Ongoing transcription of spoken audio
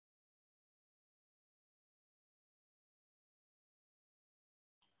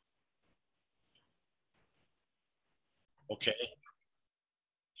Okay.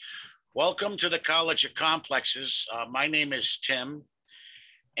 Welcome to the College of Complexes. My name is Tim,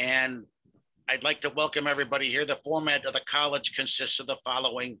 and I'd like to welcome everybody here. The format of the college consists of the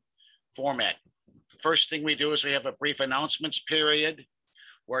following format. First thing we do is we have a brief announcements period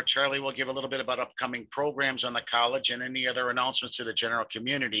where Charlie will give a little bit about upcoming programs on the college and any other announcements to the general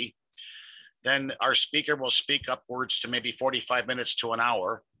community. Then our speaker will speak upwards to maybe 45 minutes to an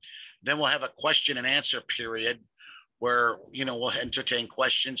hour. Then we'll have a question and answer period where, we'll entertain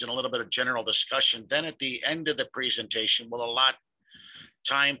questions and a little bit of general discussion. Then at the end of the presentation, we'll allot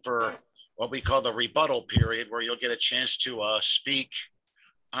time for what we call the rebuttal period, where you'll get a chance to speak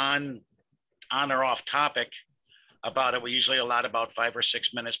on or off topic about it. We usually allot about 5 or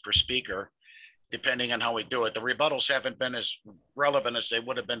 6 minutes per speaker, depending on how we do it. The rebuttals haven't been as relevant as they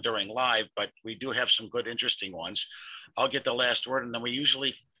would have been during live, but we do have some good, interesting ones. I'll get the last word, and then we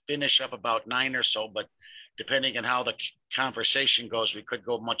usually finish up about 9 or so, but depending on how the conversation goes, we could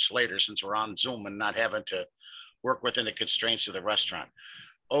go much later since we're on Zoom and not having to work within the constraints of the restaurant.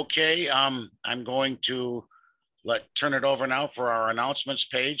 Okay, I'm going to turn it over now for our announcements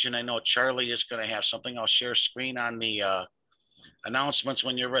page. And I know Charlie is going to have something. I'll share screen on the announcements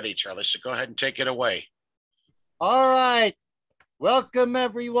when you're ready, Charlie. So go ahead and take it away. All right. Welcome,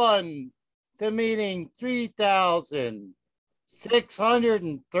 everyone, to meeting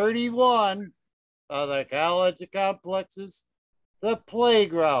 3631 of the College of Complexes, the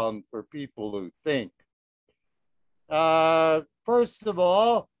playground for people who think. First of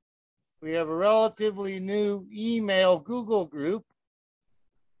all, we have a relatively new email Google group,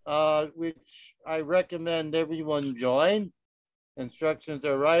 which I recommend everyone join. Instructions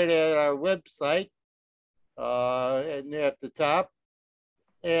are right at our website and at the top.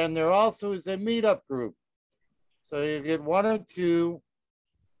 And there also is a meetup group. So you get 1 or 2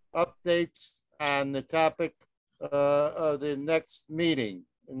 updates on the topic of the next meeting,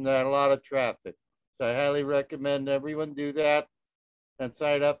 and not a lot of traffic. So I highly recommend everyone do that and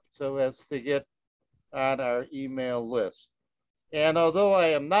sign up so as to get on our email list. And although I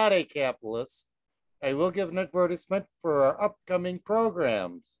am not a capitalist, I will give an advertisement for our upcoming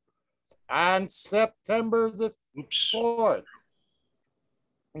programs. On September the 4th,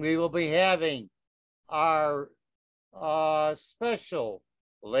 we will be having our special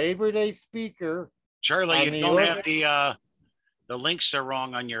Labor Day speaker. Charlie, you don't have the links are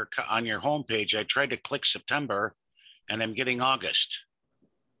wrong on your homepage. I tried to click September and I'm getting August.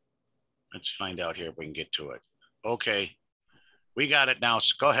 Let's find out here if we can get to it. Okay, we got it now.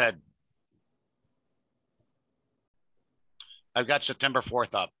 So go ahead. I've got September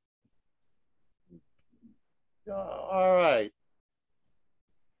 4th up. All right.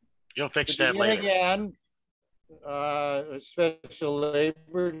 You'll fix that later. Again, a special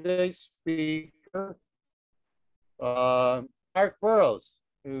Labor Day speaker, Mark Burrows,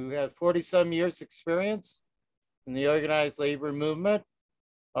 who has 40-some years experience in the organized labor movement,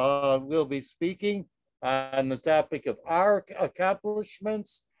 will be speaking on the topic of our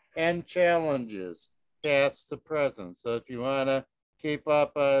accomplishments and challenges, past to present. So if you want to keep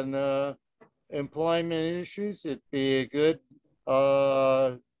up on employment issues, it'd be a good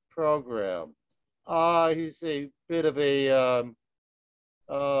program. He's a bit of a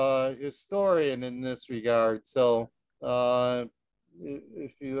historian in this regard. So if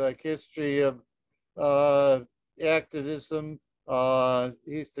you like history of activism,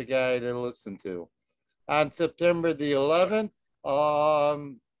 he's the guy to listen to. On September the 11th,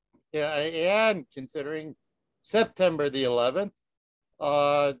 and considering September the 11th,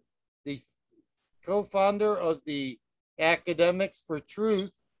 the co-founder of the Academics for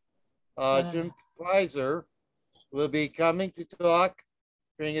Truth, Jim Pfizer, will be coming to talk,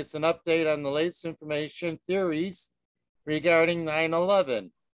 bring us an update on the latest information theories regarding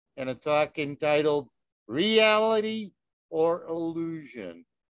 9/11, and a talk entitled Reality or Illusion.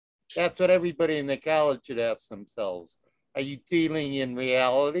 That's what everybody in the college should ask themselves. Are you dealing in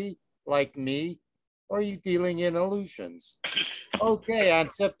reality like me, or are you dealing in illusions? Okay, on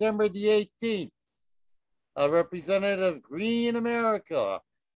September the 18th, a representative of Green America,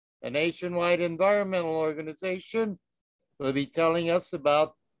 a nationwide environmental organization, will be telling us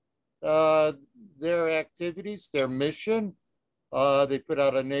about their activities, their mission. They put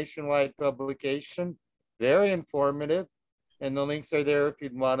out a nationwide publication, very informative, and the links are there if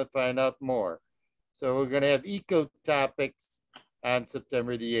you'd want to find out more. So we're going to have eco topics on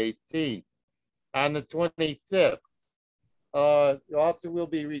September the 18th. On the 25th, the author will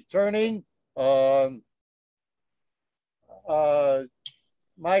be returning.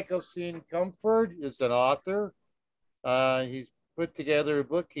 Michael Sean Comfort is an author. He's put together a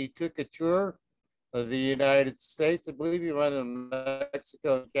book. He took a tour of the United States. I believe he went in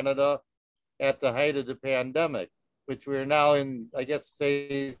Mexico and Canada at the height of the pandemic, which we're now in, I guess,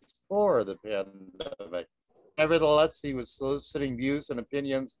 phase 4 of the pandemic. Nevertheless, he was soliciting views and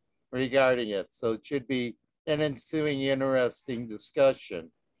opinions regarding it. So it should be an ensuing interesting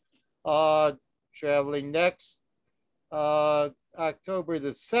discussion. Traveling next, October the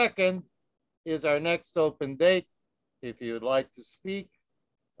 2nd is our next open date. If you would like to speak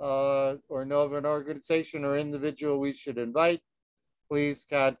or know of an organization or individual we should invite, please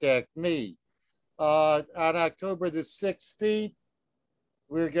contact me. On October the 16th,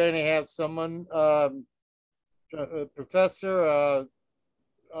 we're going to have someone, a professor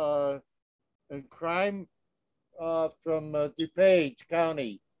in crime from DuPage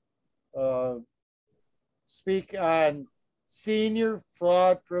County, speak on senior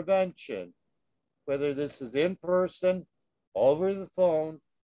fraud prevention, whether this is in person, over the phone,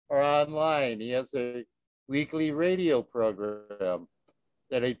 or online. He has a weekly radio program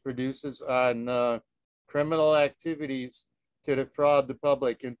that he produces on criminal activities to defraud the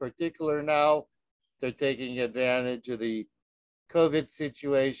public. In particular now, they're taking advantage of the COVID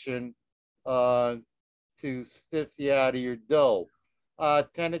situation to stiff you out of your dough.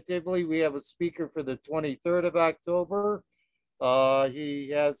 Tentatively, we have a speaker for the 23rd of October. He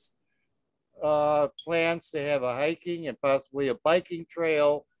has plans to have a hiking and possibly a biking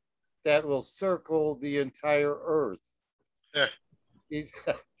trail that will circle the entire earth. He's,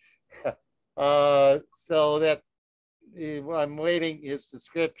 so that I'm waiting his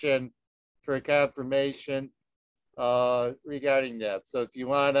description for confirmation regarding that. So if you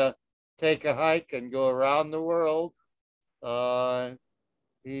want to take a hike and go around the world,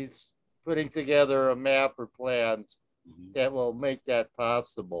 he's putting together a map or plans that will make that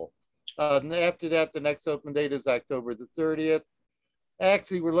possible. And after that, the next open date is October the 30th.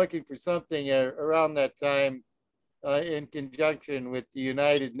 Actually, we're looking for something around that time in conjunction with the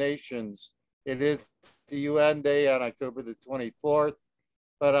United Nations. It is the UN Day on October the 24th,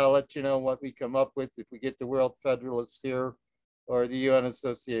 but I'll let you know what we come up with if we get the World Federalists here or the UN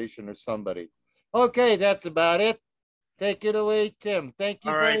Association or somebody. Okay, that's about it. Take it away, Tim. Thank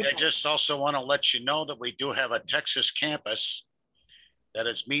you. All right, I just also want to let you know that we do have a Texas campus that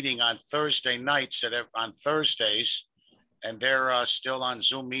is meeting on Thursday nights on Thursdays, and they're still on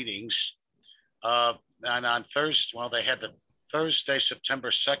Zoom meetings. And on Thursday, well, they had the Thursday, September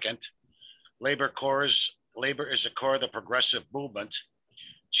 2nd, Labor is a core of the progressive movement.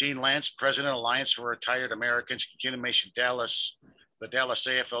 Gene Lance, President, Alliance for Retired Americans, Continuation Dallas, the Dallas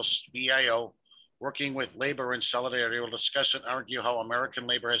AFL-CIO, working with labor in solidarity, will discuss and argue how American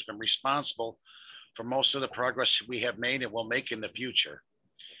labor has been responsible for most of the progress we have made and will make in the future.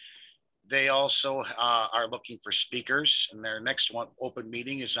 They also are looking for speakers, and their next open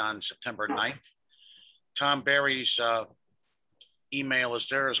meeting is on September 9th. Tom Barry's email is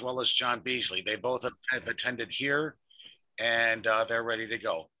there, as well as John Beasley. They both have attended here, and they're ready to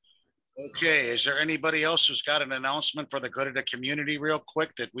go. Okay, is there anybody else who's got an announcement for the good of the community real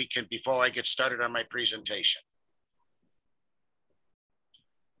quick that we can, before I get started on my presentation?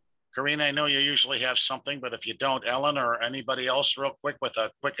 Karina, I know you usually have something, but if you don't, Ellen or anybody else real quick with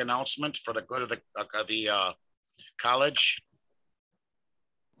a quick announcement for the good of the college?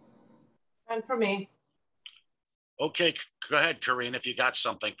 None for me. Okay, go ahead, Karina, if you got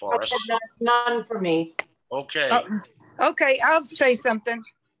something for us. None for me. Okay. Okay, I'll say something.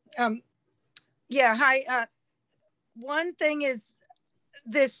 Yeah, hi. One thing is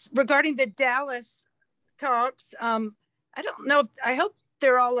this regarding the Dallas talks. I don't know. I hope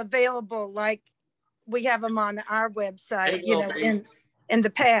they're all available like we have them on our website, you know, in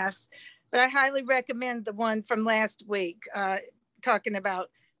the past. But I highly recommend the one from last week talking about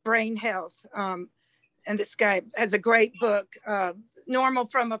brain health. And this guy has a great book, Normal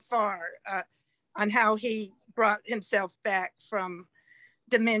from Afar, on how he brought himself back from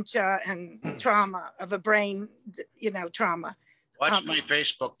dementia and trauma of a brain, you know, trauma. Watch my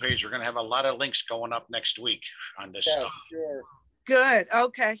Facebook page. We're going to have a lot of links going up next week on this stuff. Sure. Good.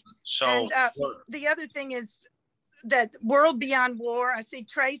 Okay. So and, the other thing is that World Beyond War, I see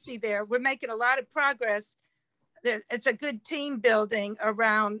Tracy there. We're making a lot of progress. It's a good team building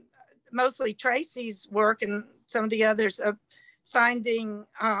around mostly Tracy's work and some of the others of finding,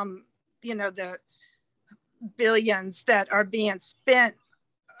 you know, the billions that are being spent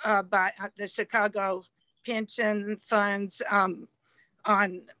by the Chicago pension funds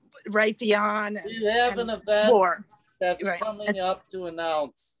on Raytheon. You have an event war. That's right. Coming up to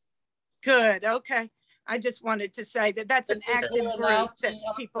announce. Good. Okay. I just wanted to say that that's an active group that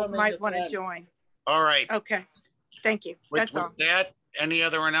people might want to join. All right. Okay. Thank you. That's all. With that, any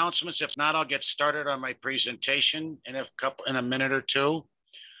other announcements? If not, I'll get started on my presentation in a minute or two.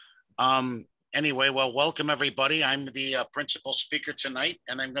 Anyway, well, welcome everybody. I'm the principal speaker tonight,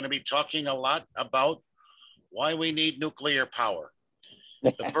 and I'm going to be talking a lot about why we need nuclear power.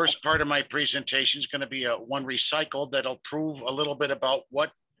 The first part of my presentation is going to be one recycled that'll prove a little bit about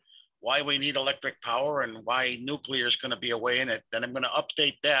why we need electric power and why nuclear is going to be a way in it. Then I'm going to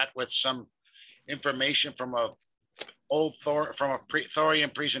update that with some information from a Thorium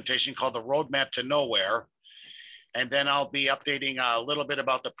presentation called the Roadmap to Nowhere. And then I'll be updating a little bit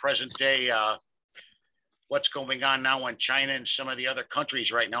about the present day, what's going on now in China and some of the other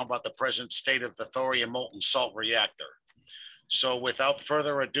countries right now about the present state of the thorium molten salt reactor. So without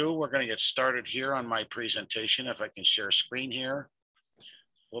further ado, we're going to get started here on my presentation. If I can share screen here,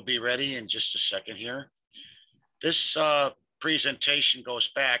 we'll be ready in just a second here. This presentation goes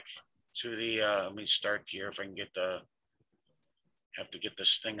back to the, let me start here if I can get have to get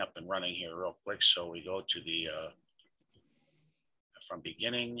this thing up and running here real quick. So we go to the, from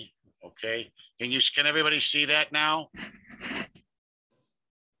beginning, okay. Can everybody see that now?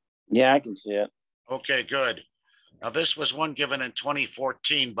 Yeah, I can see it. Okay, good. Now this was one given in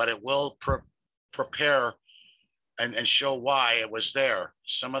 2014, but it will prepare and show why it was there.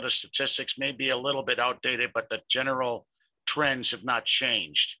 Some of the statistics may be a little bit outdated, but the general trends have not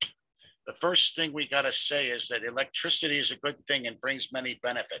changed. The first thing we got to say is that electricity is a good thing and brings many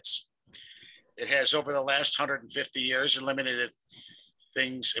benefits. It has, over the last 150 years, eliminated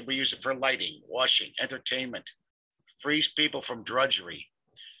things, and we use it for lighting, washing, entertainment, frees people from drudgery.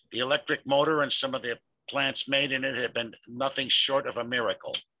 The electric motor and some of the plants made in it have been nothing short of a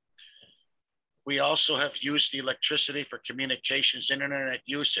miracle. We also have used electricity for communications and internet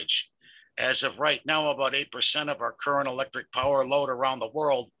usage. As of right now, about 8% of our current electric power load around the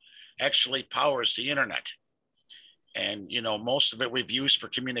world actually powers the internet. And, you know, most of it we've used for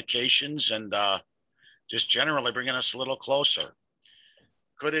communications and just generally bringing us a little closer.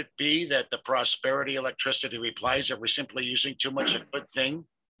 Could it be that the prosperity electricity replies that we're simply using too much a good thing?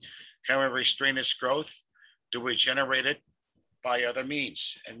 Can we restrain its growth? Do we generate it by other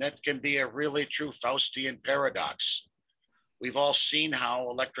means? And that can be a really true Faustian paradox. We've all seen how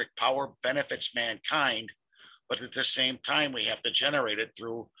electric power benefits mankind, but at the same time, we have to generate it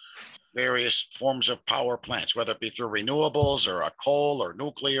through various forms of power plants, whether it be through renewables or a coal or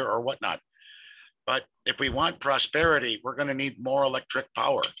nuclear or whatnot. But if we want prosperity, we're going to need more electric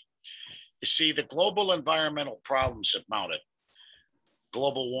power. You see, the global environmental problems have mounted.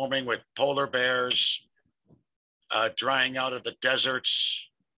 Global warming with polar bears, drying out of the deserts,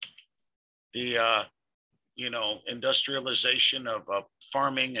 the industrialization of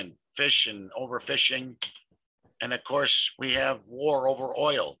farming and fish and overfishing. And of course, we have war over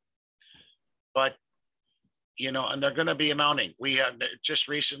oil. But, you know, and they're going to be mounting. We have just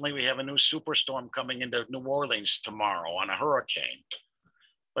recently, we have a new superstorm coming into New Orleans tomorrow on a hurricane.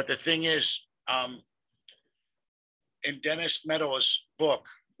 But the thing is, in Dennis Meadows' book,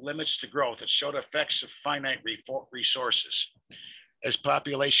 Limits to Growth, it showed effects of finite resources. As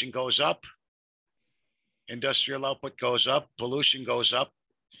population goes up, industrial output goes up, pollution goes up.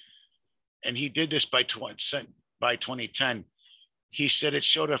 And he did this by 2010. He said it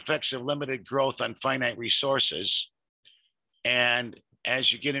showed effects of limited growth on finite resources. And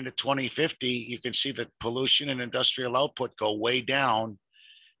as you get into 2050, you can see that pollution and industrial output go way down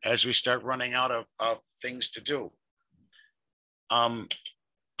as we start running out of things to do.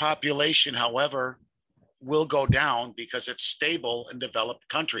 Population, however, will go down because it's stable in developed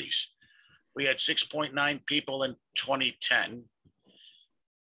countries. We had 6.9 people in 2010.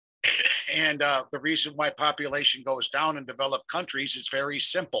 And the reason why population goes down in developed countries is very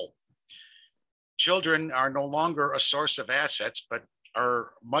simple. Children are no longer a source of assets, but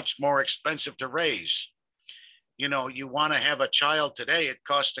are much more expensive to raise. You know, you want to have a child today, it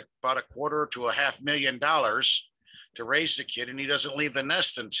costs about $250,000 to $500,000 to raise the kid, and he doesn't leave the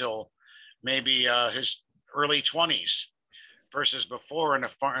nest until maybe his early 20s. Versus before in a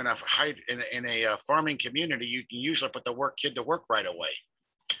farming community, you can usually put the kid to work right away.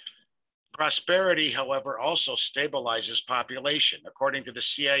 Prosperity, however, also stabilizes population. According to the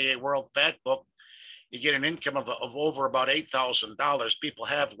CIA World Fat Book, you get an income of over about $8,000. People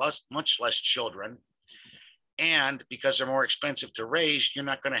have much less children. And because they're more expensive to raise, you're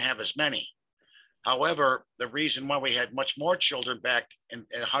not going to have as many. However, the reason why we had much more children back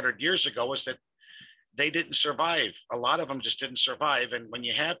 100 years ago is that they didn't survive. A lot of them just didn't survive. And when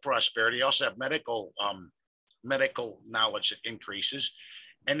you have prosperity, you also have medical knowledge that increases.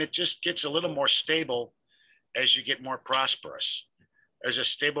 And it just gets a little more stable as you get more prosperous. There's a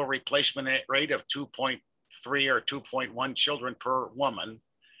stable replacement rate of 3 or 2.1 children per woman,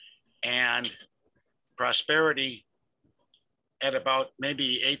 and prosperity at about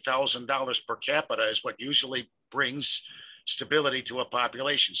maybe $8,000 per capita is what usually brings stability to a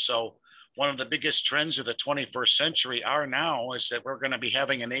population. So one of the biggest trends of the 21st century are now is that we're going to be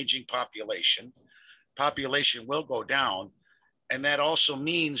having an aging population. Population will go down. And that also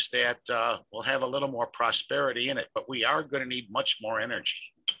means that we'll have a little more prosperity in it, but we are going to need much more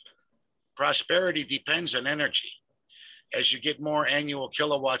energy. Prosperity depends on energy. As you get more annual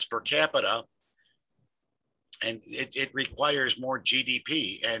kilowatts per capita, and it requires more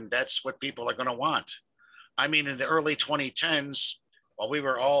GDP, and that's what people are going to want. I mean, in the early 2010s, while we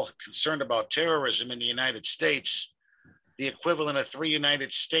were all concerned about terrorism in the United States, the equivalent of 3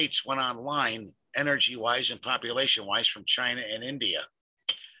 United States went online energy-wise and population-wise from China and India.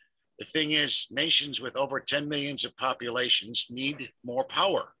 The thing is, nations with over 10 millions of populations need more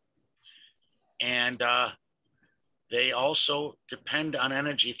power. And they also depend on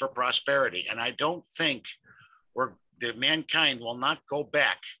energy for prosperity. And I don't think the mankind will not go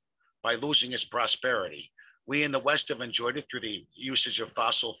back by losing its prosperity. We in the West have enjoyed it through the usage of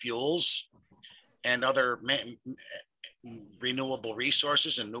fossil fuels and other renewable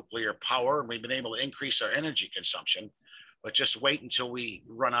resources and nuclear power. And we've been able to increase our energy consumption, but just wait until we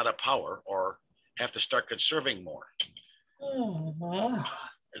run out of power or have to start conserving more.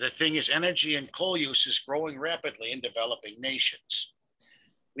 The thing is, energy and coal use is growing rapidly in developing nations.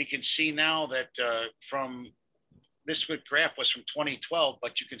 We can see now that this graph was from 2012,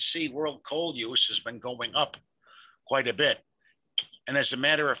 but you can see world coal use has been going up quite a bit. And as a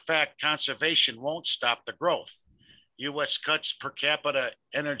matter of fact, conservation won't stop the growth. US cuts per capita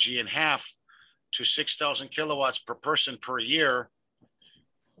energy in half to 6,000 kilowatts per person per year.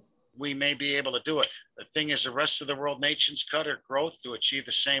 We may be able to do it. The thing is, the rest of the world nations cut their growth to achieve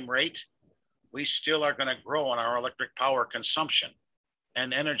the same rate. We still are going to grow on our electric power consumption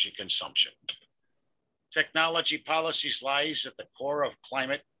and energy consumption. Technology policies lies at the core of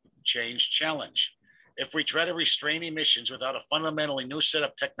climate change challenge. If we try to restrain emissions without a fundamentally new set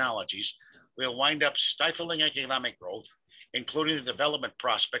of technologies, we'll wind up stifling economic growth, including the development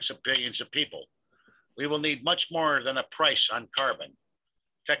prospects of billions of people. We will need much more than a price on carbon.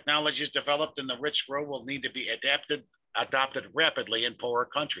 Technologies developed in the rich world will need to be adopted rapidly in poorer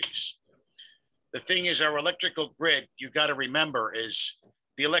countries. The thing is, our electrical grid, you got to remember, is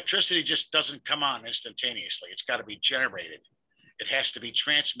the electricity just doesn't come on instantaneously. It's got to be generated. It has to be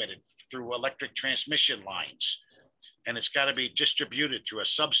transmitted through electric transmission lines, and it's got to be distributed through a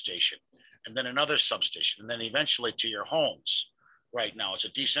substation, and then another substation, and then eventually to your homes. Right now, it's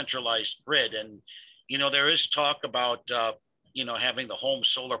a decentralized grid, and there is talk about having the home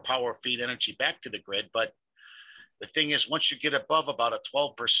solar power feed energy back to the grid. But the thing is, once you get above about a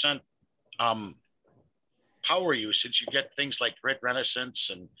 12% power usage, you get things like grid renaissance,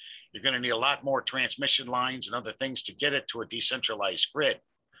 and you're going to need a lot more transmission lines and other things to get it to a decentralized grid.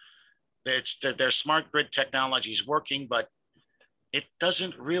 Their smart grid technology is working, but it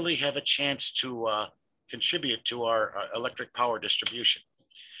doesn't really have a chance to contribute to our electric power distribution.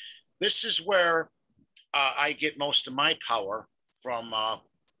 This is where I get most of my power from,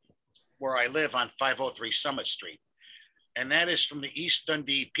 where I live on 503 Summit Street. And that is from the East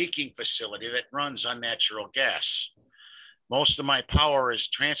Dundee peaking facility that runs on natural gas. Most of my power is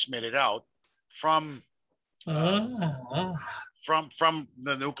transmitted out from the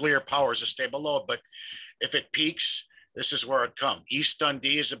nuclear power as a stable load. But if it peaks, this is where it comes. East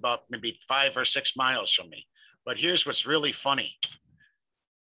Dundee is about maybe 5 or 6 miles from me. But here's what's really funny.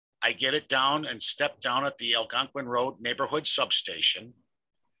 I get it down and step down at the Algonquin Road neighborhood substation.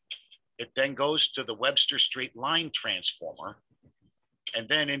 It then goes to the Webster Street line transformer, and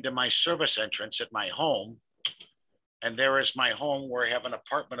then into my service entrance at my home. And there is my home, where I have an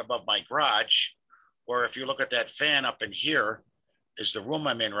apartment above my garage, where if you look at that fan up in here is the room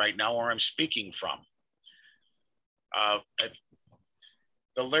I'm in right now, where I'm speaking from.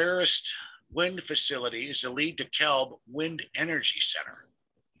 The largest wind facility is the Lead to Kelb Wind Energy Center.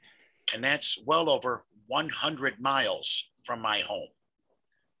 And that's well over 100 miles from my home.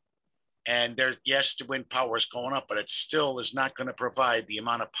 And yes, the wind power is going up, but it still is not going to provide the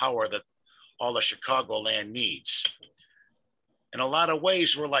amount of power that all of Chicagoland needs. In a lot of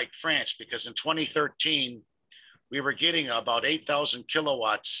ways, we're like France, because in 2013, we were getting about 8,000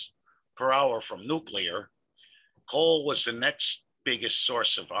 kilowatts per hour from nuclear. Coal was the next biggest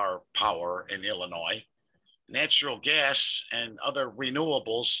source of our power in Illinois. Natural gas and other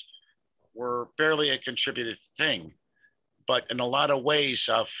renewables were barely a contributed thing. But in a lot of ways,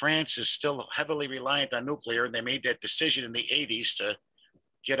 France is still heavily reliant on nuclear, and they made that decision in the 80s to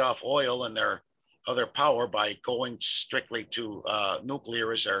get off oil, and they're other power by going strictly to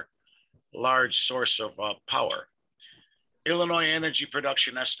nuclear as our large source of power. Illinois energy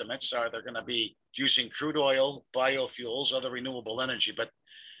production estimates are they're going to be using crude oil, biofuels, other renewable energy, but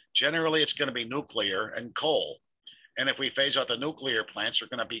generally it's going to be nuclear and coal. And if we phase out the nuclear plants, we're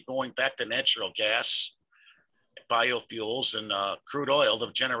going to be going back to natural gas, biofuels, and crude oil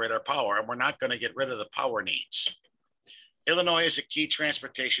to generate our power. And we're not going to get rid of the power needs. Illinois is a key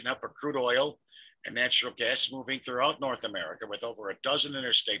transportation hub for crude oil and natural gas moving throughout North America with over a dozen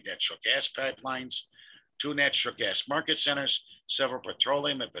interstate natural gas pipelines, 2 natural gas market centers, several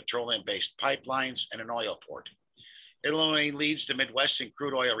petroleum and petroleum-based pipelines, and an oil port. Illinois leads the Midwest in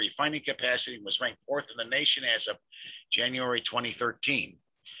crude oil refining capacity and was ranked 4th in the nation as of January 2013.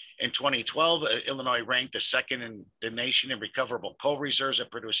 In 2012, Illinois ranked the 2nd in the nation in recoverable coal reserves at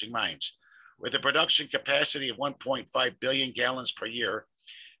producing mines. With a production capacity of 1.5 billion gallons per year,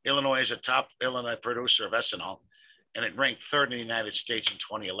 Illinois is a top Illinois producer of ethanol, and it ranked 3rd in the United States in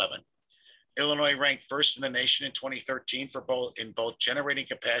 2011. Illinois ranked 1st in the nation in 2013 for both generating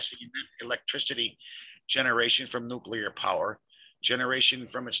capacity and electricity generation from nuclear power. Generation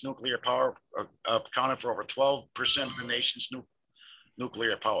from its nuclear power accounted for over 12% of the nation's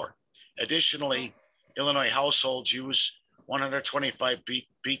nuclear power. Additionally, Illinois households use 125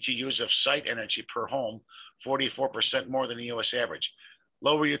 BTUs of site energy per home, 44% more than the US average.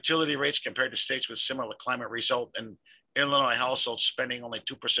 Lower utility rates compared to states with similar climate result in Illinois households spending only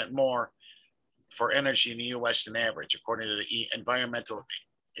 2% more for energy in the US than average, according to the Environmental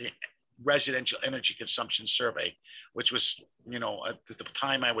Residential Energy Consumption Survey, which was, at the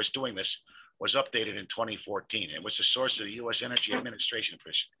time I was doing this, was updated in 2014. It was the source of the US Energy Administration.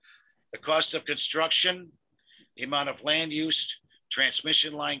 The cost of construction, the amount of land use,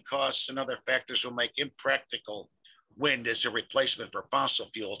 transmission line costs, and other factors will make impractical wind as a replacement for fossil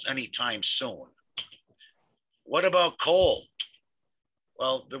fuels anytime soon. What about coal?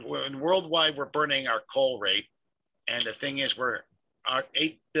 Well, worldwide, we're burning our coal rate. And the thing is, we're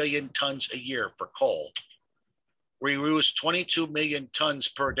 8 billion tons a year for coal. We use 22 million tons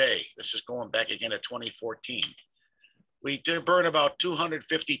per day. This is going back again to 2014. We do burn about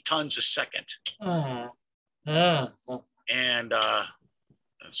 250 tons a second. And as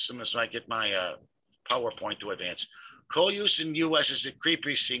soon as I get my PowerPoint to advance, coal use in the US is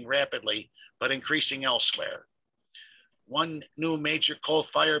decreasing rapidly, but increasing elsewhere. 1 new major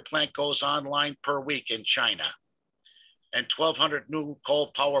coal-fired plant goes online per week in China, and 1,200 new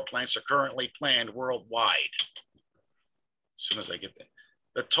coal power plants are currently planned worldwide. As soon as I get that.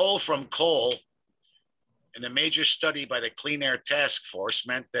 The toll from coal in a major study by the Clean Air Task Force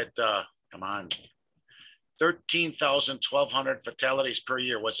meant that, 13,100 fatalities per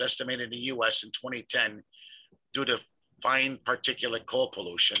year was estimated in the US in 2010 due to fine particulate coal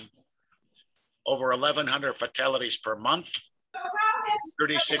pollution. Over 1,100 fatalities per month,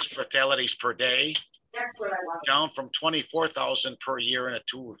 36 fatalities per day, down from 24,000 per year in a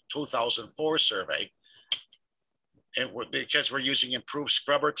 2004 survey. Because we're using improved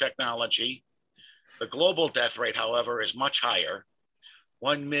scrubber technology. The global death rate, however, is much higher,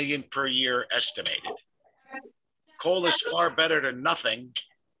 1 million per year estimated. Coal is far better than nothing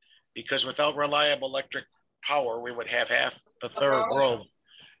because without reliable electric power, we would have a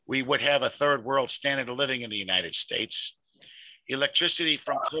third world standard of living in the United States. Electricity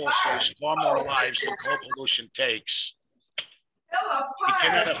from coal saves far more lives than coal pollution takes. We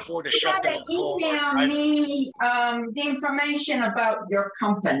cannot afford to shut down coal. Email me the information about your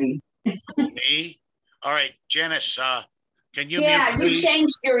company. Me? All right, Janice, can you Yeah, mute, you please?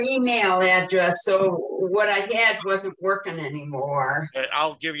 changed your email address, so what I had wasn't working anymore.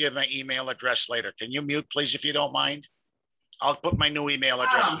 I'll give you my email address later. Can you mute, please, if you don't mind? I'll put my new email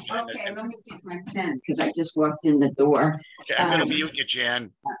address. Okay, let me take my pen because I just walked in the door. Okay, I'm going to mute you,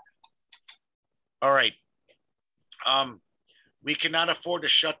 Jan. All right. We cannot afford to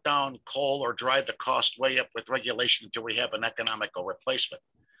shut down coal or drive the cost way up with regulation until we have an economical replacement.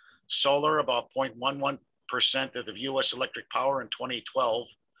 Solar, about 0.11% of the US electric power in 2012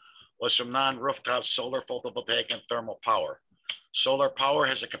 was from non-rooftop solar, photovoltaic, and thermal power. Solar power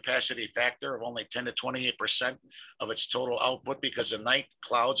has a capacity factor of only 10 to 28% of its total output because of night,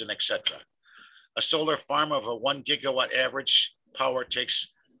 clouds, and etc. A solar farm of a 1 gigawatt average power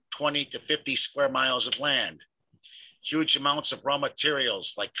takes 20 to 50 square miles of land. Huge amounts of raw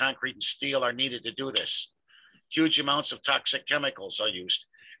materials like concrete and steel are needed to do this. Huge amounts of toxic chemicals are used,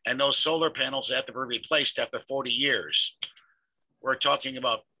 and those solar panels have to be replaced after 40 years. We're talking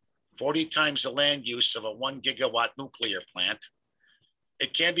about 40 times the land use of a 1 gigawatt nuclear plant.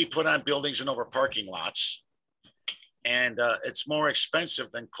 It can be put on buildings and over parking lots. and it's more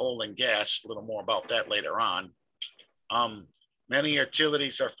expensive than coal and gas. A little more about that later on. Many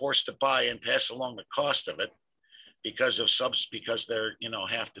utilities are forced to buy and pass along the cost of it because they're,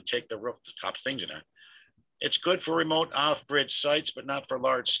 have to take the rooftop things in there. It's good for remote off-grid sites, but not for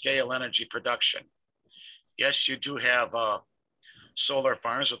large-scale energy production. Yes, you do have solar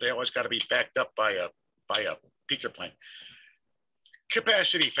farms, but they always got to be backed up by a peaker plant.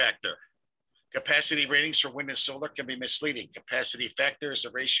 Capacity factor. Capacity ratings for wind and solar can be misleading. Capacity factor is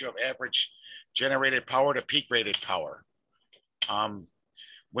the ratio of average generated power to peak rated power.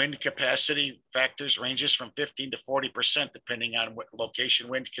 Wind capacity factors ranges from 15 to 40% depending on location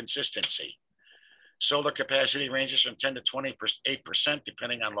wind consistency. Solar capacity ranges from 10 to 28%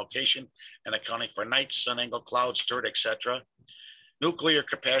 depending on location and accounting for night, sun angle, clouds, dirt, etc. Nuclear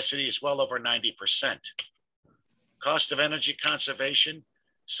capacity is well over 90%. Cost of energy conservation.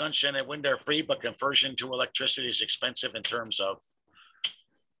 Sunshine and wind are free, but conversion to electricity is expensive in terms of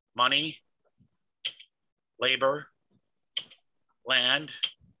money, labor, land,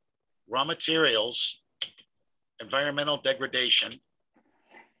 raw materials, environmental degradation,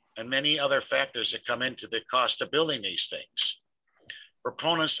 and many other factors that come into the cost of building these things.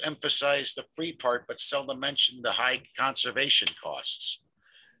 Proponents emphasize the free part, but seldom mention the high conservation costs.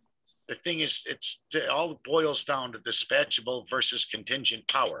 The thing is, it all boils down to dispatchable versus contingent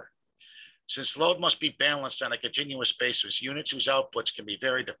power. Since load must be balanced on a continuous basis, units whose outputs can be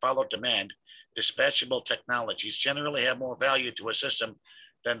varied to follow demand, dispatchable technologies generally have more value to a system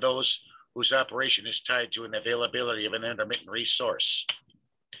than those whose operation is tied to an availability of an intermittent resource.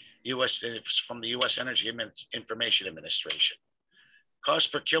 From the U.S. Energy Information Administration.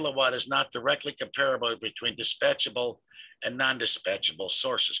 Cost per kilowatt is not directly comparable between dispatchable and non-dispatchable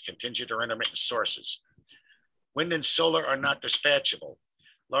sources, contingent or intermittent sources. Wind and solar are not dispatchable.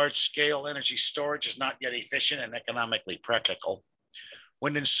 Large-scale energy storage is not yet efficient and economically practical.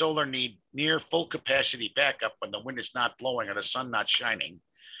 Wind and solar need near full capacity backup when the wind is not blowing or the sun not shining.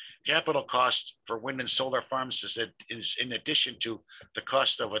 Capital cost for wind and solar farms is in addition to the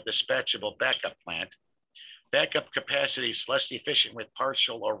cost of a dispatchable backup plant. Backup capacity is less efficient with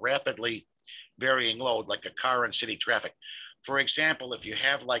partial or rapidly varying load, like a car in city traffic. For example, if you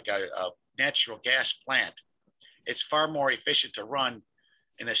have like a natural gas plant, it's far more efficient to run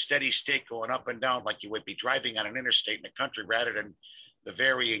in a steady state going up and down like you would be driving on an interstate in the country rather than the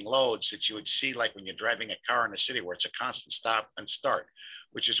varying loads that you would see like when you're driving a car in a city where it's a constant stop and start,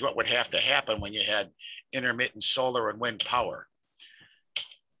 which is what would have to happen when you had intermittent solar and wind power.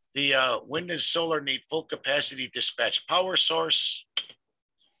 The wind and solar need full capacity dispatch power source.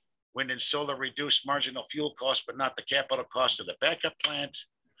 Wind and solar reduce marginal fuel costs, but not the capital cost of the backup plant.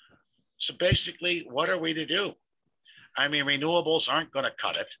 So basically, what are we to do? I mean, renewables aren't going to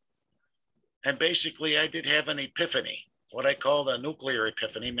cut it. And basically, I did have an epiphany, what I call the nuclear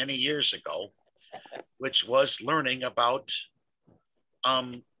epiphany many years ago, which was learning about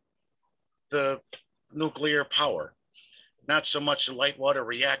the nuclear power. Not so much the light water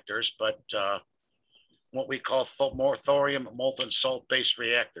reactors, but what we call more thorium molten salt-based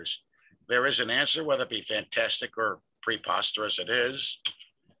reactors. There is an answer, whether it be fantastic or preposterous it is.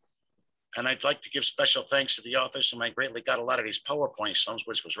 And I'd like to give special thanks to the authors whom I greatly got a lot of these PowerPoint sums,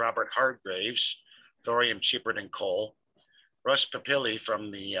 which was Robert Hargraves, Thorium Cheaper Than Coal, Russ Papilli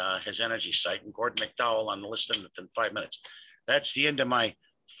from his energy site, and Gordon McDowell on the list in 5 minutes. That's the end of my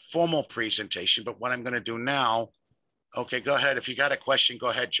formal presentation, but what I'm going to do now, okay, go ahead. If you got a question, go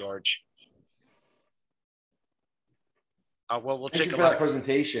ahead, George. We'll Thank take you a for lot that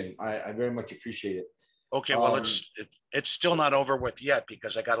presentation. I very much appreciate it. Okay, well, it's still not over with yet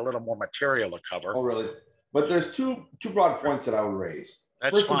because I got a little more material to cover. Oh, really? But there's two broad points that I would raise.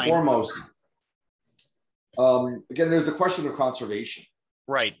 That's First fine. and foremost, again, there's the question of conservation.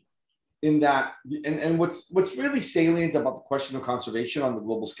 Right. In that, and what's really salient about the question of conservation on the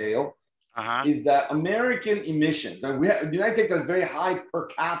global scale is that American emissions, and the United States has very high per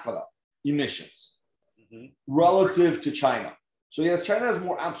capita emissions relative to China. So yes, China has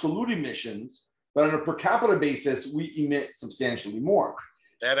more absolute emissions, but on a per capita basis, we emit substantially more.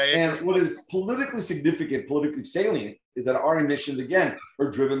 And what is politically significant, politically salient, is that our emissions, again,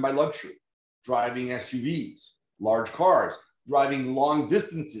 are driven by luxury, driving SUVs, large cars, driving long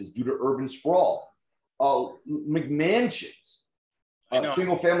distances due to urban sprawl, McMansions,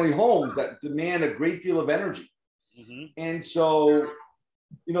 single-family homes that demand a great deal of energy. And so,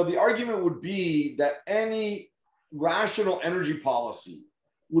 the argument would be that any rational energy policy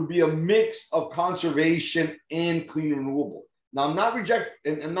would be a mix of conservation and clean renewable. Now, I'm not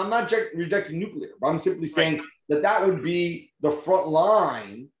rejecting nuclear, but I'm simply saying that would be the front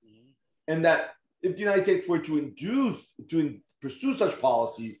line, and that if the United States were to pursue such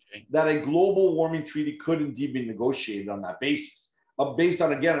policies, that a global warming treaty could indeed be negotiated on that basis, based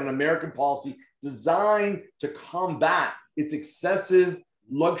on, again, an American policy designed to combat its excessive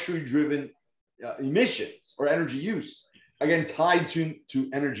luxury-driven emissions or energy use, again, tied to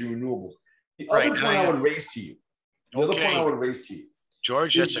energy renewables. The other point I would raise to you,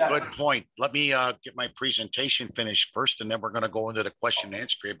 George, that's a good point. Let me get my presentation finished first, and then we're going to go into the question and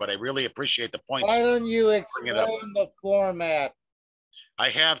answer period. But I really appreciate the points. Why don't you explain the format? I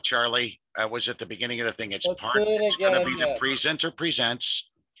have, Charlie. I was at the beginning of the thing. It's going to be the presenter presents.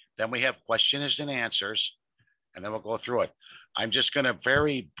 Then we have questions and answers, and then we'll go through it. I'm just going to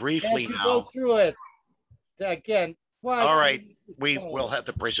very briefly now go through it again. All right. We will have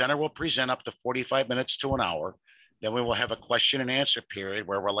the presenter will present up to 45 minutes to an hour. Then we will have a question and answer period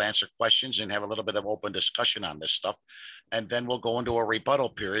where we'll answer questions and have a little bit of open discussion on this stuff. And then we'll go into a rebuttal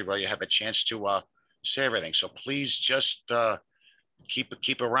period where you have a chance to say everything. So please just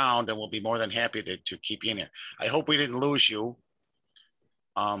keep around, and we'll be more than happy to keep you in here. I hope we didn't lose you.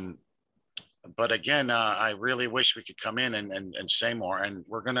 But again, I really wish we could come in and say more. And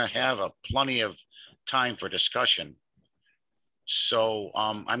we're going to have plenty of time for discussion. So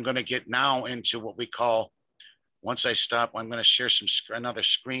I'm going to get now into what we call, once I stop, I'm going to share another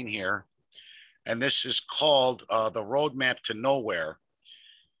screen here. And this is called the Roadmap to Nowhere.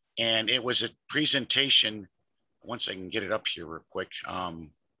 And it was a presentation. Once I can get it up here real quick.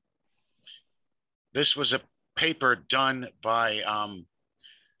 This was a paper done by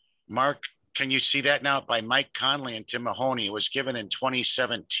Mark. Can you see that now? By Mike Conley and Tim Mahoney. It was given in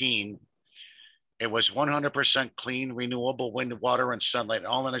 2017. It was 100% clean, renewable wind, water, and sunlight,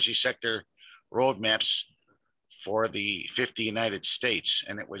 all energy sector roadmaps for the 50 United States.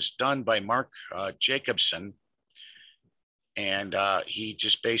 And it was done by Mark Jacobson. And he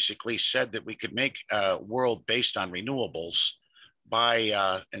just basically said that we could make a world based on renewables by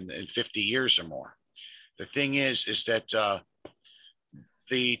in 50 years or more. The thing is that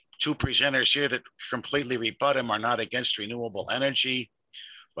the two presenters here that completely rebut him are not against renewable energy,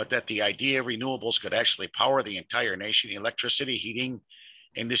 but that the idea of renewables could actually power the entire nation, electricity, heating,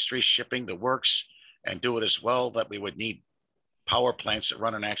 industry, shipping, the works, and do it as well, that we would need power plants that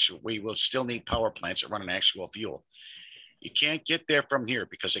run on we will still need power plants that run on actual fuel. You can't get there from here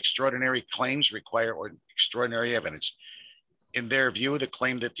because extraordinary claims require extraordinary evidence. In their view, the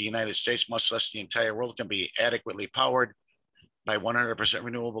claim that the United States, much less the entire world, can be adequately powered by 100%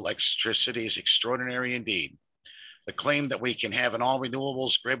 renewable electricity is extraordinary indeed. The claim that we can have an all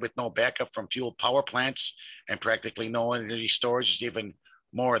renewables grid with no backup from fuel power plants and practically no energy storage is even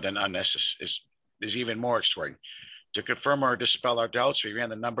more than unnecessary, is even more extraordinary. To confirm or dispel our doubts, we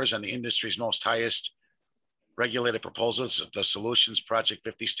ran the numbers on the industry's most highest regulated proposals, the Solutions Project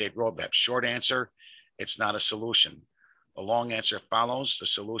 50 State Roadmap. Short answer, it's not a solution. The long answer follows. The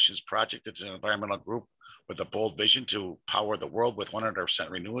Solutions Project is an environmental group with a bold vision to power the world with 100%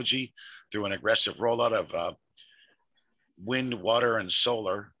 renewable through an aggressive rollout of wind, water, and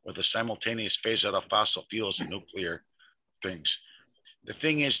solar with a simultaneous phase out of fossil fuels and nuclear things. The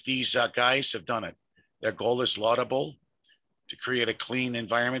thing is, these guys have done it. Their goal is laudable, to create a clean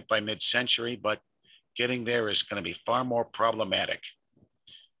environment by mid-century, but getting there is going to be far more problematic.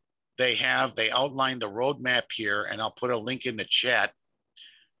 They outlined the roadmap here, and I'll put a link in the chat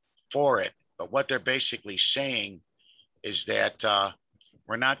for it. But what they're basically saying is that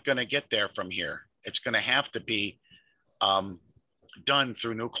we're not going to get there from here. It's going to have to be done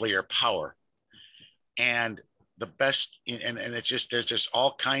through nuclear power. And the best, and it's just, there's just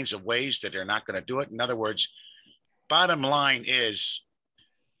all kinds of ways that they're not going to do it. In other words, bottom line is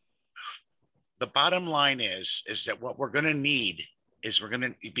that what we're going to need is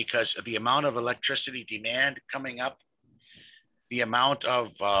because of the amount of electricity demand coming up, the amount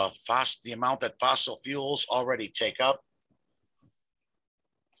that fossil fuels already take up,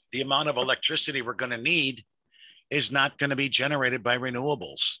 the amount of electricity we're going to need is not going to be generated by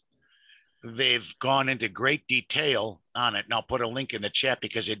renewables. They've gone into great detail on it, and I'll put a link in the chat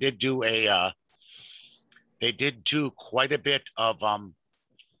because they did do quite a bit of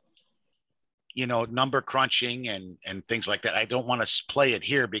number crunching and things like that. I don't want to play it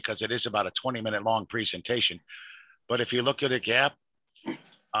here because it is about a 20-minute long presentation. But if you look at a gap,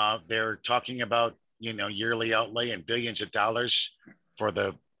 they're talking about, yearly outlay and billions of dollars for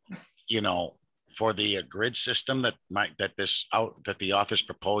the grid system that the author's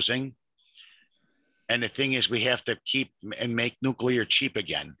proposing. And the thing is, we have to keep and make nuclear cheap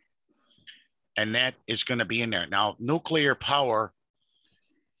again. And that is going to be in there. Now, nuclear power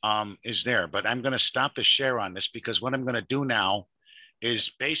is there, but I'm going to stop the share on this because what I'm going to do now is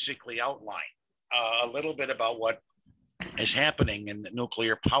basically outline a little bit about what is happening in the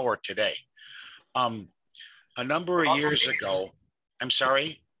nuclear power today. A number of years ago, I'm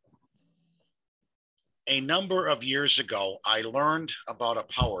sorry. A number of years ago, I learned about a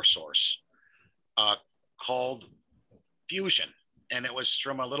power source called fusion. And it was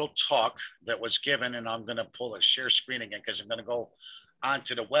from a little talk that was given, and I'm going to pull a share screen again because I'm going to go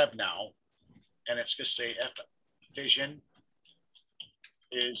onto the web now. And it's going to say fission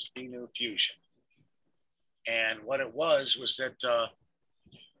is the new fusion. And what it was that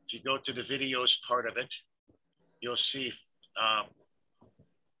if you go to the videos part of it, you'll see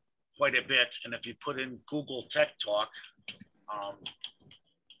quite a bit. And if you put in Google Tech Talk,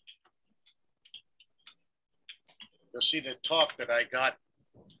 you'll see the talk that I got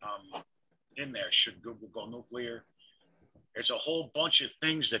in there. Should Google go nuclear? There's a whole bunch of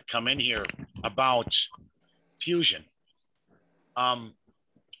things that come in here about fusion.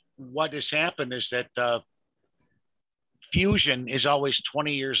 What has happened is that fusion is always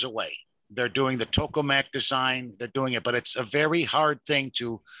 20 years away. They're doing the tokamak design, they're doing it, but it's a very hard thing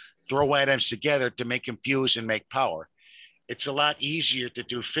to throw atoms together to make them fuse and make power. It's a lot easier to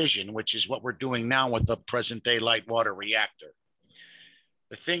do fission, which is what we're doing now with the present day light water reactor.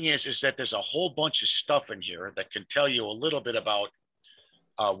 The thing is that there's a whole bunch of stuff in here that can tell you a little bit about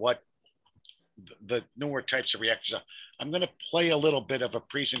what the newer types of reactors are. I'm going to play a little bit of a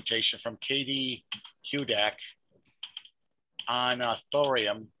presentation from Katie Hudak on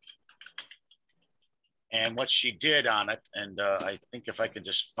thorium and what she did on it. And I think if I can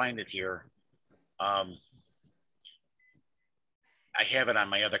just find it here. I have it on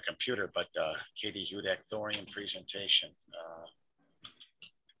my other computer, but Katie Hudak thorium presentation.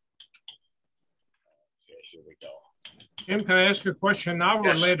 Okay, here we go. Tim, can I ask you a question now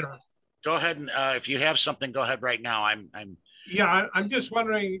or later? Go ahead, and if you have something, go ahead right now. Yeah, I'm just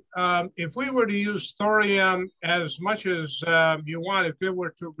wondering if we were to use thorium as much as you want, if it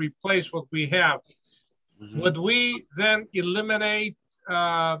were to replace what we have, would we then eliminate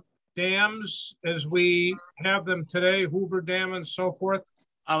dams as we have them today, Hoover Dam and so forth?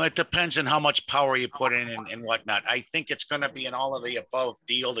 It depends on how much power you put in and whatnot. I think it's going to be an all of the above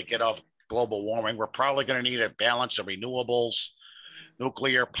deal to get off global warming. We're probably going to need a balance of renewables,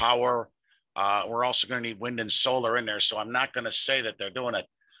 nuclear power. We're also going to need wind and solar in there. So I'm not going to say that they're doing it.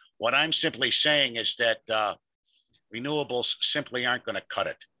 What I'm simply saying is that renewables simply aren't going to cut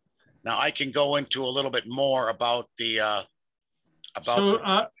it. Now I can go into a little bit more about the so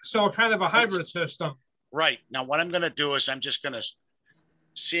kind of a hybrid system. Right. Now what I'm going to do is I'm just going to,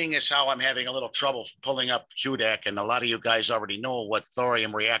 seeing as how I'm having a little trouble pulling up Hudak, and a lot of you guys already know what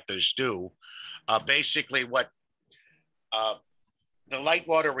thorium reactors do. Basically what the light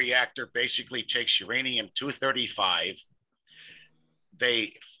water reactor basically takes uranium-235.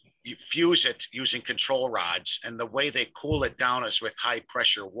 They fuse it using control rods, and the way they cool it down is with high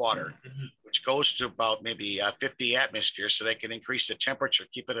pressure water, which goes to about maybe 50 atmospheres, so they can increase the temperature,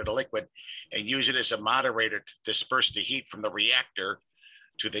 keep it at a liquid, and use it as a moderator to disperse the heat from the reactor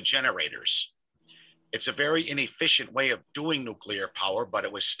to the generators. It's a very inefficient way of doing nuclear power, but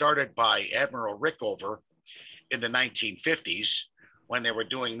it was started by Admiral Rickover in the 1950s when they were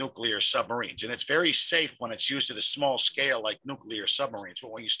doing nuclear submarines. And it's very safe when it's used at a small scale like nuclear submarines.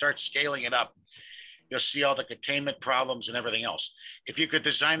 But when you start scaling it up, you'll see all the containment problems and everything else. If you could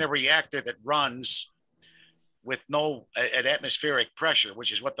design a reactor that runs with no at atmospheric pressure,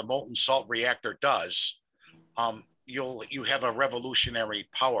 which is what the molten salt reactor does, you have a revolutionary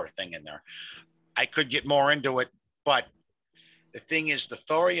power thing in there. I could get more into it, but the thing is the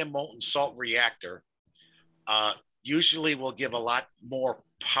thorium molten salt reactor usually will give a lot more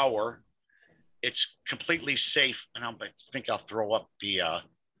power. It's completely safe. And I think I'll throw up the,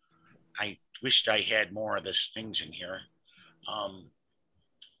 I wished I had more of these things in here.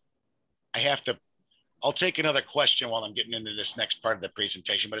 I'll take another question while I'm getting into this next part of the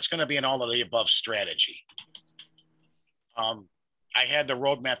presentation, but it's going to be an all of the above strategy. I had the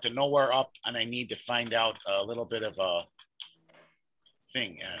roadmap to nowhere up, and I need to find out a little bit of a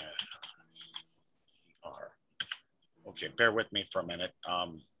thing. Okay, bear with me for a minute.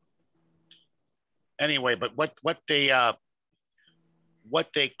 Anyway, but what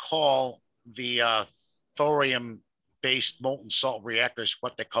they call the thorium-based molten salt reactors,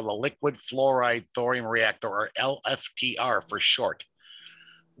 what they call a liquid fluoride thorium reactor, or LFTR for short.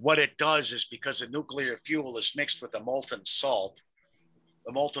 What it does is, because the nuclear fuel is mixed with the molten salt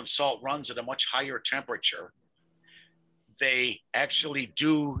runs at a much higher temperature. They actually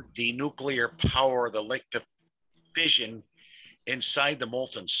do the nuclear power, the fission inside the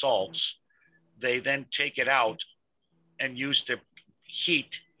molten salts. They then take it out and use the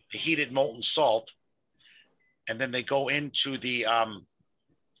heat the heated molten salt, and then they go into the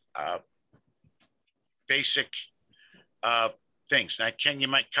basic things. Now,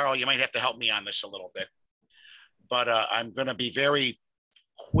 Carl, you might have to help me on this a little bit, but I'm going to be very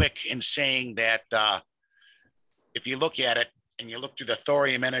quick in saying that if you look at it and you look through the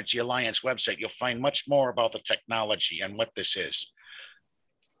Thorium Energy Alliance website, you'll find much more about the technology and what this is.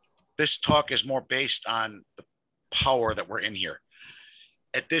 This talk is more based on the power that we're in here.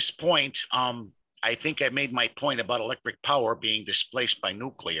 At this point, I think I made my point about electric power being displaced by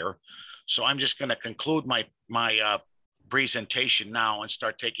nuclear. So I'm just going to conclude my presentation now and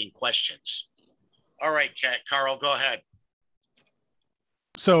start taking questions. All right, Carl, go ahead.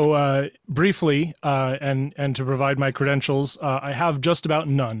 So briefly, and to provide my credentials, I have just about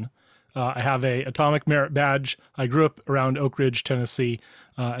none. I have a atomic merit badge. I grew up around Oak Ridge, Tennessee.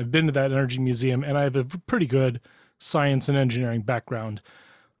 I've been to that energy museum, and I have a pretty good science and engineering background.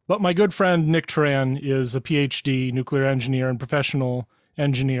 But my good friend Nick Turan is a PhD nuclear engineer and professional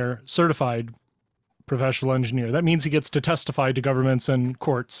engineer, certified professional engineer. That means he gets to testify to governments and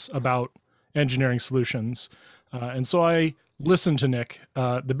courts about engineering solutions. And so I listened to Nick.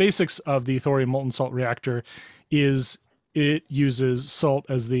 The basics of the thorium molten salt reactor is it uses salt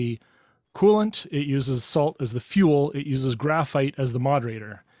as the coolant, it uses salt as the fuel, it uses graphite as the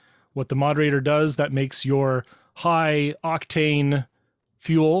moderator. What the moderator does, that makes your high octane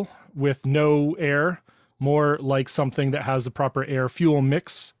fuel with no air more like something that has the proper air fuel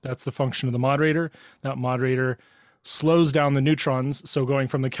mix. That's the function of the moderator. That moderator slows down the neutrons. So going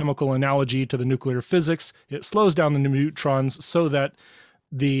from the chemical analogy to the nuclear physics, it slows down the neutrons so that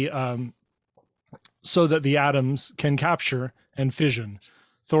the atoms can capture and fission.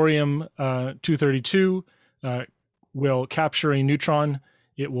 Thorium 232 will capture a neutron.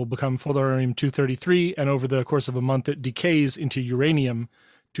 It will become thorium 233, and over the course of a month, it decays into uranium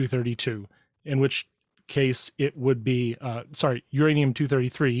 232, in which case it would be, uranium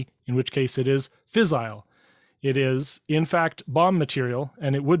 233, in which case it is fissile. It is, in fact, bomb material,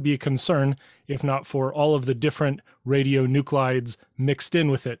 and it would be a concern if not for all of the different radionuclides mixed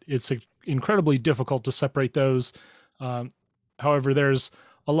in with it. It's incredibly difficult to separate those. However, there's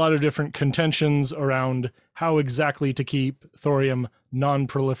a lot of different contentions around how exactly to keep thorium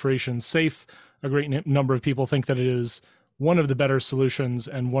non-proliferation safe. A great number of people think that it is one of the better solutions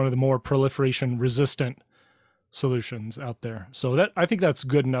and one of the more proliferation resistant solutions out there. So that, I think that's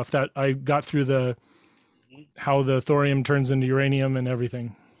good enough that I got through how the thorium turns into uranium and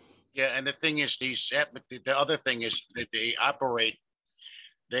everything. Yeah, and the thing is, the other thing is that they operate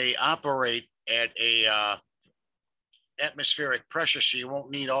at a atmospheric pressure, so you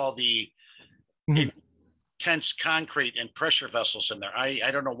won't need all the intense concrete and pressure vessels in there.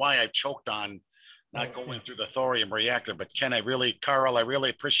 I don't know why I choked on not going through the thorium reactor, but Carl, I really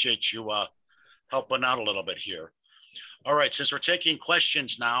appreciate you helping out a little bit here. All right, since we're taking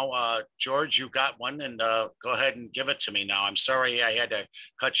questions now, George, you got one, and go ahead and give it to me now. I'm sorry I had to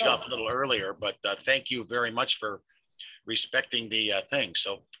cut you off a little earlier, but thank you very much for respecting the thing.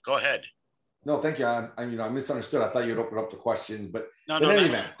 So go ahead. No, thank you. I misunderstood. I thought you'd open up the question, but no,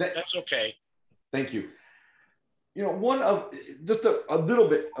 that's okay. Thank you. One of just a little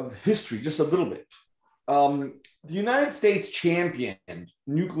bit of history, just a little bit. The United States championed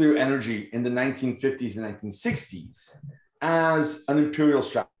nuclear energy in the 1950s and 1960s as an imperial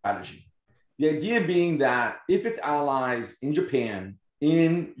strategy. The idea being that if its allies in Japan,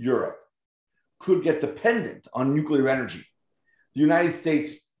 in Europe, could get dependent on nuclear energy, the United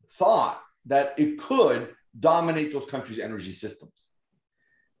States thought that it could dominate those countries' energy systems.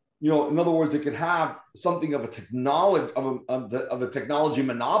 In other words, it could have something of a technology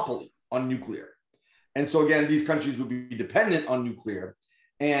monopoly on nuclear. And so again, these countries would be dependent on nuclear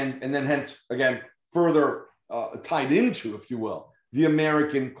and then hence, again, further tied into, if you will, the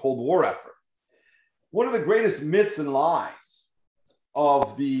American Cold War effort. One of the greatest myths and lies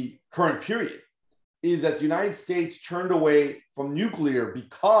of the current period is that the United States turned away from nuclear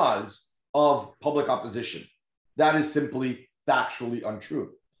because of public opposition. That is simply factually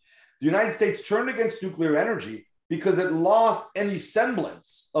untrue. The United States turned against nuclear energy because it lost any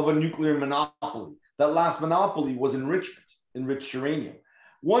semblance of a nuclear monopoly. That last monopoly was enriched uranium.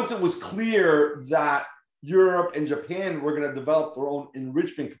 Once it was clear that Europe and Japan were going to develop their own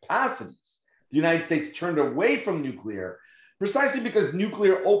enrichment capacities, the United States turned away from nuclear precisely because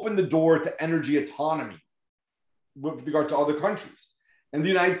nuclear opened the door to energy autonomy with regard to other countries. And the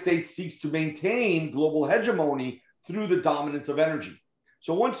United States seeks to maintain global hegemony through the dominance of energy.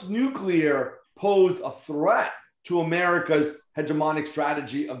 So once nuclear posed a threat to America's hegemonic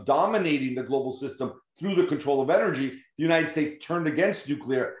strategy of dominating the global system through the control of energy, the United States turned against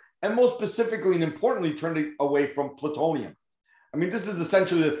nuclear, and most specifically and importantly, turned away from plutonium. I mean, this is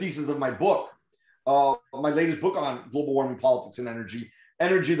essentially the thesis of my book, my latest book on global warming, politics, and energy,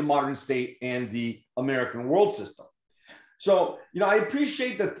 the modern state, and the American world system. So, I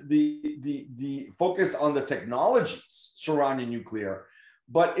appreciate that the focus on the technologies surrounding nuclear,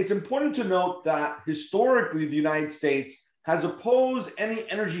 but it's important to note that historically the United States has opposed any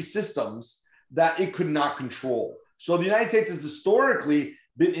energy systems that it could not control. So the United States has historically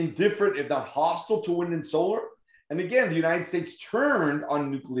been indifferent, if not hostile, to wind and solar. And again, the United States turned on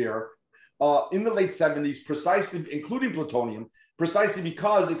nuclear in the late 70s, precisely, including plutonium, precisely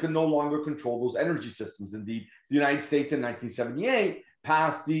because it could no longer control those energy systems. Indeed, the United States in 1978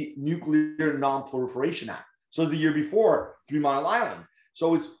 passed the Nuclear Non-Proliferation Act. So the year before, 3 Mile Island.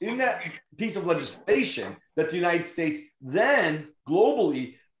 So it's in that piece of legislation that the United States then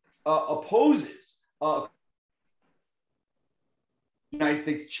globally opposes. The United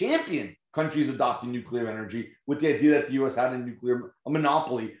States championed countries adopting nuclear energy with the idea that the U.S. had a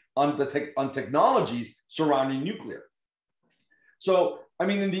monopoly on technologies surrounding nuclear. So, I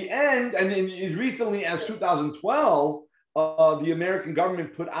mean, in the end, and then as recently as 2012, the American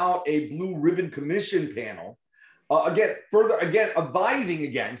government put out a Blue Ribbon Commission panel, advising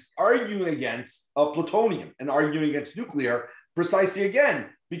against, arguing against plutonium and arguing against nuclear, precisely again,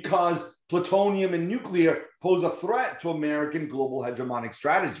 because plutonium and nuclear pose a threat to American global hegemonic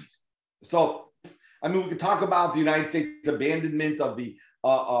strategies. So, I mean, we could talk about the United States abandonment of the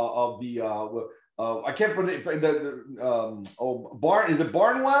I can't remember is it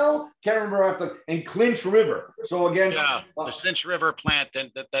Barnwell? Can't remember after, and Clinch River. So again, the Clinch River plant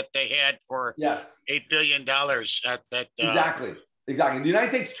that they had for $8 billion at that. Exactly. The United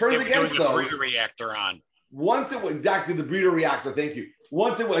States turns against those. Breeder reactor on. Once it was exactly the breeder reactor. Thank you.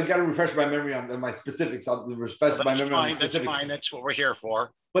 Once it was, I got to refresh my memory on my specifics. I'll refresh my memory on the specifics. That's fine. That's what we're here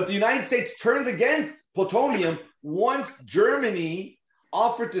for. But the United States turns against plutonium once Germany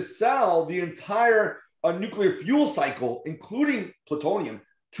offered to sell the entire nuclear fuel cycle, including plutonium,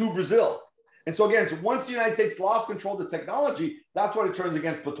 to Brazil. And so again, once the United States lost control of this technology, that's when it turns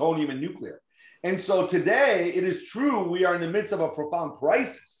against plutonium and nuclear. And so today, it is true, we are in the midst of a profound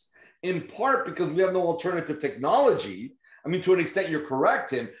crisis, in part because we have no alternative technology. I mean, to an extent, you're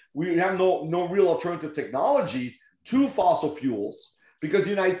correct, Tim. We have no real alternative technologies to fossil fuels, because the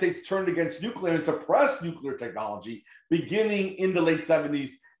United States turned against nuclear and suppressed nuclear technology beginning in the late 70s,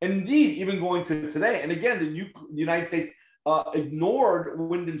 and indeed even going to today. And again, the United States ignored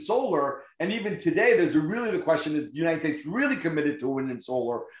wind and solar. And even today, there's really the question, is the United States really committed to wind and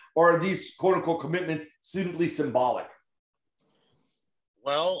solar, or are these quote unquote commitments simply symbolic?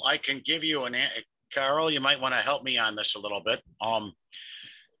 Well, I can give you Carol, you might want to help me on this a little bit.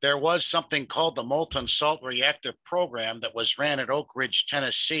 There was something called the Molten Salt Reactor Program that was ran at Oak Ridge,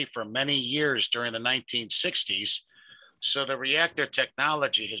 Tennessee for many years during the 1960s. So the reactor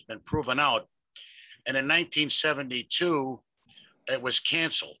technology has been proven out. And in 1972, it was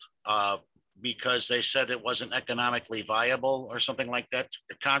canceled because they said it wasn't economically viable or something like that.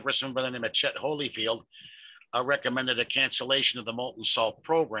 A congressman by the name of Chet Holyfield recommended a cancellation of the molten salt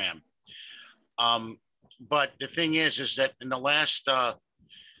program. But the thing is that in the last,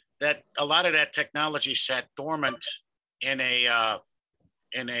 that a lot of that technology sat dormant in a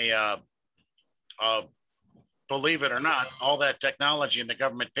believe it or not, all that technology in the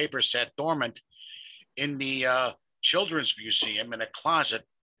government papers sat dormant in the Children's Museum in a closet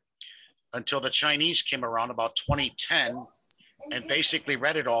until the Chinese came around about 2010 and basically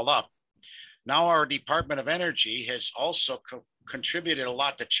read it all up. Now our Department of Energy has also contributed a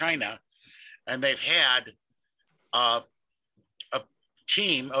lot to China, and they've had a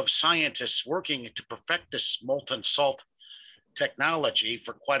team of scientists working to perfect this molten salt technology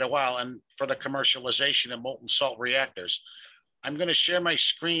for quite a while, and for the commercialization of molten salt reactors. I'm going to share my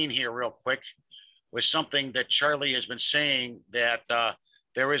screen here real quick with something that Charlie has been saying, that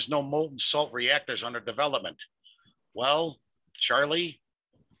there is no molten salt reactors under development. Well, Charlie,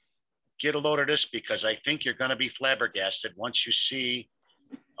 get a load of this, because I think you're going to be flabbergasted once you see,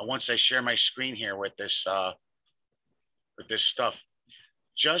 once I share my screen here with this stuff.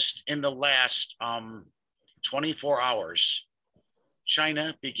 Just in the last 24 hours,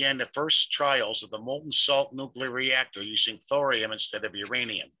 China began the first trials of the molten salt nuclear reactor using thorium instead of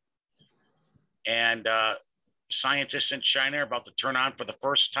uranium. And scientists in China are about to turn on for the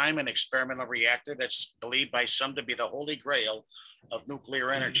first time an experimental reactor that's believed by some to be the holy grail of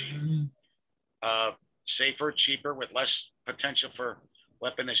nuclear energy. Safer, cheaper, with less potential for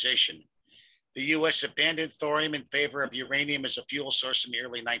weaponization. The US abandoned thorium in favor of uranium as a fuel source in the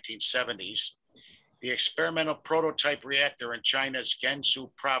early 1970s. The experimental prototype reactor in China's Gansu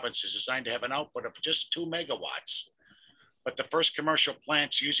province is designed to have an output of just 2 megawatts. But the first commercial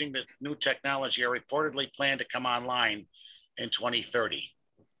plants using the new technology are reportedly planned to come online in 2030.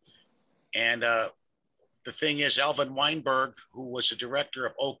 And the thing is, Alvin Weinberg, who was the director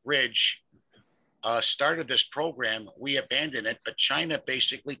of Oak Ridge, started this program. We abandoned it, but China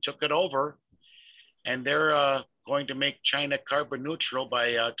basically took it over, and they're going to make China carbon neutral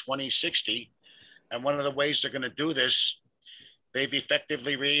by 2060. And one of the ways they're going to do this, they've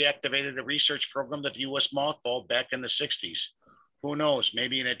effectively reactivated a research program that the U.S. mothballed back in the 60s. Who knows?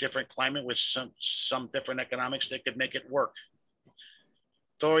 Maybe in a different climate with some different economics, they could make it work.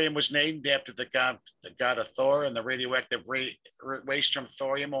 Thorium was named after the god of Thor, and the radioactive waste from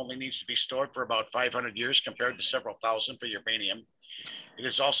thorium only needs to be stored for about 500 years compared to several thousand for uranium. It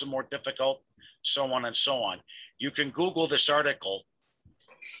is also more difficult, so on and so on. You can Google this article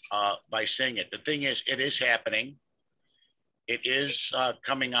by saying it. The thing is, it is happening. It is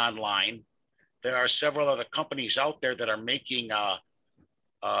coming online. There are several other companies out there that are making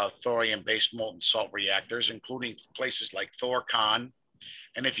thorium-based molten salt reactors, including places like Thorcon.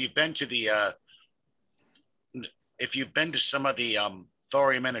 And if you've been to some of the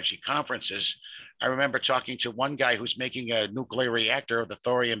thorium energy conferences, I remember talking to one guy who's making a nuclear reactor of the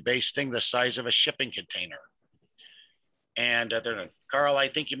thorium-based thing the size of a shipping container. And Carl, I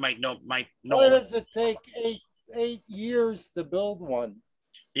think you might know. Why does it take eight years to build one?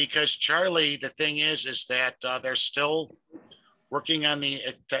 Because Charlie, the thing is that they're still working on the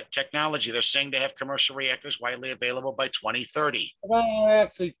technology. They're saying they have commercial reactors widely available by 2030. Well, I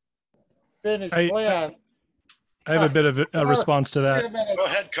actually finished plan. I have a bit of a response to that. Go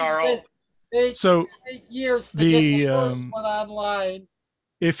ahead, Carl. So 8 years to get the first one online.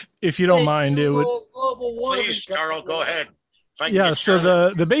 If you don't mind, it would. Please, Carl, go ahead. Yeah. So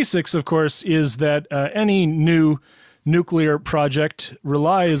the basics, of course, is that any new nuclear project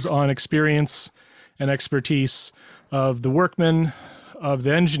relies on experience and expertise of the workmen, of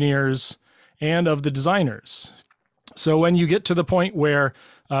the engineers, and of the designers. So when you get to the point where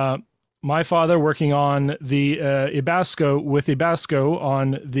my father working on the Larry Pauls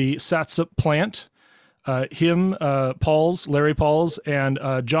on the Satsupp plant, Larry Pauls, and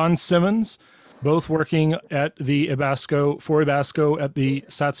John Simmons, both working at the for Ibasco at the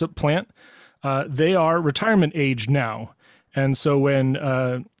Satsupp plant, they are retirement age now. And so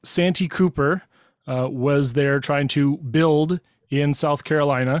when Santee Cooper was there trying to build in South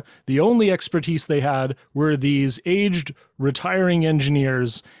Carolina, the only expertise they had were these aged retiring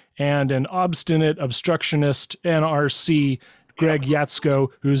engineers and an obstinate obstructionist NRC, Greg Yatsko,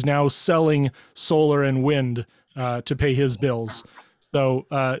 who's now selling solar and wind to pay his bills. So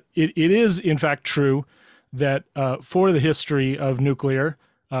it is, in fact, true that for the history of nuclear,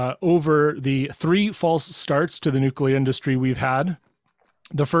 over the 3 false starts to the nuclear industry we've had,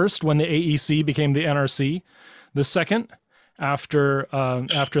 the first when the AEC became the NRC, the second after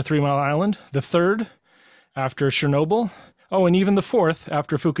 3 Mile Island, the third after Chernobyl, and even the fourth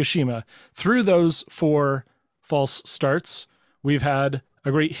after Fukushima. Through those 4 false starts, we've had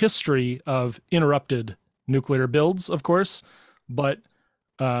a great history of interrupted nuclear builds, of course, but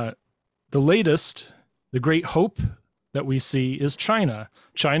the latest, the great hope that we see is China.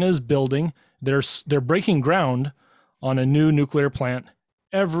 China is building, they're breaking ground on a new nuclear plant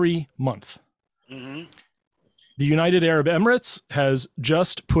every month. Mm-hmm. The United Arab Emirates has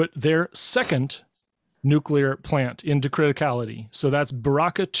just put their second nuclear plant into criticality. So that's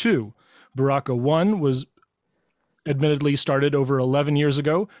Baraka 2. Baraka 1 was admittedly started over 11 years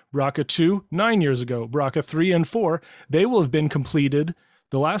ago. Baraka 2, 9 years ago. Baraka 3 and 4, they will have been completed,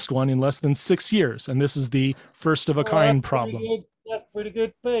 the last one, in less than 6 years. And this is the first of a kind problem. That's pretty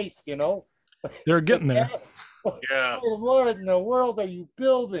good pace, you know. They're getting there. Yeah. What in the world are you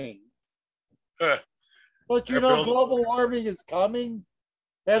building? But you know global warming is coming?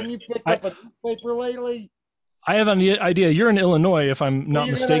 Haven't you picked up a newspaper lately? I have an idea. You're in Illinois, if I'm not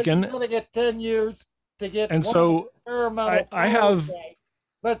mistaken. You're going to get 10 years to get and so I have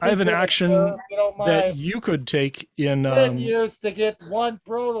an action that you could take in 10 years to get one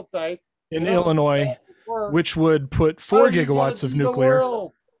prototype in Illinois, which would put 4 gigawatts of nuclear,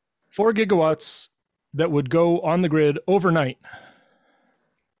 4 gigawatts that would go on the grid overnight.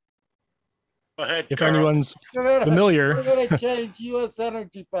 Go ahead, if Carl. anyone's familiar. We're going to change U.S.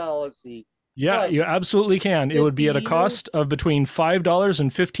 energy policy. Yeah, right. You absolutely can. It would be at a cost of between $5 and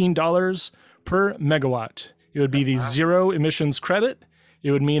 $15 per megawatt. It would be the zero emissions credit.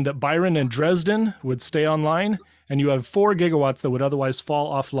 It would mean that Byron and Dresden would stay online, and you have 4 gigawatts that would otherwise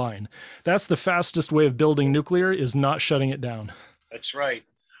fall offline. That's the fastest way of building nuclear, is not shutting it down. That's right.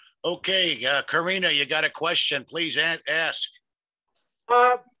 Okay, Karina, you got a question? Please ask.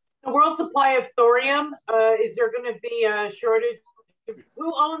 The world supply of thorium, is there going to be a shortage?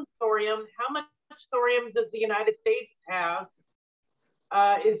 Who owns thorium? How much thorium does the United States have?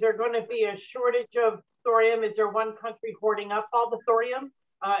 Is there going to be a shortage of thorium? Is there one country hoarding up all the thorium?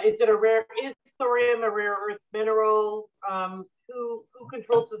 Is thorium a rare earth mineral? Who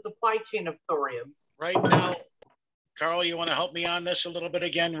controls the supply chain of thorium? Right now, Carl, you want to help me on this a little bit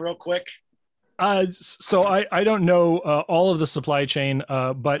again, real quick? So I don't know all of the supply chain,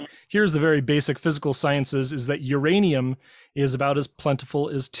 but here's the very basic physical sciences: is that uranium is about as plentiful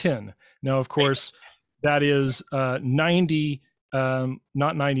as tin. Now, of course, that is 90, not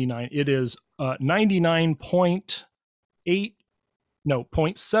 99. It is 99.8, no,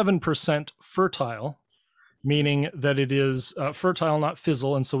 0.7% fertile, meaning that it is fertile, not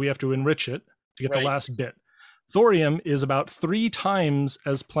fissile, and so we have to enrich it to get the last bit. Thorium is about 3 times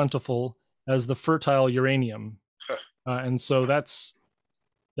as plentiful as the fertile uranium, and so that's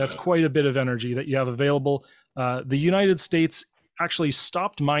quite a bit of energy that you have available. The United States actually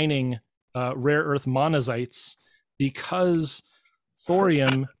stopped mining rare earth monazites because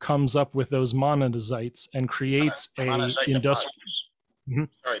thorium comes up with those monazites and creates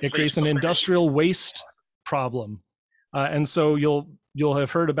creates an industrial waste problem, and so you'll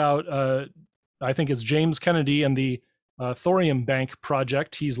have heard about I think it's James Kennedy and the Thorium Bank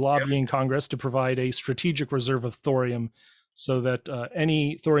project. He's lobbying Congress to provide a strategic reserve of thorium so that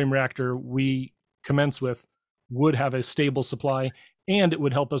any thorium reactor we commence with would have a stable supply, and it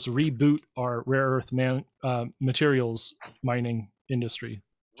would help us reboot our rare earth materials mining industry.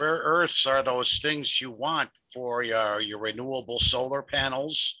 Rare earths are those things you want for your renewable solar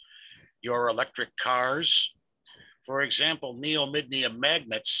panels, your electric cars. For example, neodymium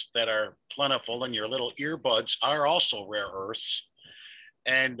magnets that are plentiful in your little earbuds are also rare earths.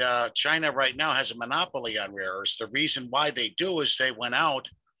 And China right now has a monopoly on rare earths. The reason why they do is they went out,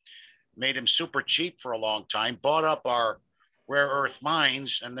 made them super cheap for a long time, bought up our rare earth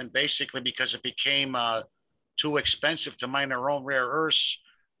mines, and then basically because it became too expensive to mine our own rare earths,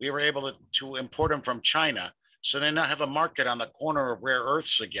 we were able to import them from China. So they now have a market on the corner of rare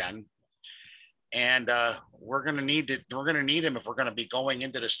earths again. And we're going to need it. We're going to need them if we're going to be going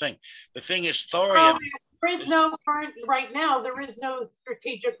into this thing. The thing is, thorium. Right now, there is no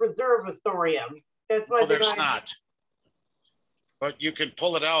strategic reserve of thorium. That's why there's not. But you can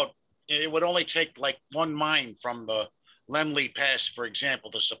pull it out. It would only take like one mine from the Lemley Pass, for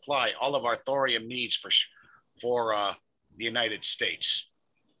example, to supply all of our thorium needs for the United States.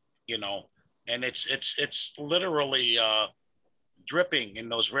 You know, and it's literally dripping in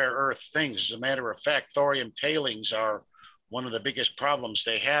those rare earth things. As a matter of fact, thorium tailings are one of the biggest problems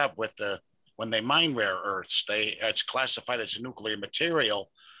they have with when they mine rare earths. It's classified as a nuclear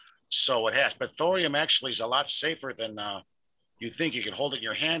material, so it has. But thorium actually is a lot safer than you think. You can hold it in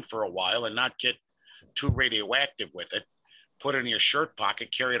your hand for a while and not get too radioactive with it. Put it in your shirt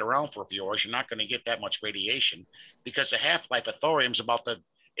pocket, carry it around for a few hours. You're not going to get that much radiation because the half-life of thorium is about the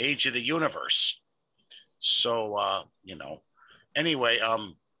age of the universe. So, you know. Anyway,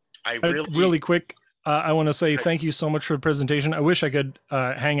 I really quick. I want to say thank you so much for the presentation. I wish I could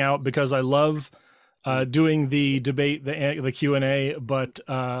hang out because I love doing the debate, the Q&A, but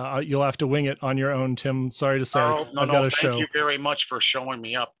you'll have to wing it on your own, Tim. Sorry to say. I've got a show. Thank you very much for showing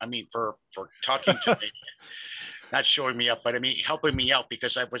me up. I mean, for talking to me. Not showing me up, but I mean, helping me out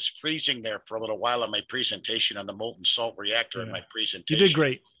because I was freezing there for a little while on my presentation on the molten salt reactor in my presentation. You did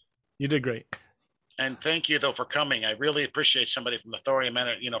great. You did great. And thank you, though, for coming. I really appreciate somebody from the Thorium,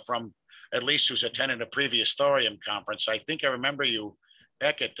 from at least who's attended a previous Thorium conference. I think I remember you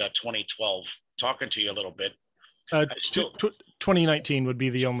back at 2012, talking to you a little bit. 2019 would be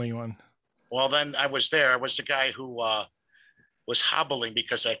the only one. Well, then I was there. I was the guy who was hobbling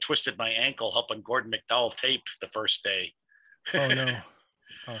because I twisted my ankle helping Gordon McDowell tape the first day. Oh, no.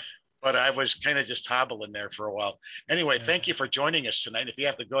 Oh. But I was kind of just hobbling there for a while. Anyway, thank you for joining us tonight. If you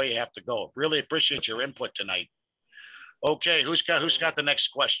have to go, you have to go. Really appreciate your input tonight. Okay, who's got the next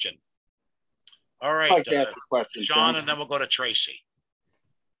question? All right, Sean, and then we'll go to Tracy.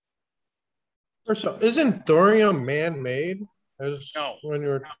 So, isn't thorium man-made?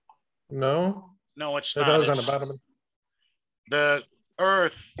 No. No, it's not. It is on the bottom. The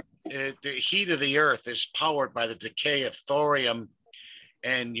Earth, the heat of the Earth is powered by the decay of thorium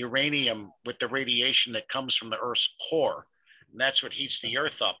and uranium with the radiation that comes from the Earth's core. And that's what heats the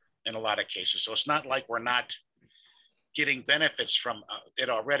Earth up in a lot of cases. So it's not like we're not getting benefits from it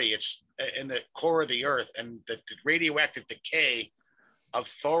already. It's in the core of the Earth, and the radioactive decay of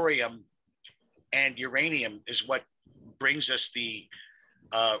thorium and uranium is what brings us the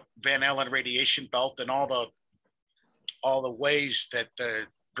Van Allen radiation belt and all the ways that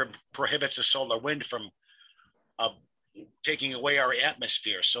prohibits the solar wind from taking away our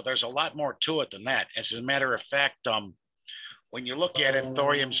atmosphere. So there's a lot more to it than that. As a matter of fact, when you look at it,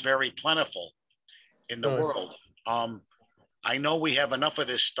 thorium's very plentiful in the world. I know we have enough of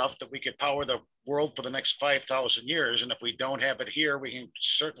this stuff that we could power the world for the next 5,000 years. And if we don't have it here, we can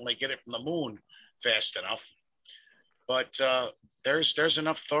certainly get it from the moon fast enough. But there's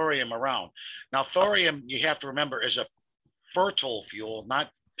enough thorium around. Now, thorium, you have to remember, is a fertile fuel, not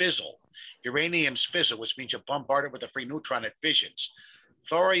fissile. Uranium's fissile, which means you bombard it with a free neutron, it fissions.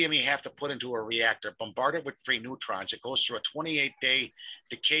 Thorium you have to put into a reactor, bombard it with free neutrons. It goes through a 28-day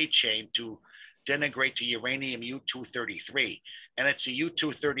decay chain to denigrate to uranium U-233. And it's the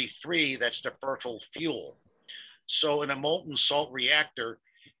U-233 that's the fertile fuel. So in a molten salt reactor,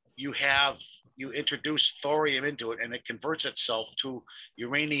 you introduce thorium into it and it converts itself to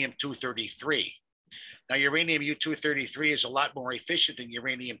uranium-233. Now, uranium U-233 is a lot more efficient than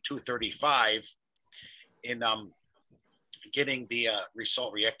uranium-235 in getting the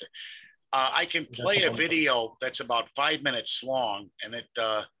salt reactor. I can play a video that's about 5 minutes long, and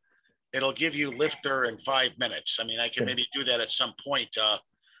it'll give you lifter in 5 minutes. I mean, I can maybe do that at some point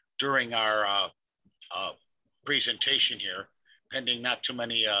during our presentation here, pending not too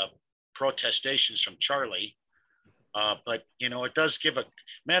many protestations from Charlie. But, you know, it does give a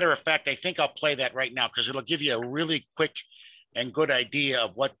matter of fact, I think I'll play that right now because it'll give you a really quick and good idea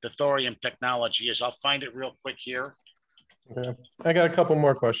of what the thorium technology is. I'll find it real quick here. Okay. I got a couple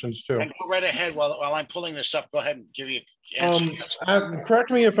more questions too. And go right ahead while I'm pulling this up. Go ahead and give you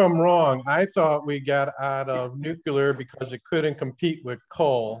correct me if I'm wrong. I thought we got out of nuclear because it couldn't compete with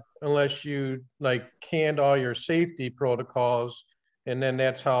coal unless you like canned all your safety protocols. And then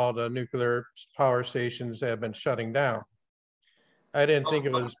that's how the nuclear power stations have been shutting down. I didn't think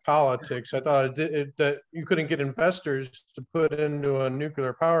it was politics. I thought that you couldn't get investors to put into a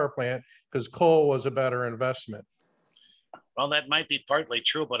nuclear power plant because coal was a better investment. Well, that might be partly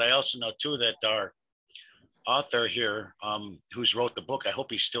true, but I also know too that our author here, who's wrote the book, I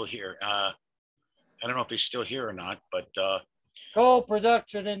hope he's still here. I don't know if he's still here or not, but coal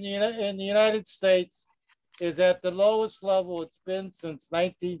production in the United States is at the lowest level it's been since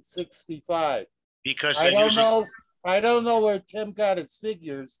 1965. Because I don't know where Tim got his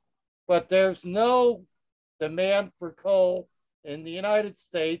figures, but there's no demand for coal in the United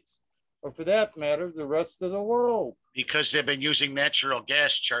States, or for that matter, the rest of the world. Because they've been using natural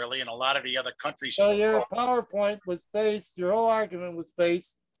gas, Charlie, and a lot of the other countries. So your PowerPoint was based, your whole argument was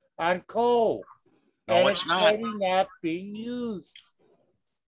based on coal. No, it's not. Not being used.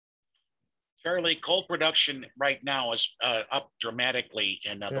 Charlie, coal production right now is up dramatically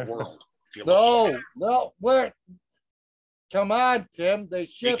in the world. If you No, where? Come on, Tim. They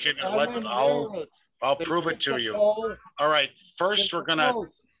ship. I'll prove it to you. All right, first we're gonna.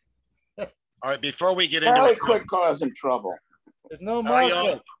 All right, before we get into it, quit causing trouble. There's no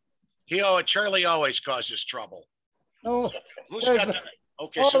market. Charlie always causes trouble. No, who's got that?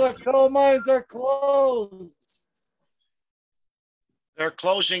 Okay, all the coal mines are closed. They're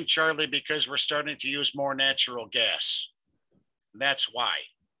closing, Charlie, because we're starting to use more natural gas. That's why.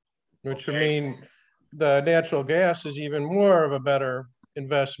 Which would mean the natural gas is even more of a better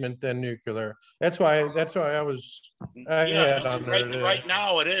investment than nuclear. That's why I was. Right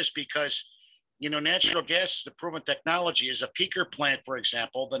now it is because. You know, natural gas is the proven technology. Is a peaker plant, for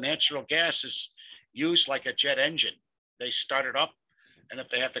example, the natural gas is used like a jet engine. They start it up, and if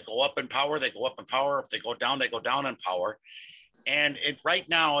they have to go up in power, they go up in power. If they go down in power. And right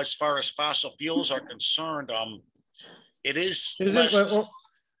now, as far as fossil fuels are concerned, it is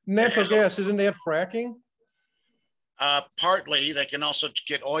natural gas. Isn't that fracking? Partly, they can also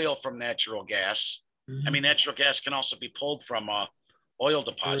get oil from natural gas. I mean, natural gas can also be pulled from oil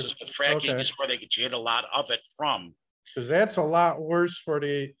deposits, but fracking is where they get a lot of it from. Because that's a lot worse for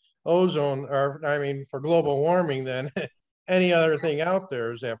the ozone, or I mean, for global warming than any other thing out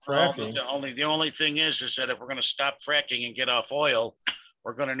there. Is that fracking? Well, the only thing is that if we're going to stop fracking and get off oil,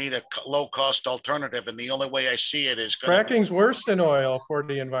 we're going to need a low cost alternative, and the only way I see it is fracking's worse than oil for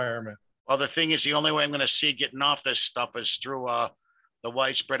the environment. Well, the thing is, the only way I'm going to see getting off this stuff is through the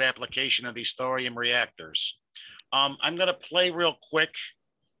widespread application of these thorium reactors. I'm going to play real quick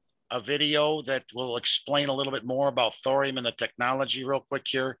a video that will explain a little bit more about thorium and the technology real quick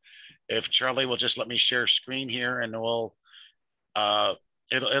here. If Charlie will just let me share screen here, and we'll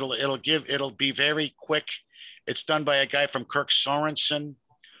it'll be very quick. It's done by a guy from Kirk Sorensen.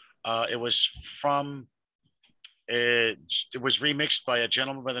 It was remixed by a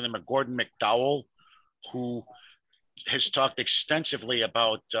gentleman by the name of Gordon McDowell, who has talked extensively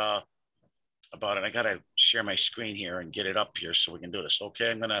about it. I got to share my screen here and get it up here so we can do this.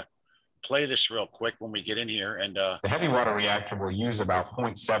 Okay, I'm going to play this real quick when we get in here. And the heavy water reactor will use about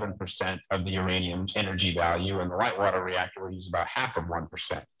 0.7% of the uranium's energy value, and the light water reactor will use about half of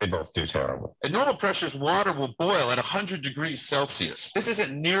 1%. They both do terrible. At normal pressures, water will boil at 100 degrees Celsius. This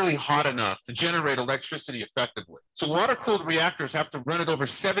isn't nearly hot enough to generate electricity effectively. So water-cooled reactors have to run at over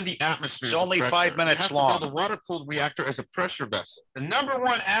 70 atmospheres. It's only 5 minutes long. The water-cooled reactor as a pressure vessel. The number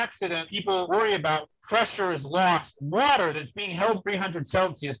one accident people worry about, pressure is lost. Water that's being held 300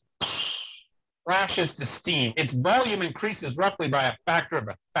 Celsius flashes to steam. Its volume increases roughly by a factor of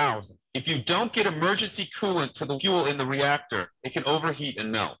 1,000. If you don't get emergency coolant to the fuel in the reactor, it can overheat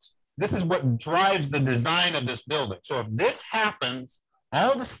and melt. This is what drives the design of this building. So if this happens,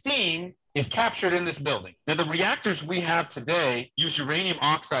 all the steam is captured in this building. Now, the reactors we have today use uranium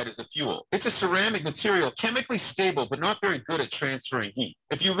oxide as a fuel. It's a ceramic material, chemically stable, but not very good at transferring heat.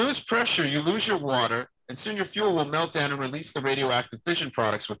 If you lose pressure, you lose your water, and soon your fuel will melt down and release the radioactive fission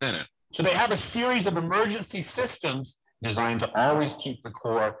products within it. So they have a series of emergency systems designed to always keep the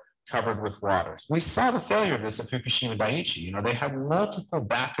core covered with water. We saw the failure of this at Fukushima Daiichi. You know, they had multiple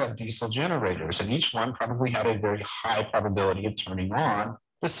backup diesel generators, and each one probably had a very high probability of turning on.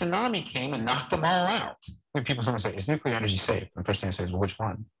 The tsunami came and knocked them all out. When people sometimes say, is nuclear energy safe? The first thing I say is, well, which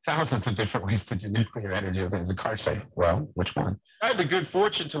one? Thousands of different ways to do nuclear energy. Is the car safe? Well, which one? I had the good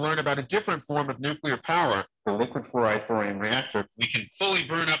fortune to learn about a different form of nuclear power, the liquid fluoride thorium reactor. We can fully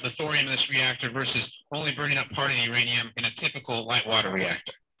burn up the thorium in this reactor versus only burning up part of the uranium in a typical light water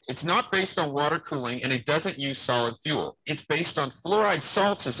reactor. It's not based on water cooling, and it doesn't use solid fuel. It's based on fluoride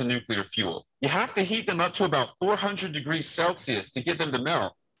salts as a nuclear fuel. You have to heat them up to about 400 degrees Celsius to get them to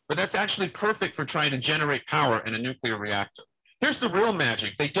melt, but that's actually perfect for trying to generate power in a nuclear reactor. Here's the real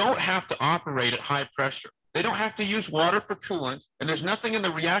magic. They don't have to operate at high pressure. They don't have to use water for coolant, and there's nothing in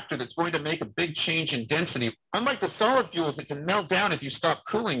the reactor that's going to make a big change in density. Unlike the solid fuels that can melt down if you stop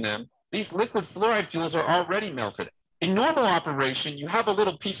cooling them, these liquid fluoride fuels are already melted. In normal operation, you have a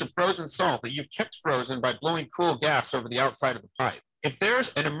little piece of frozen salt that you've kept frozen by blowing cool gas over the outside of the pipe. If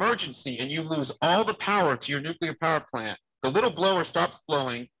there's an emergency and you lose all the power to your nuclear power plant, the little blower stops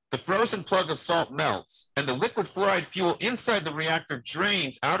blowing, the frozen plug of salt melts, and the liquid fluoride fuel inside the reactor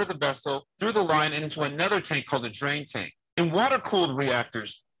drains out of the vessel, through the line, and into another tank called a drain tank. In water-cooled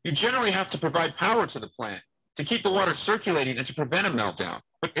reactors, you generally have to provide power to the plant to keep the water circulating and to prevent a meltdown.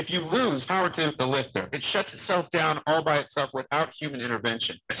 But if you lose power to the lifter, it shuts itself down all by itself without human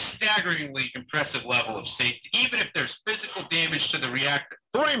intervention. A staggeringly impressive level of safety, even if there's physical damage to the reactor.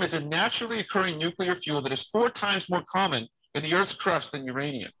 Thorium is a naturally occurring nuclear fuel that is 4 times more common in the Earth's crust than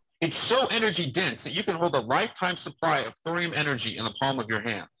uranium. It's so energy dense that you can hold a lifetime supply of thorium energy in the palm of your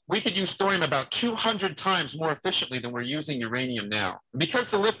hand. We could use thorium about 200 times more efficiently than we're using uranium now. Because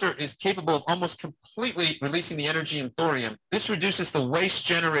the lifter is capable of almost completely releasing the energy in thorium, this reduces the waste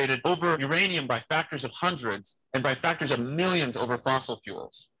generated over uranium by factors of hundreds and by factors of millions over fossil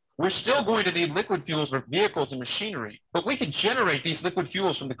fuels. We're still going to need liquid fuels for vehicles and machinery, but we can generate these liquid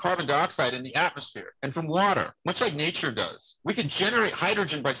fuels from the carbon dioxide in the atmosphere and from water, much like nature does. We can generate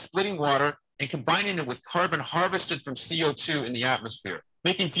hydrogen by splitting water and combining it with carbon harvested from CO2 in the atmosphere,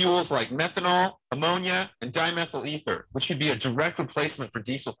 making fuels like methanol, ammonia, and dimethyl ether, which could be a direct replacement for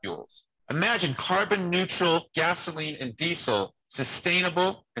diesel fuels. Imagine carbon neutral gasoline and diesel,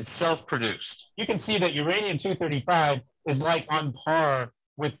 sustainable and self-produced. You can see that uranium-235 is like on par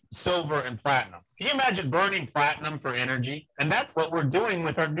with silver and platinum. Can you imagine burning platinum for energy? And that's what we're doing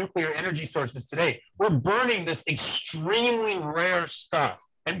with our nuclear energy sources today. We're burning this extremely rare stuff,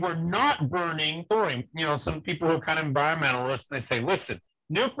 and we're not burning thorium. You know, some people who are kind of environmentalists, they say, listen,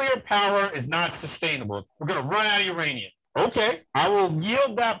 nuclear power is not sustainable. We're going to run out of uranium. Okay, I will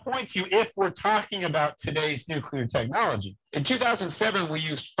yield that point to you if we're talking about today's nuclear technology. In 2007, we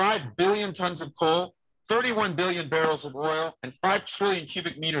used 5 billion tons of coal, 31 billion barrels of oil, and 5 trillion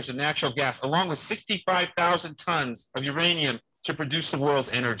cubic meters of natural gas, along with 65,000 tons of uranium to produce the world's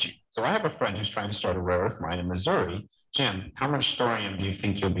energy. So I have a friend who's trying to start a rare earth mine in Missouri. Jim, how much thorium do you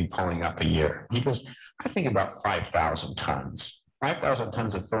think you'll be pulling up a year? He goes, I think about 5,000 tons. 5,000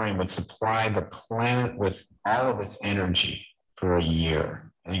 tons of thorium would supply the planet with all of its energy for a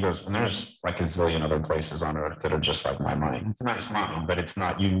year. And he goes, and there's like a zillion other places on Earth that are just like my mine. It's a nice mine, but it's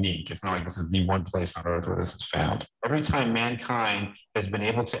not unique. It's not like this is the one place on Earth where this is found. Every time mankind has been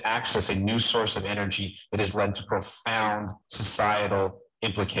able to access a new source of energy, it has led to profound societal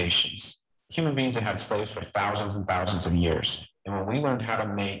implications. Human beings have had slaves for thousands and thousands of years. And when we learned how to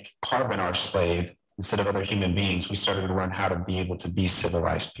make carbon our slave, instead of other human beings, we started to learn how to be able to be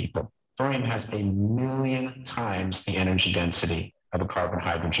civilized people. Thorium has 1,000,000 times the energy density of a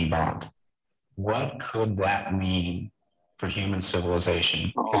carbon-hydrogen bond. What could that mean for human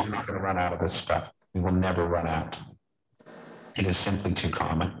civilization? Because we're not going to run out of this stuff. We will never run out. It is simply too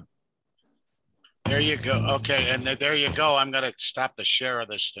common. There you go. Okay, and there you go. I'm going to stop the share of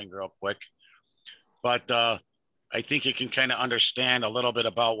this thing real quick. But I think you can kind of understand a little bit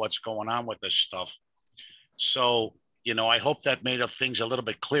about what's going on with this stuff. So, you know, I hope that made things a little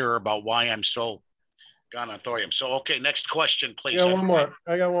bit clearer about why I'm so gone on thorium. So, okay, next question, please. Yeah, one more.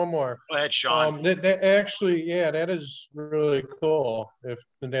 I got one more. Go ahead, Sean. That actually, yeah, that is really cool. If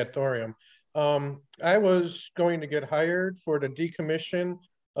that thorium, I was going to get hired for the decommission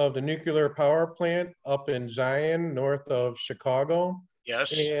of the nuclear power plant up in Zion, north of Chicago.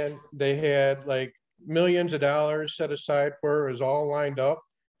 Yes. And they had like millions of dollars set aside for it. It was all lined up,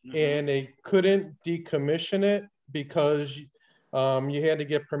 and they couldn't decommission it because you had to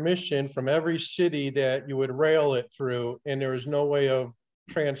get permission from every city that you would rail it through, and there was no way of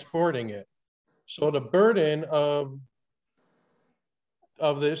transporting it. So the burden of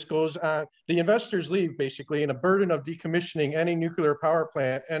this goes on, the investors leave basically, and the burden of decommissioning any nuclear power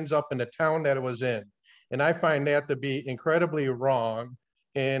plant ends up in the town that it was in. And I find that to be incredibly wrong.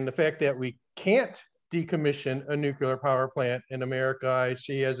 And the fact that we can't decommission a nuclear power plant in America, I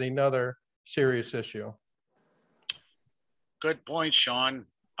see as another serious issue. Good point, Sean.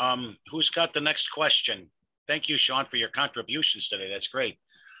 Who's got the next question? Thank you, Sean, for your contributions today. That's great.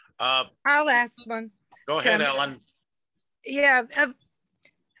 I'll ask one. Go ahead, Ellen. Yeah,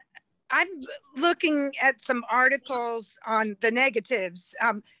 I'm looking at some articles on the negatives,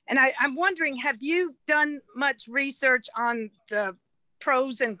 and I'm wondering, have you done much research on the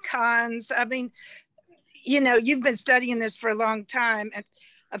pros and cons? I mean, you know, you've been studying this for a long time, and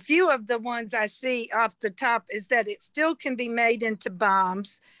a few of the ones I see off the top is that it still can be made into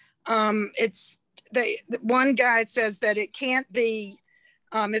bombs. One guy says that it can't be,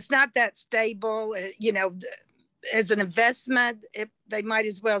 it's not that stable, you know, as an investment, they might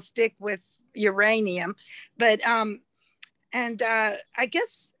as well stick with uranium. But, I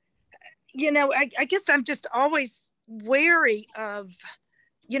guess, you know, I guess I'm just always wary of,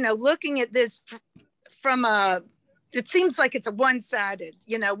 you know, looking at this from it seems like it's a one-sided,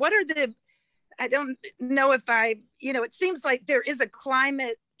 you know, I don't know if you know, it seems like there is a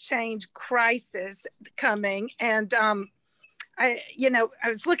climate change crisis coming. And you know, I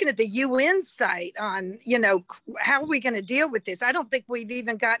was looking at the UN site on, you know, how are we going to deal with this? I don't think we've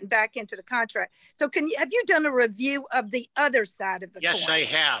even gotten back into the contract. So have you done a review of the other side of the coin? Yes, I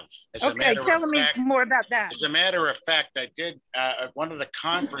have. Okay, tell me more about that. As a matter of fact, I did at one of the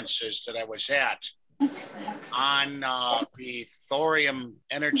conferences that I was at on the Thorium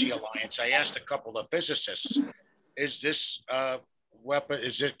Energy Alliance. I asked a couple of physicists, is this weapon,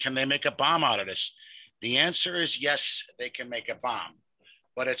 can they make a bomb out of this? The answer is yes, they can make a bomb,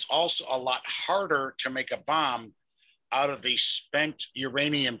 but it's also a lot harder to make a bomb out of the spent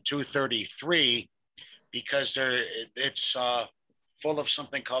uranium-233 because it's full of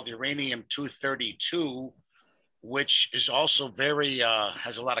something called uranium-232, which is also very,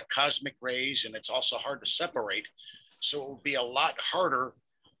 has a lot of cosmic rays, and it's also hard to separate. So it would be a lot harder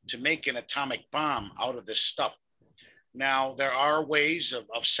to make an atomic bomb out of this stuff. Now, there are ways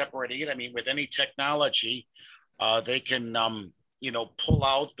of separating it. I mean, with any technology, they can, you know, pull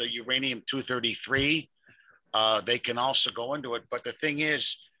out the uranium-233. They can also go into it. But the thing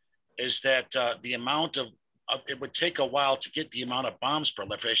is that the amount of, it would take a while to get the amount of bombs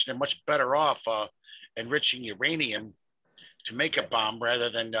proliferation. They're much better off enriching uranium to make a bomb rather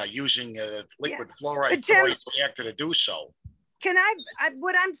than using a liquid fluoride reactor to do so. Can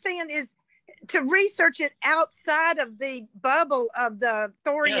what I'm saying is, to research it outside of the bubble of the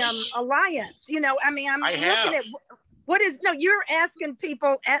Thorium Alliance. You know, I mean, I'm looking at you're asking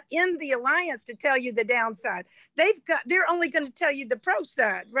people in the Alliance to tell you the downside. They're only going to tell you the pro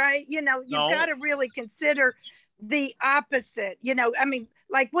side, right? You know, you've got to really consider the opposite. You know, I mean,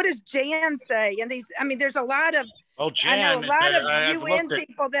 like, what does Jan say? And there's a lot of, Jan, I know a lot of UN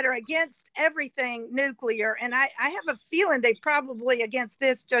people that are against everything nuclear, and I have a feeling they probably against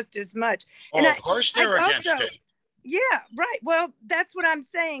this just as much. And of course they're against it. Yeah, right. Well, that's what I'm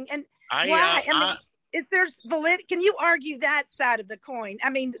saying. And why? I mean, is there's validity? Can you argue that side of the coin? I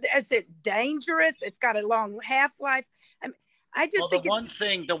mean, is it dangerous? It's got a long half-life. I just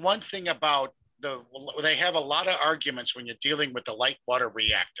think the one thing about they have a lot of arguments when you're dealing with the light water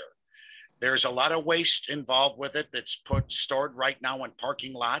reactor. There's a lot of waste involved with it that's stored right now in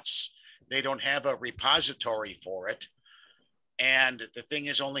parking lots. They don't have a repository for it. And the thing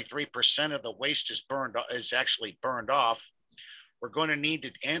is, only 3% of the waste is actually burned off. we're going to need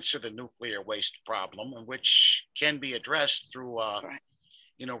to answer the nuclear waste problem, which can be addressed through,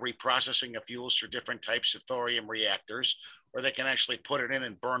 reprocessing of fuels through different types of thorium reactors, where they can actually put it in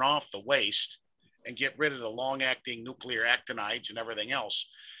and burn off the waste and get rid of the long-acting nuclear actinides and everything else.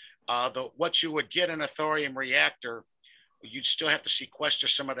 What you would get in a thorium reactor, you'd still have to sequester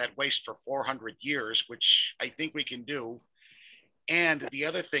some of that waste for 400 years, which I think we can do. And the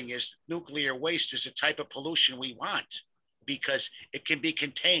other thing is, nuclear waste is a type of pollution we want because it can be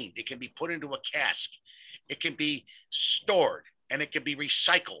contained, it can be put into a cask, it can be stored, and it can be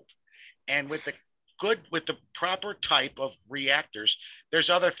recycled. And with the proper type of reactors, there's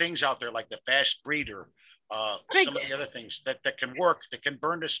other things out there like the fast breeder, some of the other things that can work, that can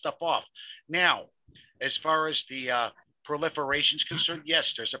burn this stuff off. Now, as far as the proliferation is concerned,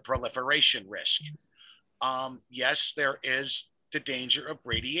 yes, there's a proliferation risk. Yes, there is the danger of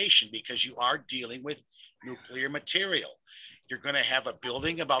radiation because you are dealing with nuclear material. You're going to have a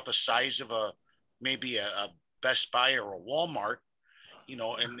building about the size of maybe a Best Buy or a Walmart,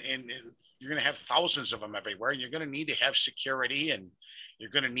 and you're going to have thousands of them everywhere, and you're going to need to have security, and you're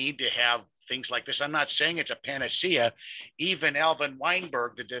going to need to have things like this. I'm not saying it's a panacea. Even Alvin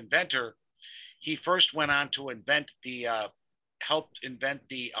Weinberg, the inventor, he first went on to helped invent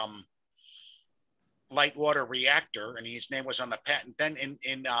the light water reactor, and his name was on the patent. Then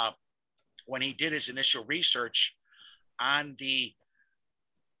when he did his initial research on the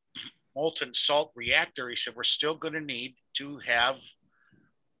molten salt reactor, he said, we're still going to need to have,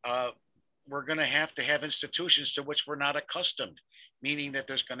 we're going to have institutions to which we're not accustomed, meaning that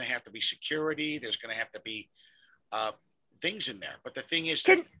there's going to have to be security, there's going to have to be things in there. But the thing is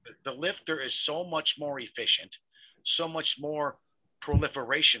that the lifter is so much more efficient, so much more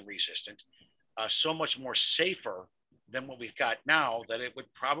proliferation resistant, so much more safer than what we've got now, that it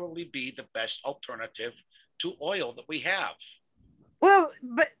would probably be the best alternative to oil that we have. Well,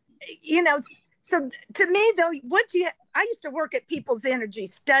 but so to me though, I used to work at People's Energy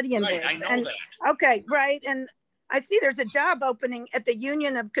studying this. I know that. Okay, right. And I see there's a job opening at the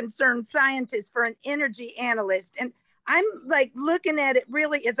Union of Concerned Scientists for an energy analyst. And I'm like looking at it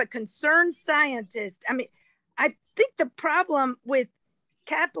really as a concerned scientist. I mean, I think the problem with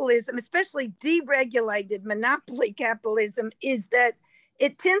capitalism, especially deregulated monopoly capitalism, is that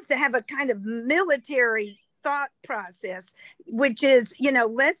it tends to have a kind of military thought process, which is,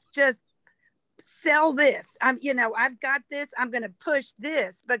 let's just sell this. I've got this, I'm going to push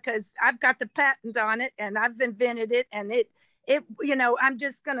this because I've got the patent on it and I've invented it, and I'm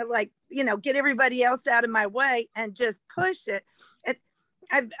just going to get everybody else out of my way and just push it.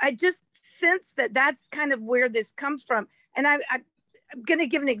 I just sense that that's kind of where this comes from. And I'm going to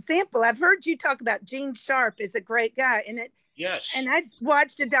give an example. I've heard you talk about Gene Sharp is a great guy, yes. And I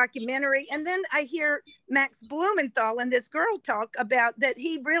watched a documentary, and then I hear Max Blumenthal and this girl talk about that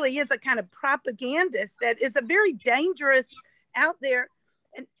he really is a kind of propagandist that is a very dangerous out there.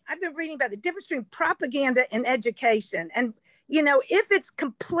 And I've been reading about the difference between propaganda and education. And, if it's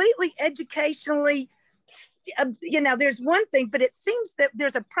completely educationally, there's one thing, but it seems that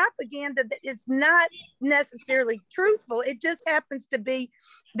there's a propaganda that is not necessarily truthful. It just happens to be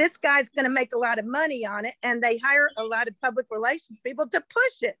this guy's going to make a lot of money on it, and they hire a lot of public relations people to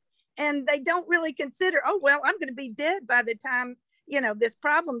push it, and they don't really consider, oh well, I'm going to be dead by the time this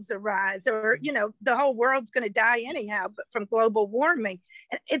problems arise, or the whole world's going to die anyhow, but from global warming.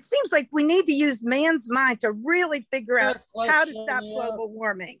 It seems like we need to use man's mind to really figure out how to stop global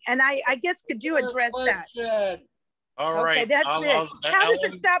warming. And I guess, could you address that? All right. Okay, that's it. How does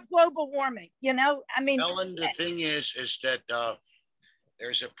it stop global warming? Ellen, the thing is that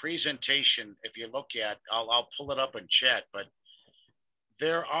there's a presentation, if you look at, I'll pull it up in chat, but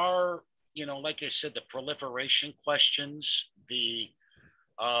there are, like I said, the proliferation questions, the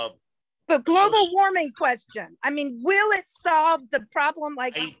global warming question. Will it solve the problem?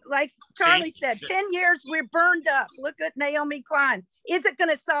 Like Charlie said, 10 years, we're burned up. Look at Naomi Klein. Is it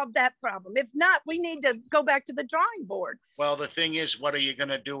going to solve that problem? If not, we need to go back to the drawing board. Well, the thing is, what are you going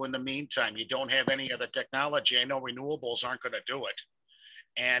to do in the meantime? You don't have any other technology. I know renewables aren't going to do it.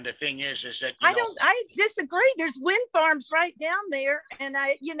 And the thing is that I disagree. There's wind farms right down there, and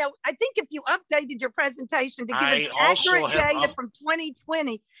I think if you updated your presentation to give us accurate data from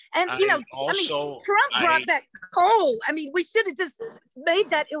 2020, and Trump brought back coal. We should have just made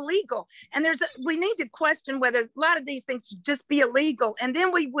that illegal. And we need to question whether a lot of these things should just be illegal, and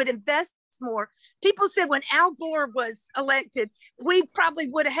then we would invest more. People said when Al Gore was elected, we probably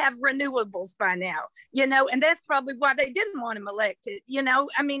would have renewables by now, and that's probably why they didn't want him elected.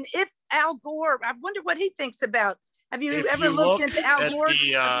 If Al Gore, I wonder what he thinks about. Have you ever looked into Al Gore's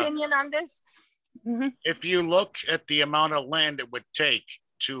opinion on this? if you look at the amount of land it would take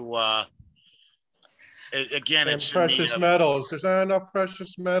to, again, and it's precious metals. There's not enough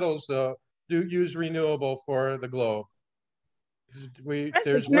precious metals to use renewable for the globe.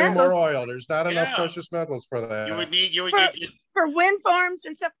 There's way more oil. There's not enough precious metals for that. You would need for wind farms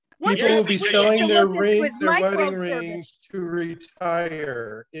and stuff. People will be selling their wedding rings to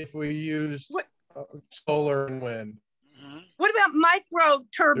retire if we use solar and wind. What about micro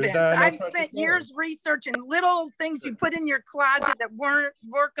turbines? I've spent years researching little things you put in your closet that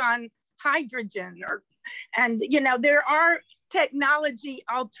work on hydrogen, and you know, there are technology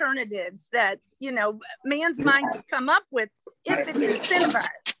alternatives that, you know, man's mind could come up with if it's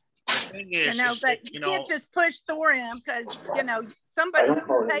incentivized. But you can't just push thorium because, you know, somebody's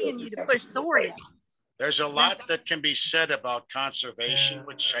paying you to push thorium. There's a lot that can be said about conservation,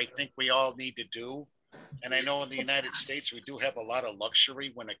 which I think we all need to do. And I know in the United States, we do have a lot of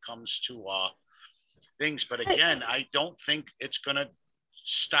luxury when it comes to things. But again, I don't think it's going to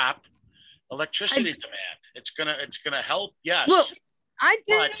stop electricity demand. It's gonna help, yes. Well, I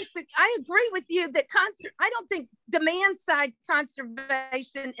agree with you that I don't think demand side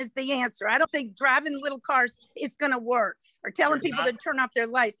conservation is the answer. I don't think driving little cars is going to work, or telling people to turn off their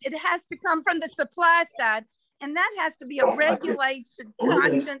lights. It has to come from the supply side, and that has to be a regulation,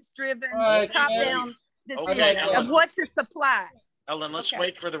 conscience-driven, top-down decision of what to supply. Ellen, let's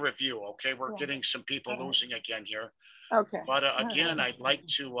wait for the review. Okay, we're getting some people losing again here. Okay. But again, I'd like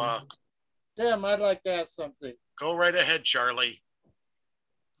to. Tim, I'd like to ask something. Go right ahead, Charlie.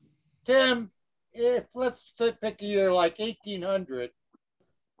 Tim, if let's pick a year like 1800,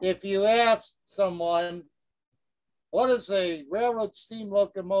 if you asked someone, what does a railroad steam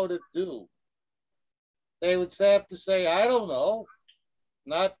locomotive do? They would have to say, I don't know.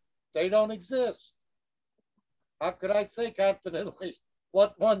 They don't exist. How could I say confidently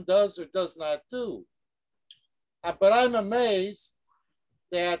what one does or does not do? But I'm amazed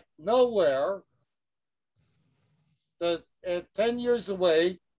that nowhere does, 10 years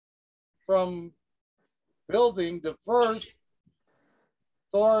away from building the first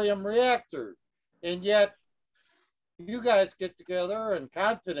thorium reactor, and yet you guys get together and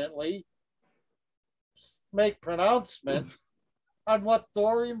confidently make pronouncements on what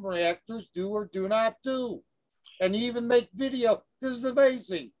thorium reactors do or do not do, and you even make video. This is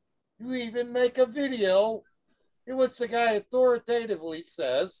amazing. You even make a video in which the guy authoritatively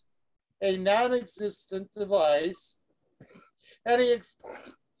says a non-existent device, and he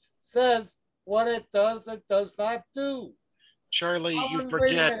says what it does or does not do. Charlie, you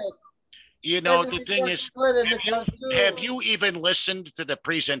forget. You know, the thing is, have you even listened to the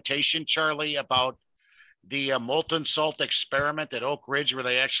presentation, Charlie, about the molten salt experiment at Oak Ridge, where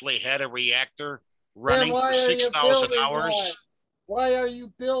they actually had a reactor running for 6,000 hours? Why are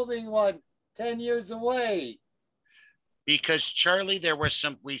you building one 10 years away? Because, Charlie,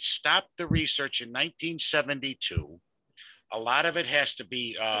 we stopped the research in 1972. A lot of it has to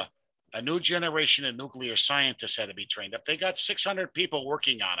be a new generation of nuclear scientists had to be trained up. They got 600 people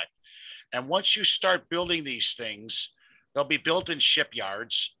working on it. And once you start building these things, they'll be built in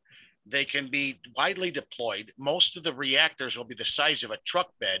shipyards. They can be widely deployed. Most of the reactors will be the size of a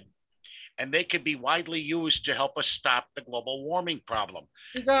truck bed, and they can be widely used to help us stop the global warming problem.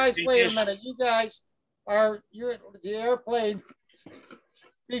 You guys, wait a minute. You guys you're the airplane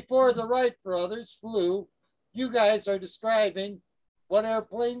before the Wright brothers flew. You guys are describing what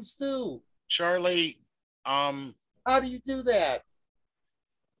airplanes do. Charlie, how do you do that?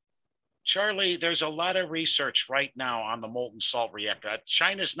 Charlie, there's a lot of research right now on the molten salt reactor.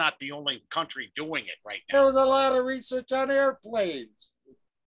 China's not the only country doing it right now. There was a lot of research on airplanes.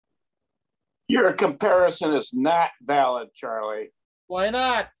 Your comparison is not valid, Charlie. Why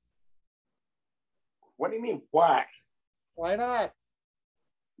not? What do you mean, why? Why not?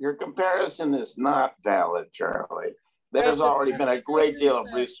 Your comparison is not valid, Charlie. There's already been a great deal of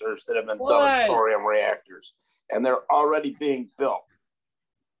research that have been done on thorium reactors, and they're already being built.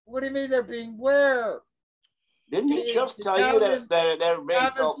 What do you mean they're being where? Didn't he just tell you that they're being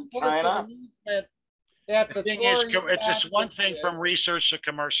built in China? The thing is, it's just one thing from research to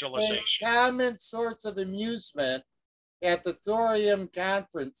commercialization. A common source of amusement at the thorium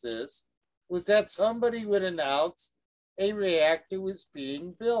conferences was that somebody would announce a reactor was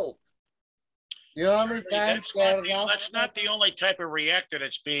being built. You know how many times that's not the only type of reactor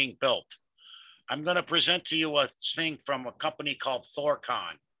that's being built. I'm going to present to you a thing from a company called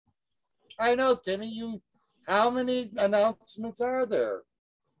Thorcon. I know, Timmy. How many announcements are there?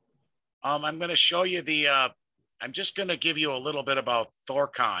 I'm going to show you I'm just going to give you a little bit about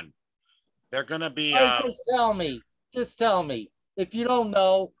Thorcon. They're going to be. Just tell me. If you don't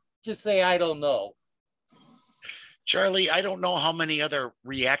know, just say, I don't know. Charlie, I don't know how many other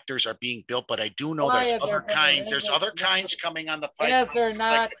reactors are being built, but I do know there's other kinds. There's other kinds coming on the pipeline. Has there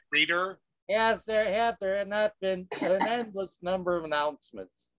not? Like Reader. Have there not been an endless number of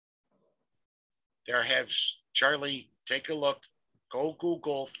announcements? There have, Charlie, take a look. Go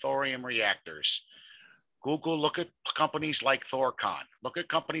Google thorium reactors. Google, look at companies like Thorcon. Look at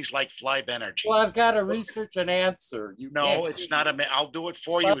companies like Flybe Energy. Well, I've got to research an answer. No, it's not I'll do it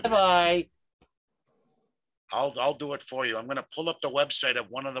for you. Bye-bye. I'll do it for you. I'm going to pull up the website of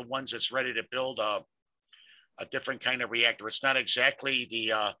one of the ones that's ready to build a different kind of reactor. It's not exactly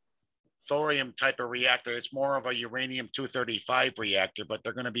the thorium type of reactor. It's more of a uranium-235 reactor, but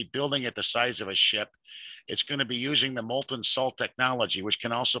they're going to be building it the size of a ship. It's going to be using the molten salt technology, which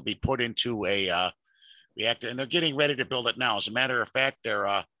can also be put into a reactor, and they're getting ready to build it now. As a matter of fact,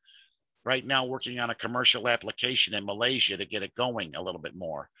 they're right now working on a commercial application in Malaysia to get it going a little bit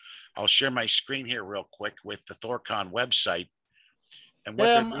more. I'll share my screen here real quick with the Thorcon website. And what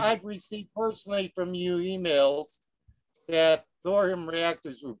I've received personally from you emails that thorium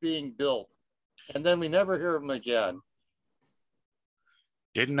reactors were being built, and then we never hear of them again.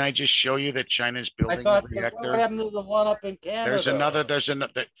 Didn't I just show you that China's building a reactor? What happened to the one up in Canada? There's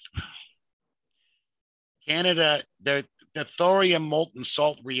another. Canada, the thorium molten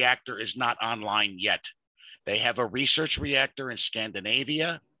salt reactor is not online yet. They have a research reactor in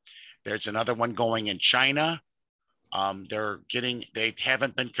Scandinavia. There's another one going in China. They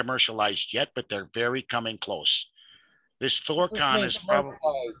haven't been commercialized yet, but they're very coming close. This Thorcon is probably.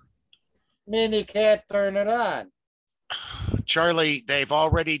 I mean, you can't turn it on. Charlie, they've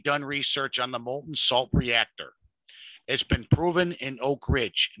already done research on the molten salt reactor. It's been proven in Oak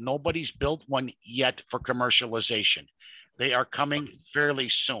Ridge. Nobody's built one yet for commercialization. They are coming fairly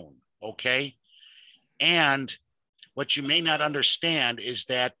soon, okay? And what you may not understand is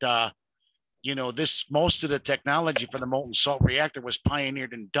that, most of the technology for the molten salt reactor was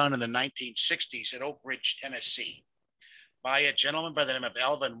pioneered and done in the 1960s at Oak Ridge, Tennessee, by a gentleman by the name of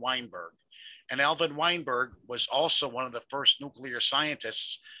Alvin Weinberg. And Alvin Weinberg was also one of the first nuclear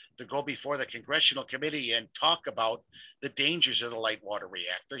scientists to go before the Congressional Committee and talk about the dangers of the light water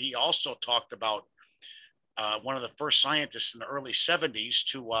reactor. He also talked about one of the first scientists in the early 70s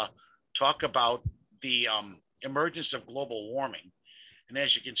to talk about the emergence of global warming. And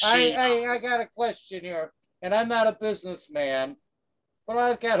as you can see, I got a question here, and I'm not a businessman, but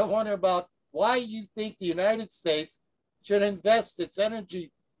I've got to wonder about why you think the United States should invest its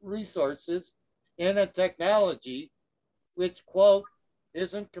energy resources in a technology which, quote,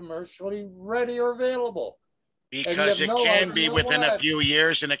 isn't commercially ready or available. Because it can be within a few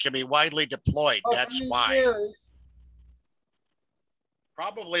years and it can be widely deployed. That's why. Years?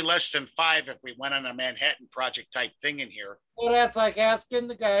 Probably less than 5 if we went on a Manhattan Project type thing in here. Well, that's like asking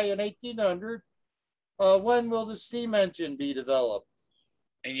the guy in 1800, when will the steam engine be developed?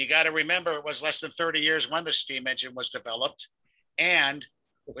 And you got to remember, it was less than 30 years when the steam engine was developed. And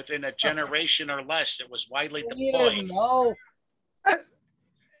within a generation or less, it was widely deployed. You didn't know.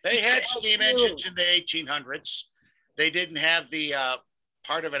 They had steam engines in the 1800s. They didn't have the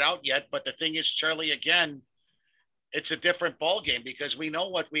part of it out yet. But the thing is, Charlie, again, it's a different ballgame because we know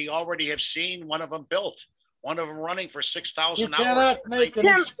what we already have seen one of them built, one of them running for 6,000 hours. You cannot make an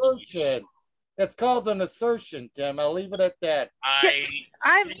assertion. It's called an assertion, Tim. I'll leave it at that.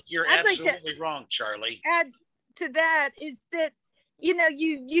 I think you're absolutely wrong, Charlie. Add to that is that,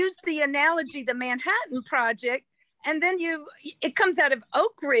 you use the analogy, the Manhattan Project, and then it comes out of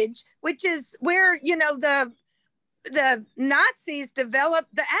Oak Ridge, which is where, the Nazis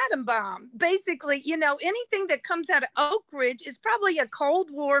developed the atom bomb. Basically, anything that comes out of Oak Ridge is probably a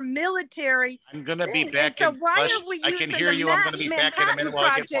Cold War military. I'm going to be back. So why are we I can hear you. I'm going to be back in a minute while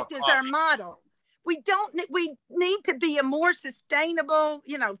I get more coffee. Is our model. We need to be a more sustainable,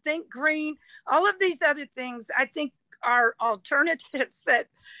 think green. All of these other things, I think, are alternatives that,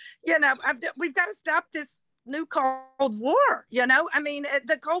 we've got to stop this new Cold War.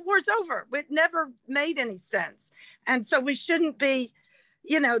 The Cold War's over. It never made any sense. And so we shouldn't be,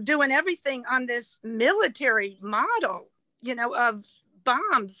 doing everything on this military model, of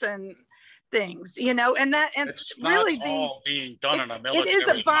bombs and things, and it's really Oh, being done on a military. It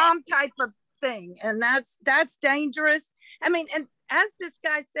is a bomb type of thing. And that's dangerous. And as this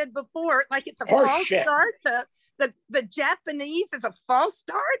guy said before, like it's a false start. The Japanese is a false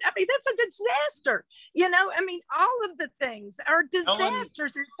start. That's a disaster. All of the things are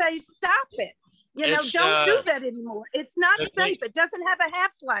disasters and say, stop it. Don't do that anymore. It's not safe. It doesn't have a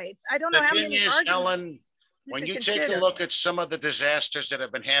half-life. I don't know how many arguments. Ellen, when you take a look at some of the disasters that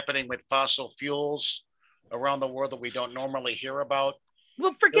have been happening with fossil fuels around the world that we don't normally hear about,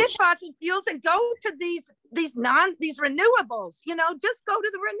 Well, forget fossil fuels and go to these renewables. You know, just go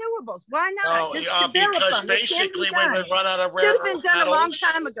to the renewables. Why not? Because basically, when we run out of rare been done a long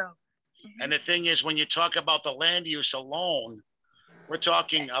time ago. And the thing is, when you talk about the land use alone, we're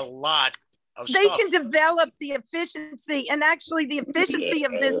talking a lot of they stuff. Can develop the efficiency, and actually the efficiency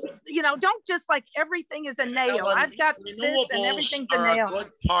of this. You know, don't just like everything is a nail. Ellen, I've got this and everything's a nail. A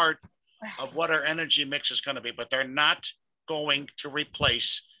good part of what our energy mix is going to be, but they're not going to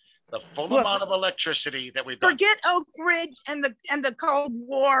replace the full amount of electricity that we've done. Forget Oak Ridge and the Cold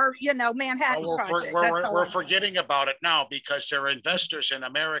War, you know, Manhattan Project. We're forgetting about it now because there are investors in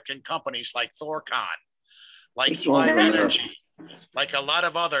American companies like Thorcon, like Flight Energy, like a lot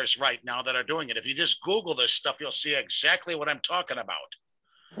of others right now that are doing it. If you just Google this stuff, you'll see exactly what I'm talking about.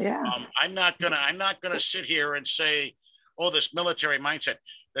 Yeah. I'm not gonna sit here and say, oh, this military mindset.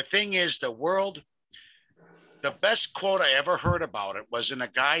 The thing is, the best quote I ever heard about it was in a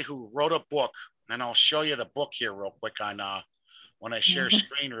guy who wrote a book, and I'll show you the book here real quick on when I share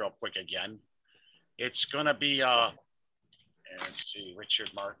screen real quick again. It's gonna be let's see,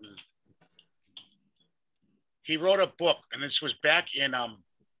 Richard Martin. He wrote a book, and this was back in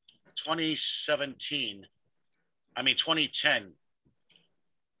 2010,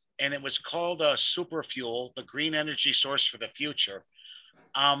 and it was called Super Fuel, the Green Energy Source for the Future.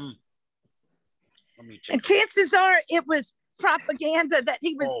 And chances are it was propaganda that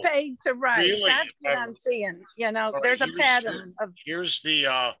he was paid to write. Really? That's what I'm seeing. You know, there's a pattern of. Here's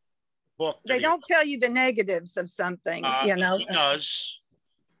the book. They don't tell you the negatives of something. You know, he does.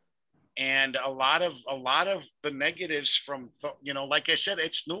 And a lot of the negatives from, you know, like I said,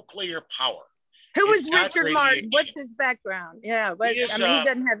 it's nuclear power. Who is Richard Martin? What's his background? Yeah, but he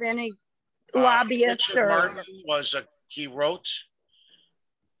doesn't have any lobbyist. Richard Martin he wrote.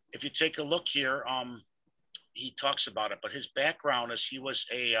 If you take a look here, he talks about it, but his background is he was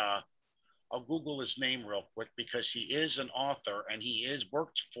I'll Google his name real quick because he is an author and he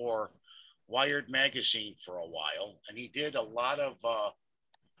worked for Wired magazine for a while, and he did a lot of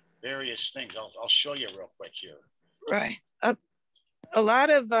various things. I'll show you real quick here. Right. A lot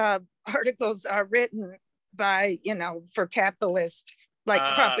of articles are written by, you know, for capitalists, like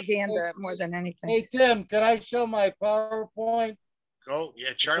propaganda more than anything. Hey, Tim, can I show my PowerPoint?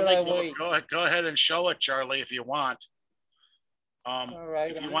 Charlie, go ahead and show it, Charlie, if you want. All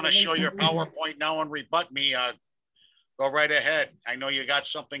right. If you want to show your PowerPoint now and rebut me, go right ahead. I know you got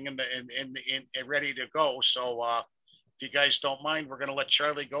something in ready to go. So if you guys don't mind, we're going to let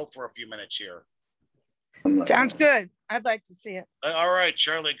Charlie go for a few minutes here. Sounds good. I'd like to see it. All right,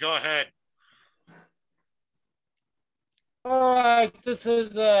 Charlie, go ahead. All right, this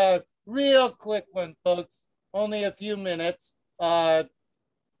is a real quick one, folks. Only a few minutes. What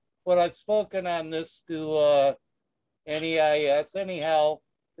I've spoken on this to NEIS. Anyhow,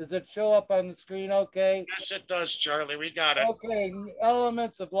 does it show up on the screen okay? Yes, it does, Charlie. We got it. Okay,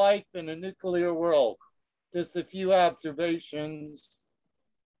 elements of life in a nuclear world. Just a few observations.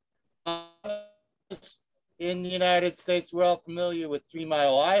 In the United States, we're all familiar with 3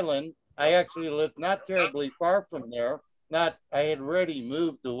 Mile Island. I actually lived not terribly far from there. I had already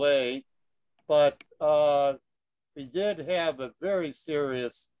moved away, but we did have a very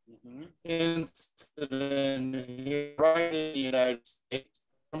serious incident here right in the United States.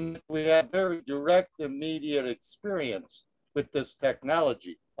 We had very direct, immediate experience with this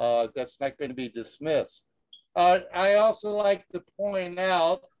technology. That's not going to be dismissed. I also like to point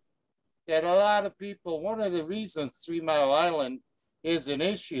out that a lot of people, one of the reasons 3 Mile Island is an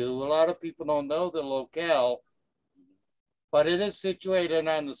issue, a lot of people don't know the locale, but it is situated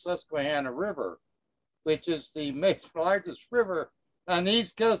on the Susquehanna River, which is the largest river on the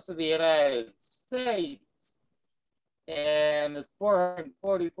east coast of the United States. And it's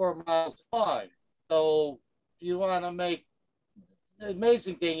 444 miles wide. So if you want to make, the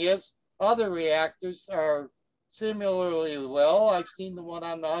amazing thing is other reactors are similarly well. I've seen the one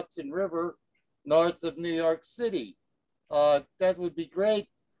on the Hudson River north of New York City. That would be great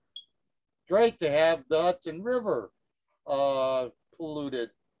to have the Hudson River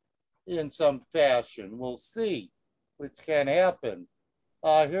polluted in some fashion. We'll see, which can happen.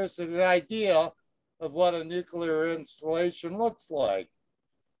 Here's an idea of what a nuclear installation looks like.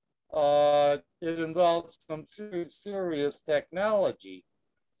 It involves some serious technology,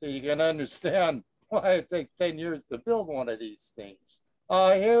 so you can understand why it takes 10 years to build one of these things.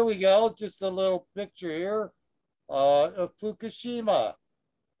 Here we go, just a little picture here of Fukushima.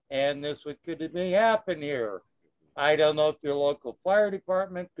 And this could be happen here. I don't know if your local fire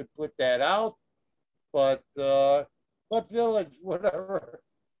department could put that out, but what village, whatever.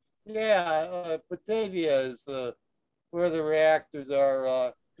 Yeah, Batavia is where the reactors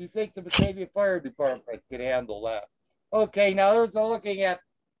are. Do you think the Batavia Fire Department could handle that? Okay, now here's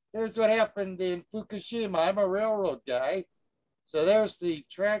what happened in Fukushima. I'm a railroad guy. So there's the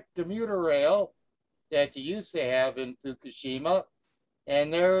track commuter rail that you used to have in Fukushima.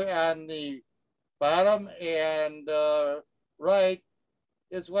 And there on the bottom and right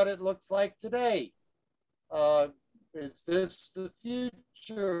is what it looks like today. Is this the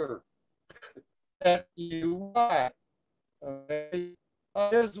future that you want? Okay.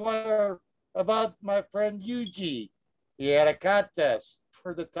 Here's one about my friend Yuji. He had a contest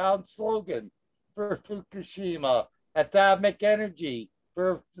for the town slogan for Fukushima, atomic energy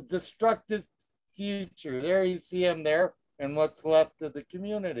for destructive future. There you see him there and what's left of the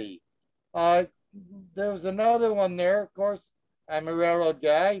community. There was another one there. Of course, I'm a railroad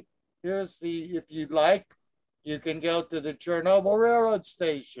guy. Here's the, if you'd like, you can go to the Chernobyl railroad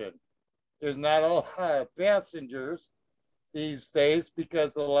station. There's not a lot of passengers these days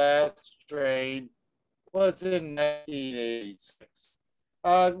because the last train was in 1986.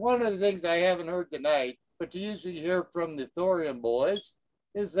 One of the things I haven't heard tonight, but you usually hear from the Thorium boys,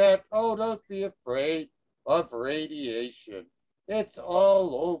 is that, oh, don't be afraid of radiation. It's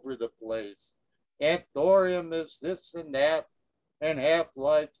all over the place. And thorium is this and that, and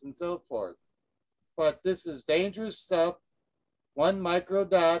half-lives and so forth. But this is dangerous stuff. 1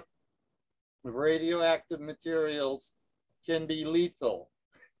 microdot of radioactive materials can be lethal.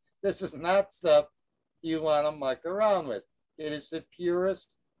 This is not stuff you want to muck around with. It is the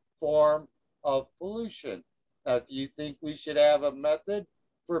purest form of pollution. Now, do you think we should have a method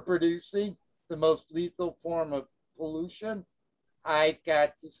for producing the most lethal form of pollution? I've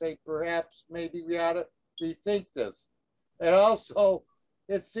got to say, perhaps maybe we ought to rethink this. And also,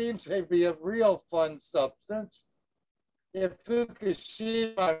 it seems to be a real fun substance. If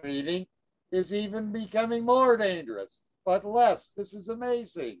Fukushima reading is even becoming more dangerous, but less. This is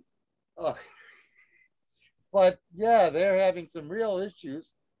amazing. But yeah, they're having some real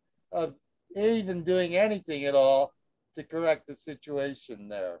issues of even doing anything at all to correct the situation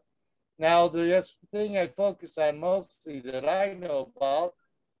there. Now, the thing I focus on mostly that I know about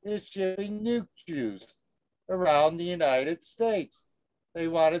is shipping nuke juice around the United States. They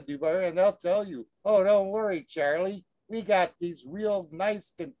want to do better, and they'll tell you, oh, don't worry, Charlie. We got these real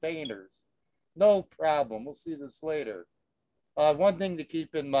nice containers. No problem. We'll see this later. One thing to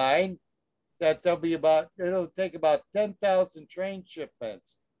keep in mind, that it'll take about 10,000 train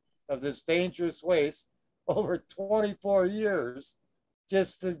shipments of this dangerous waste over 24 years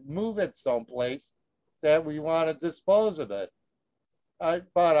just to move it someplace that we want to dispose of it.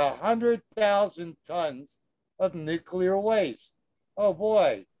 About 100,000 tons of nuclear waste. Oh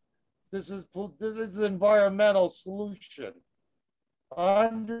boy, this is environmental solution.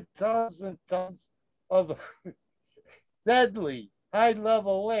 100,000 tons of deadly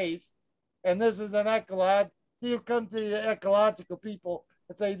high-level waste, and this is an ecological. You come to the ecological people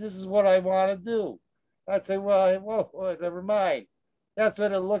and say, "This is what I want to do." I'd say, "Well, never mind. That's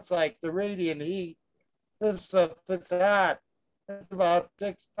what it looks like. The radiant heat. This stuff, it's hot. It's about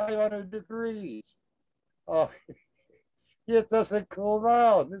 500 degrees. Oh, it doesn't cool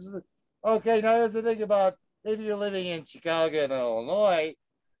down. Okay. Now here's the thing about if you're living in Chicago and Illinois,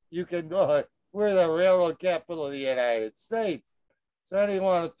 you can go. We're the railroad capital of the United States. So any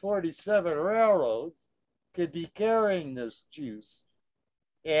one of 47 railroads could be carrying this juice.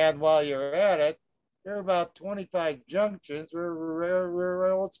 And while you're at it, there are about 25 junctions where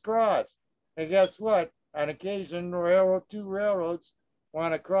railroads cross. And guess what? On occasion, two railroads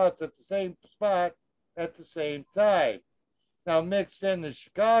want to cross at the same spot at the same time. Now, mixed in the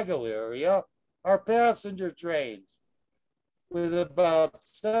Chicago area are passenger trains with about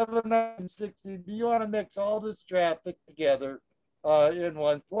 760. You want to mix all this traffic together in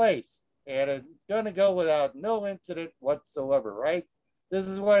one place, and it's going to go without no incident whatsoever, right? This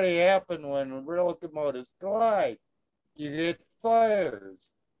is what happens when locomotives collide. You get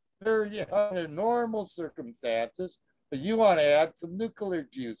fires. They're under normal circumstances, but you want to add some nuclear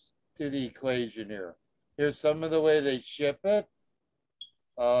juice to the equation here. Here's some of the way they ship it.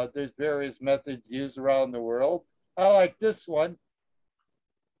 There's various methods used around the world. I like this one.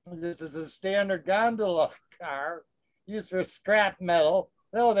 This is a standard gondola car used for scrap metal.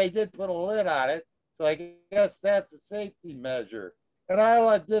 No, they did put a lid on it, so I guess that's a safety measure. And I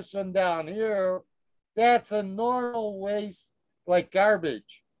like this one down here. That's a normal waste, like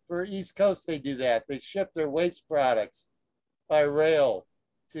garbage. For East Coast, they do that. They ship their waste products by rail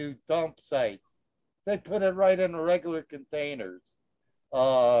to dump sites. They put it right in regular containers.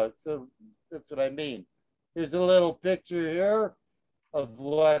 So that's what I mean. Here's a little picture here of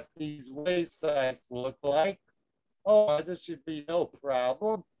what these waste sites look like. Oh, this should be no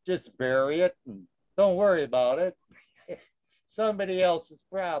problem. Just bury it and don't worry about it. Somebody else's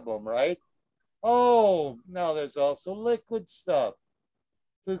problem, right? Oh, now there's also liquid stuff.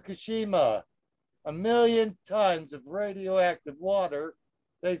 Fukushima, 1,000,000 tons of radioactive water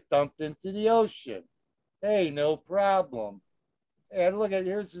they've dumped into the ocean. Hey, no problem. And look at,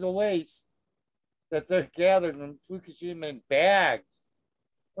 here's the waste that they're gathered in Fukushima in bags.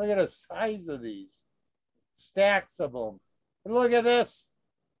 Look at the size of these, stacks of them. And look at this.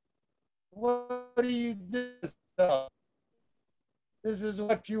 What do you do? This is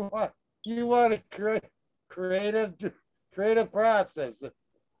what you want. You want to create a process.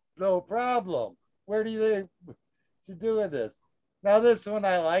 No problem. Where do you think to do with this? Now this one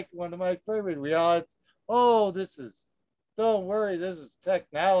I like, one of my favorite. We all, oh, don't worry, this is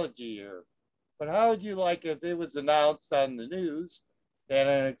technology here. But how would you like if it was announced on the news that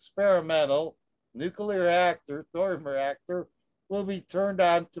an experimental nuclear reactor, thorium reactor, will be turned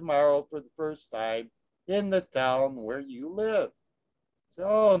on tomorrow for the first time in the town where you live? So,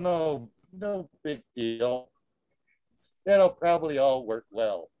 oh, no big deal. It'll probably all work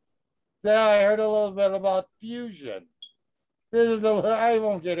well. Then I heard a little bit about fusion. I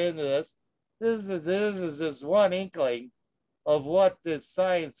won't get into this. This is just one inkling of what this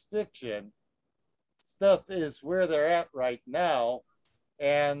science fiction stuff is, where they're at right now.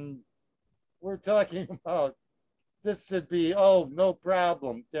 And we're talking about this should be, oh, no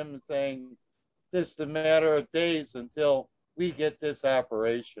problem. Tim is saying just a matter of days until we get this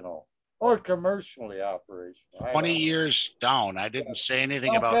operational or commercially operational. 20 years down. I didn't say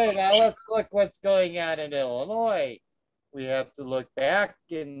anything about. Okay, now let's look what's going on in Illinois. We have to look back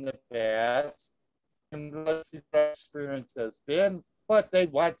in the past and let's see what our experience has been. But they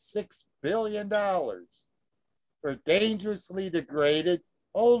want $6 billion for dangerously degraded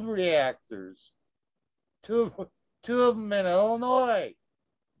old reactors. Two of them in Illinois.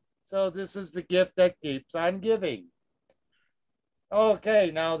 So this is the gift that keeps on giving.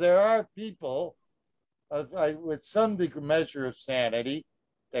 Okay, now there are people with some measure of sanity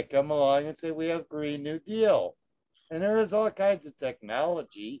that come along and say we have Green New Deal. And there is all kinds of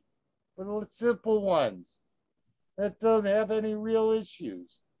technology, but simple ones that don't have any real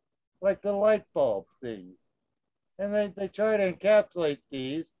issues, like the light bulb things. And they try to encapsulate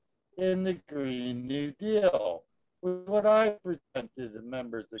these in the Green New Deal, which is what I present to the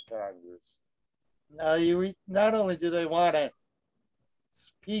members of Congress. Now, not only do they want a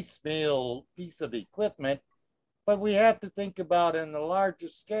piecemeal piece of equipment, but we have to think about in the larger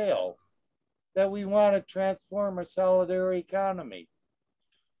scale that we want to transform a solidary economy.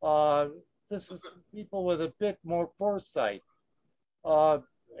 This is people with a bit more foresight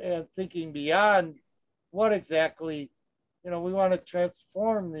and thinking beyond what exactly, we want to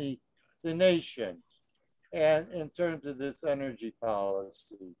transform the nation and in terms of this energy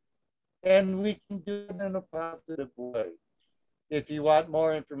policy. And we can do it in a positive way. If you want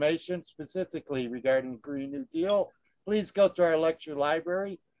more information specifically regarding Green New Deal, please go to our lecture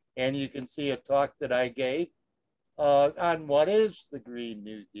library and you can see a talk that I gave on what is the Green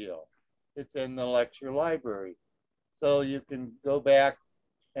New Deal. It's in the lecture library. So you can go back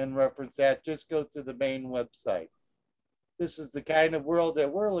and reference that. Just go to the main website. This is the kind of world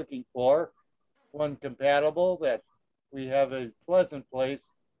that we're looking for, one compatible, that we have a pleasant place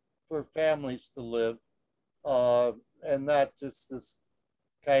for families to live, and not just this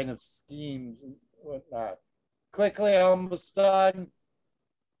kind of schemes and whatnot. Quickly, almost done.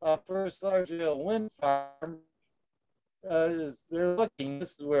 First large-scale wind farm they're looking.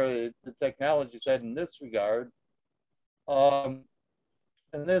 This is where the technology said in this regard. And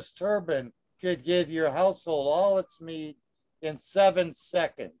this turbine could give your household all its needs in 7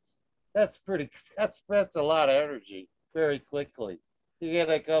 seconds. That's a lot of energy very quickly. You get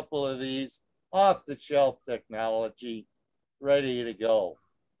a couple of these off-the-shelf technology ready to go.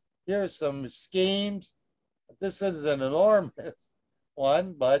 Here's some schemes. This is an enormous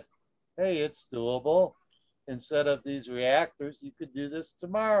one, but hey, it's doable. Instead of these reactors, you could do this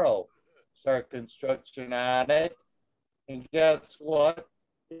tomorrow. Start construction on it, and guess what?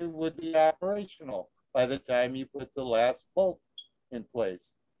 It would be operational by the time you put the last bolt in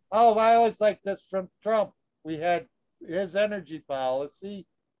place. Oh, I always like this from Trump. We had his energy policy.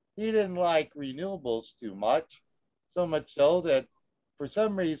 He didn't like renewables too much, so much so that for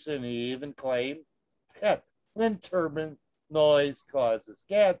some reason he even claimed that wind turbine noise causes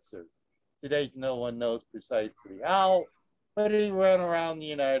cancer. Today, no one knows precisely how, but he ran around the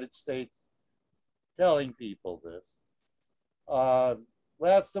United States telling people this.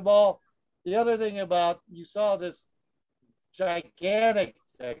 Last of all, the other thing about, you saw this gigantic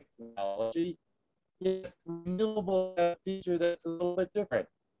technology Yet renewable have a feature that's a little bit different.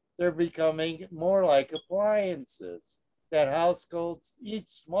 They're becoming more like appliances that households, each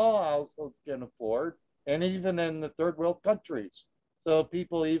small households can afford, and even in the third world countries. So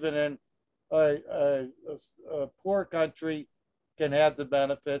people even in a poor country can have the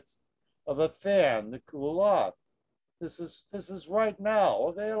benefits of a fan to cool off. This is right now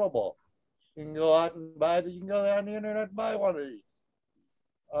available. You can go out and buy you can go on the internet and buy one of these.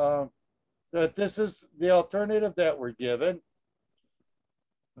 But this is the alternative that we're given.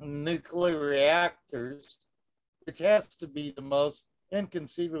 Nuclear reactors, which has to be the most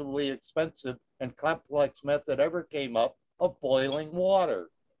inconceivably expensive and complex method ever came up of boiling water.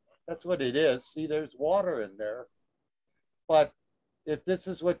 That's what it is. See, there's water in there. But if this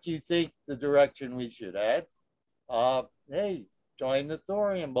is what you think the direction we should head, hey, join the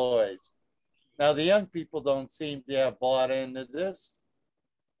Thorium boys. Now, the young people don't seem to have bought into this,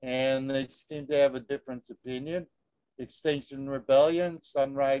 and they seem to have a different opinion. Extinction Rebellion,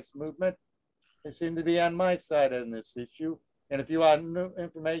 Sunrise Movement, they seem to be on my side on this issue. And if you want new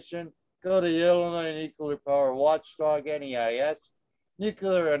information, go to the Illinois Nuclear Power Watchdog, NEIS,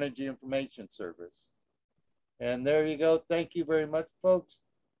 Nuclear Energy Information Service. And there you go. Thank you very much, folks.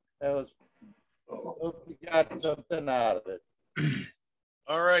 That was, hope you got something out of it.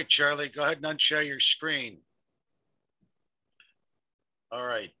 All right, Charlie, go ahead and unshare your screen. All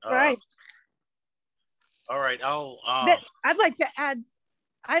right. Right. All right. I'd like to add,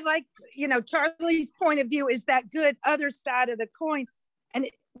 I like, Charlie's point of view is that good other side of the coin. And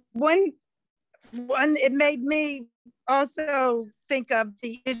it made me also think of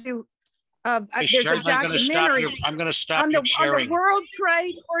the issue of, there's a documentary I'm going to stop on you the sharing. World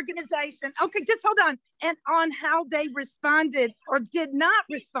Trade Organization. Okay, just hold on. And on how they responded or did not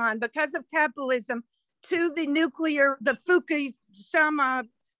respond because of capitalism to the Fukushima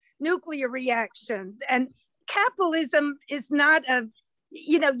nuclear reaction. And capitalism is not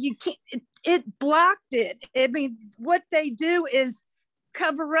you can't, it blocked it. I mean, what they do is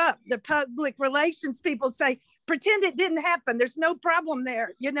cover up. The public relations people say, pretend it didn't happen. There's no problem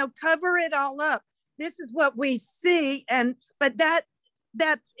there. Cover it all up. This is what we see. But that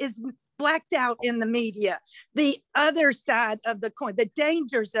is blacked out in the media. The other side of the coin, the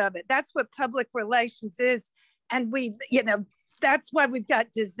dangers of it. That's what public relations is. And that's why we've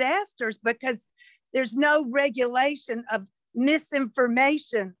got disasters, because there's no regulation of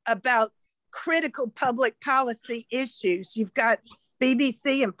misinformation about critical public policy issues. You've got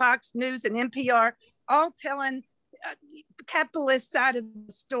BBC and Fox News and NPR all telling capitalist side of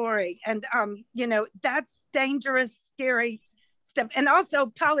the story. And, that's dangerous, scary stuff. And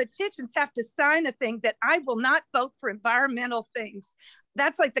also politicians have to sign a thing that I will not vote for environmental things.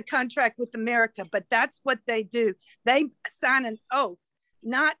 That's like the contract with America, but that's what they do. They sign an oath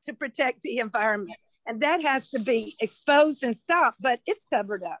not to protect the environment. And that has to be exposed and stopped, but it's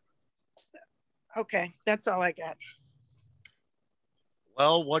covered up. Okay, that's all I got.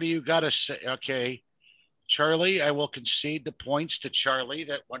 Well, what do you got to say? Okay, Charlie, I will concede the points to Charlie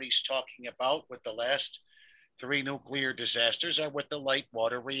that what he's talking about with the last 3 nuclear disasters are with the light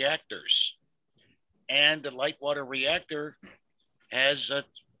water reactors. And the light water reactor has a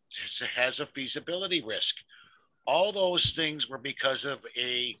feasibility risk. All those things were because of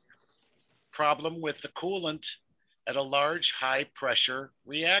a problem with the coolant at a large high pressure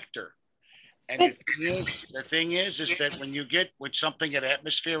reactor. And the thing is that when something at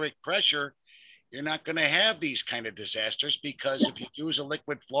atmospheric pressure, you're not going to have these kind of disasters, because if you use a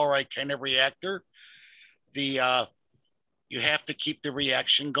liquid fluoride kind of reactor, you have to keep the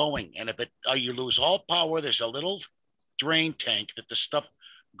reaction going. And if you lose all power, there's a little drain tank that the stuff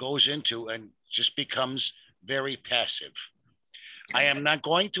goes into and just becomes very passive. I am not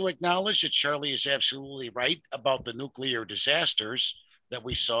going to acknowledge that Charlie is absolutely right about the nuclear disasters that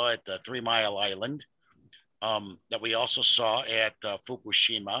we saw at the 3 Mile Island, that we also saw at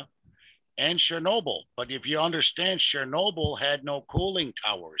Fukushima and Chernobyl. But if you understand, Chernobyl had no cooling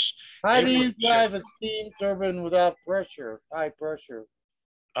towers. How do you drive a steam turbine without pressure, high pressure?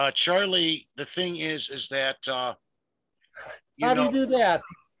 Charlie, the thing is that how do you do that?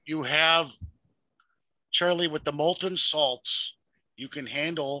 You have, Charlie, with the molten salts, you can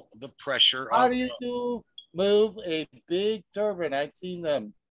handle the pressure. How do you move a big turbine? I've seen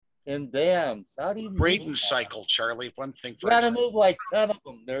them in dams. How do you Brayton cycle, Charlie? One thing for you got to move like 10 of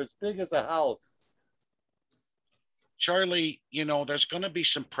them. They're as big as a house. Charlie, there's going to be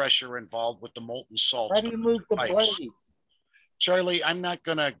some pressure involved with the molten salts. How do you move the blades? Charlie, I'm not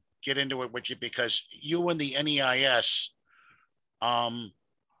going to get into it with you, because you and the NEIS,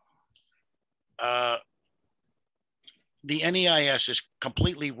 the NEIS is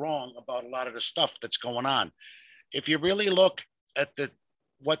completely wrong about a lot of the stuff that's going on. If you really look at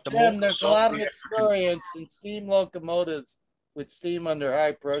what the Tim, there's a lot of experience in steam locomotives with steam under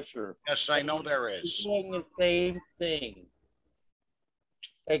high pressure. Yes, I know there is. Doing the same thing.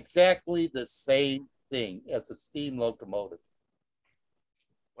 Exactly the same thing as a steam locomotive.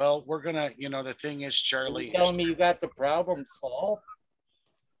 Well, we're gonna, the thing is, Charlie, you telling me you got the problem solved?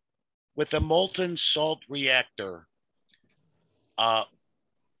 With a molten salt reactor,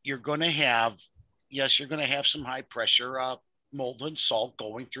 you're gonna have some high pressure molten salt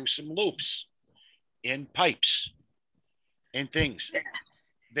going through some loops in pipes and things.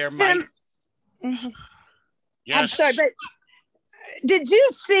 There might. Mm-hmm. Yes. I'm sorry, but did you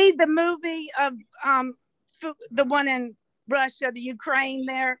see the movie of the one in Russia, the Ukraine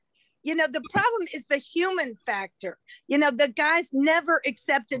there? The problem is the human factor. The guys never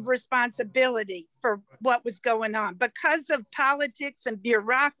accepted responsibility for what was going on because of politics and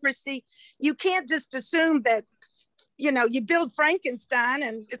bureaucracy. You can't just assume that, you build Frankenstein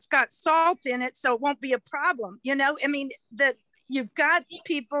and it's got salt in it, so it won't be a problem. That you've got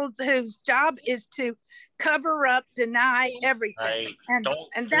people whose job is to cover up, deny everything.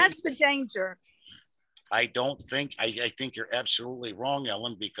 And that's the danger. I think you're absolutely wrong,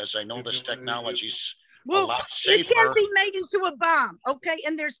 Ellen, because I know this technology's a lot safer. It can be made into a bomb, okay?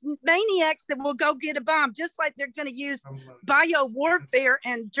 And there's maniacs that will go get a bomb, just like they're going to use bio warfare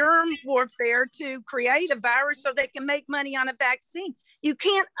and germ warfare to create a virus so they can make money on a vaccine. You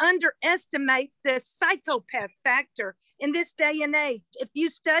can't underestimate the psychopath factor in this day and age. If you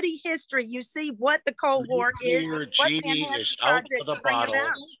study history, you see what the Cold War is. Your genie is out of the bottle.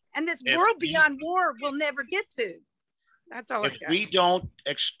 And this world beyond war we'll never get to. That's all. If we don't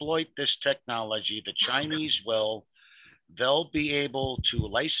exploit this technology, the Chinese will. They'll be able to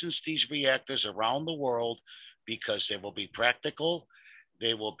license these reactors around the world because they will be practical.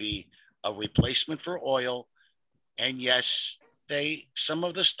 They will be a replacement for oil. And yes, some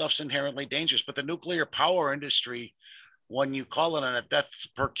of the stuff's inherently dangerous, but the nuclear power industry, when you call it on a death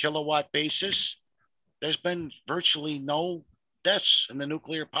per kilowatt basis, there's been virtually no deaths in the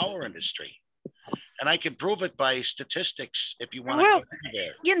nuclear power industry. And I can prove it by statistics if you want to go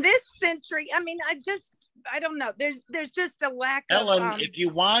there. In this century, I don't know. There's just a lack Ellen, of... if you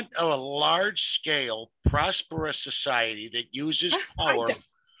want a large scale, prosperous society that uses power,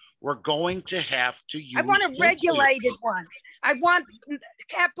 we're going to have to use... I want a regulated one. I want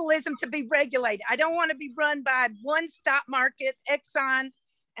capitalism to be regulated. I don't want to be run by one stock market, Exxon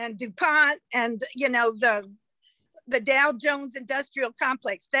and DuPont and, the Dow Jones Industrial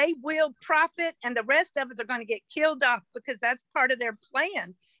Complex. They will profit and the rest of us are going to get killed off because that's part of their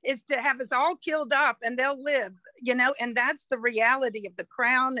plan, is to have us all killed off and they'll live, and that's the reality of the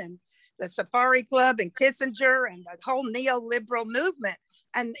Crown and the Safari Club and Kissinger and the whole neoliberal movement.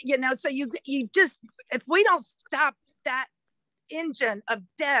 And, so you just, if we don't stop that engine of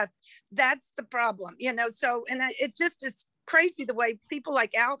death, that's the problem, so, and it just is crazy the way people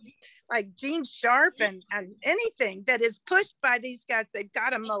like Gene Sharp and anything that is pushed by these guys, they've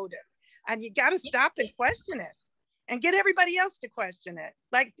got a motive, and you got to stop and question it and get everybody else to question it.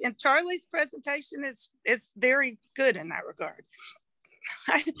 And Charlie's presentation is very good in that regard.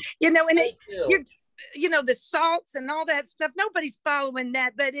 And the salts and all that stuff, nobody's following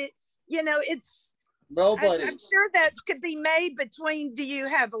that, but it's nobody. I'm sure that could be made between, do you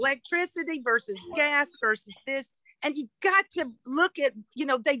have electricity versus gas versus this? And you got to look at,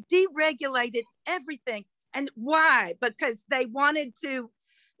 they deregulated everything. And why? Because they wanted to,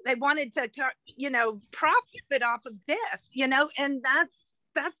 profit off of death, and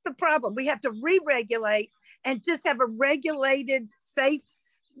that's the problem. We have to re-regulate and just have a regulated, safe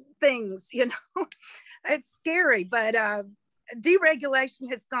things, It's scary, but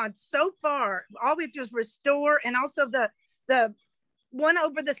deregulation has gone so far. All we have to do is restore, and also the one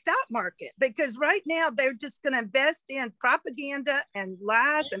over the stock market, because right now they're just going to invest in propaganda and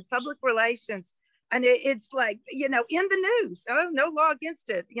lies and public relations. And it's like, in the news, no law against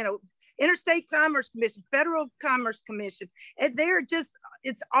it, Interstate Commerce Commission, Federal Commerce Commission, and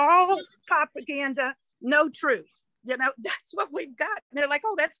it's all propaganda, no truth. That's what we've got. And they're like,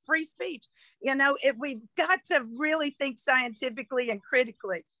 oh, that's free speech. We've got to really think scientifically and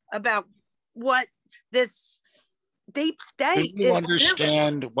critically about what this deep state. Do you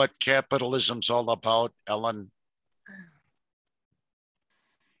understand what capitalism's all about, Ellen?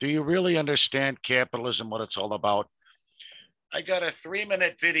 Do you really understand capitalism, what it's all about? I got a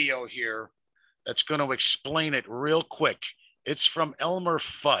 3-minute video here that's going to explain it real quick. It's from Elmer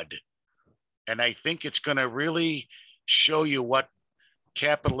Fudd, and I think it's going to really show you what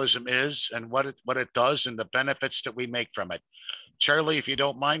capitalism is and what it does and the benefits that we make from it. Charlie, if you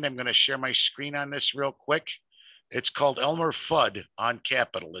don't mind, I'm going to share my screen on this real quick. It's called Elmer Fudd on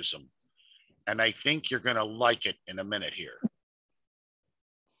Capitalism. And I think you're going to like it in a minute here.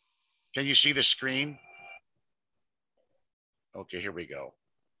 Can you see the screen? Okay, here we go.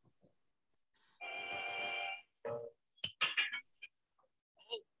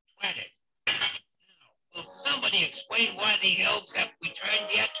 Will somebody explain why the elves haven't returned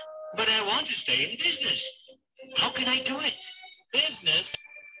yet? But I want to stay in business. How can I do it? Business?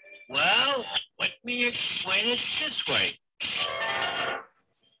 Well, let me explain it this way.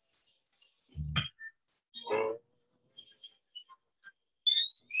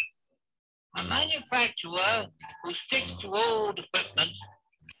 A manufacturer who sticks to old equipment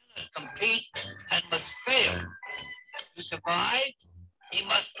cannot compete and must fail. To survive, he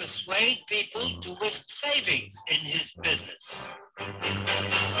must persuade people to risk savings in his business.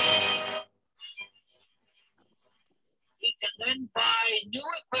 He can then buy new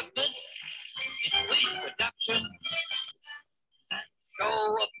equipment, increase production, and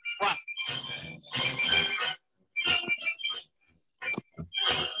show a profit.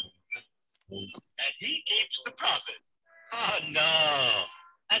 And he keeps the profit. Oh no,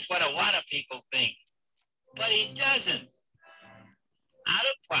 that's what a lot of people think. But he doesn't. Out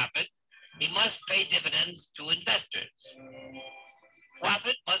of profit, he must pay dividends to investors.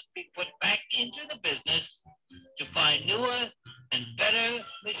 Profit must be put back into the business to buy newer and better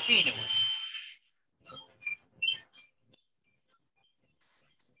machinery.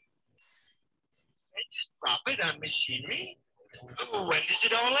 Profit on machinery? When does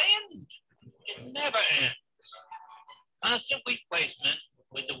it all end? It never ends. Constant replacement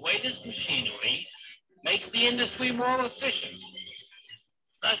with the latest machinery makes the industry more efficient,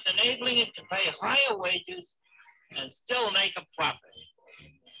 thus enabling it to pay higher wages and still make a profit.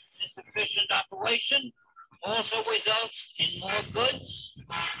 This efficient operation also results in more goods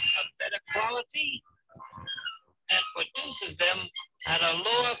of better quality and produces them at a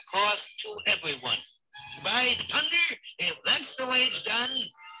lower cost to everyone. By thunder, if that's the way it's done,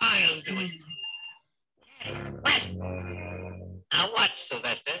 I'll do it. West. Now watch,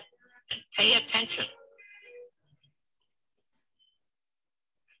 Sylvester, and pay attention.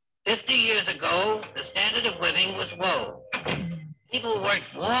 50 years ago, the standard of living was low. People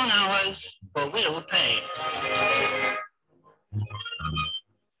worked long hours for little pay.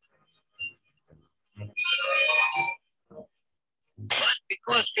 But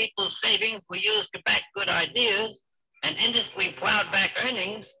because people's savings were used to back good ideas and industry plowed back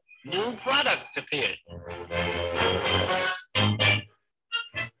earnings, new products appeared.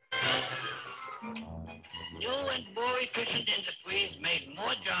 New and more efficient industries made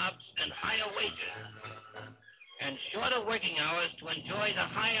more jobs and higher wages, and shorter working hours to enjoy the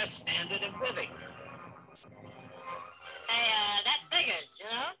higher standard of living. Hey, that figures, you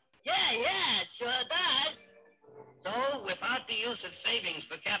know? Yeah, it sure does. So, without the use of savings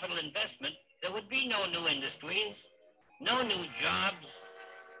for capital investment, there would be no new industries, no new jobs,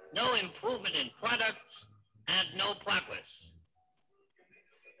 no improvement in products, and no progress.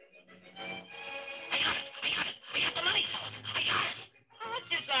 I got the money, fellas. I got it.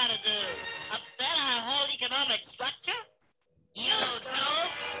 What you trying to do? Upset our whole economic structure? You know?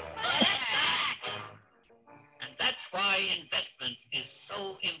 Put it back! And that's why investment is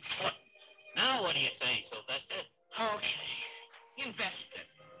so important. Now, what do you say, Sylvester? Okay, investor.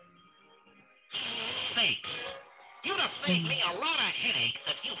 Thanks. You'd have saved me a lot of headaches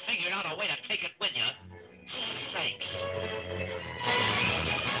if you figured out a way to take it with you. Thanks.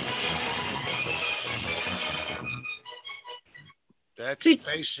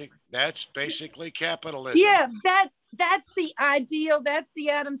 That's basically capitalism. Yeah, that's the ideal. That's the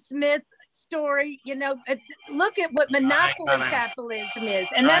Adam Smith story. You know, look at what monopoly capitalism is,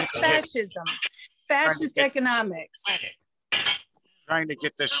 and that's fascism, fascist economics. Trying to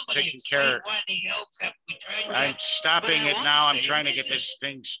get this taken care of. I'm stopping it now. I'm trying to get this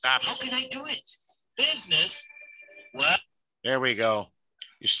thing stopped. How can I do it? Business? What? There we go.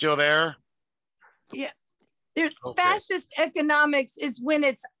 You still there? Yeah. There's fascist economics is when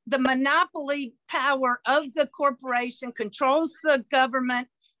it's the monopoly power of the corporation controls the government,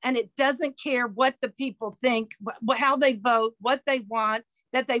 and it doesn't care what the people think, how they vote, what they want,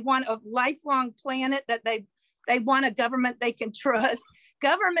 that they want a lifelong planet, that they want a government they can trust.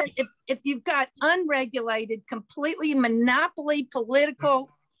 Government, if you've got unregulated, completely monopoly political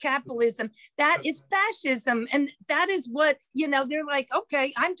capitalism, that is fascism. And that is what, you know, they're like,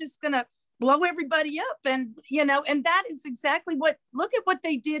 okay, I'm just going to blow everybody up. And, you know, and that is exactly what, look at what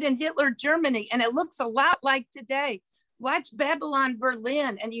they did in Hitler Germany. And it looks a lot like today. watch Babylon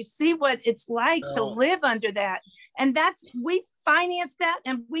Berlin, and you see what it's like to live under that. And we finance that,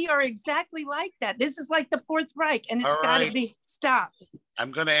 and we are exactly like that. This is like the Fourth Reich, and it's got to be stopped.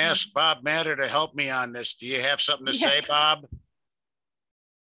 I'm going to ask Bob Matter to help me on this. Do you have something to say, Bob?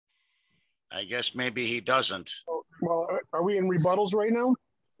 I guess maybe he doesn't. Well, are we in rebuttals right now?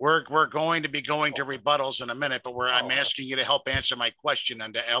 We're going to be going to rebuttals in a minute, but I'm asking you to help answer my question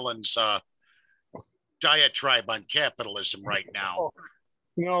under Ellen's diatribe on capitalism right now.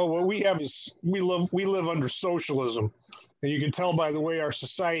 No, what we have is we live under socialism, and you can tell by the way our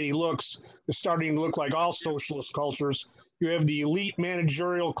society looks. It's starting to look like all socialist cultures. You have the elite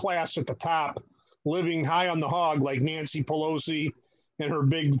managerial class at the top, living high on the hog, like Nancy Pelosi and her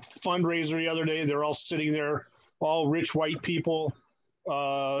big fundraiser the other day. They're all sitting there, all rich white people,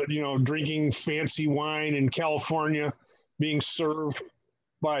 drinking fancy wine in California, being served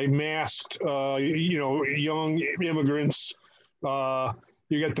by masked, young immigrants.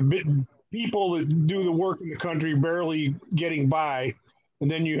 You got the people that do the work in the country barely getting by, and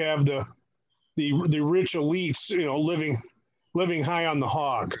then you have the rich elites, living high on the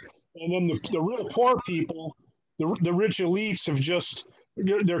hog. And then the real poor people, the rich elites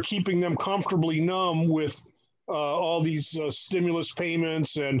they're keeping them comfortably numb with all these stimulus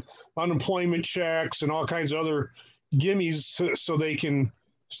payments and unemployment checks and all kinds of other gimmies, so they can,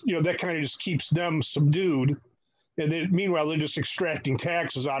 that kind of just keeps them subdued. And then meanwhile, they're just extracting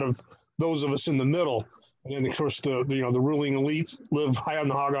taxes out of those of us in the middle. And then of course the ruling elites live high on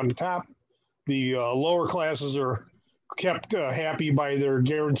the hog on the top. The lower classes are kept happy by their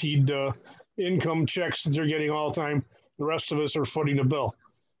guaranteed income checks that they're getting all the time. The rest of us are footing the bill.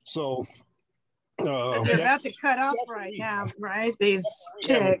 So they're about to cut off right now, right? These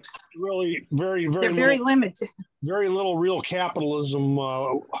checks. Really, very, very. They're very limited. Very little real capitalism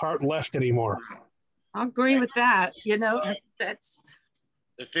heart left anymore. I agree with that. That's.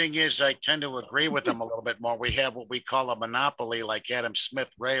 The thing is, I tend to agree with them a little bit more. We have what we call a monopoly, like Adam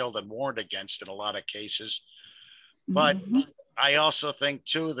Smith railed and warned against in a lot of cases. But I also think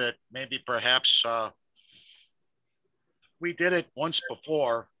too that maybe perhaps we did it once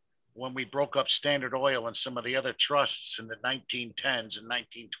before when we broke up Standard Oil and some of the other trusts in the 1910s and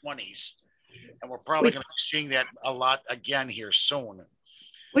 1920s. And we're probably going to be seeing that a lot again here soon.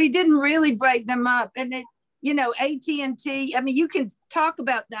 We didn't really break them up. And AT&T, I mean, you can talk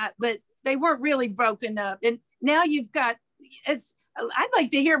about that, but they weren't really broken up. And now you've got, I'd like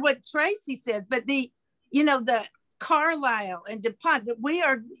to hear what Tracy says, but the Carlisle and DuPont, that we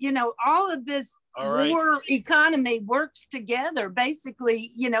are, all of this war economy works together,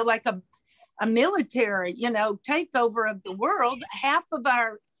 basically, like a military, takeover of the world. Half of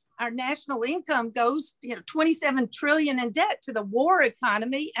our national income goes, 27 trillion in debt to the war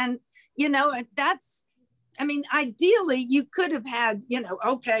economy. And, ideally you could have had,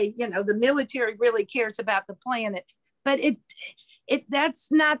 the military really cares about the planet, but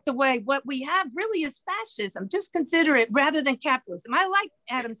that's not the way. What we have really is fascism. Just consider it rather than capitalism. I like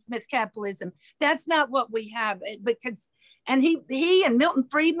Adam Smith capitalism. That's not what we have, because, and he and Milton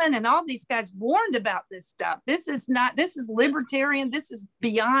Friedman and all these guys warned about this stuff. This is libertarian. This is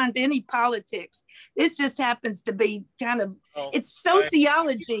beyond any politics. This just happens to be kind of, it's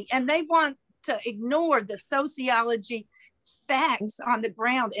sociology, and they want to ignore the sociology facts on the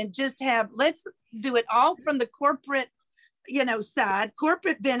ground and just let's do it all from the corporate side,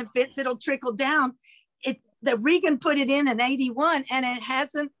 corporate benefits. It'll trickle down. The Reagan put it in 81, and it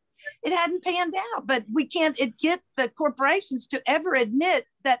hadn't panned out. But we can't get the corporations to ever admit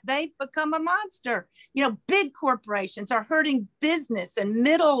that they've become a monster. Big corporations are hurting business and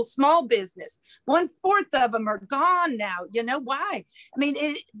small business. 1/4 of them are gone now. Why? I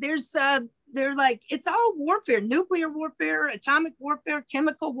mean, they're like, it's all warfare, nuclear warfare, atomic warfare,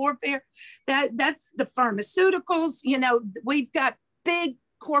 chemical warfare. That's the pharmaceuticals. We've got big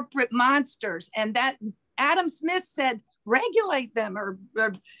corporate monsters, and that Adam Smith said, regulate them or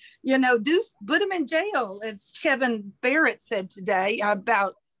put them in jail, as Kevin Barrett said today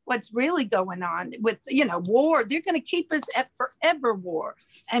about what's really going on with, war. They're going to keep us at forever war.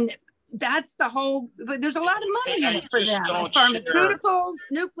 And that's the whole, but there's a lot of money in it for them. Pharmaceuticals,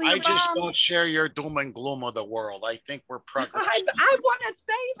 nuclear bombs. I just don't share your doom and gloom of the world. I think we're progressive. I want to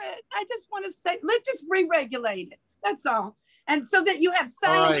save it. I just want to say, let's just re-regulate it. That's all. And so that you have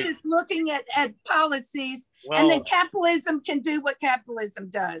scientists looking at policies, and then capitalism can do what capitalism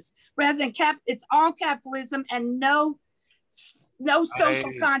does. Rather than it's all capitalism and no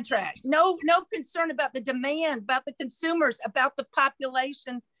social contract, no concern about the demand, about the consumers, about the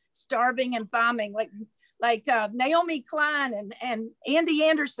population starving and bombing. like Naomi Klein and Andy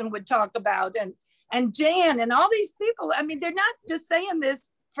Anderson would talk about, and Jan and all these people. I mean, they're not just saying this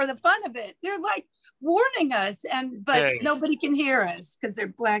for the fun of it. They're like warning us, but nobody can hear us because they're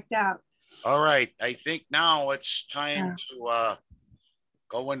blacked out. All right. I think now it's time to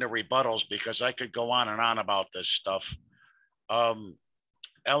go into rebuttals, because I could go on and on about this stuff.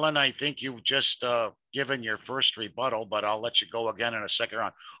 Ellen, I think you just given your first rebuttal, but I'll let you go again in a second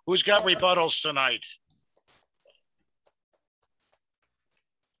round. Who's got rebuttals tonight?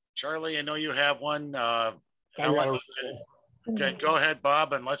 Charlie, I know you have one. Ellen, okay, go ahead,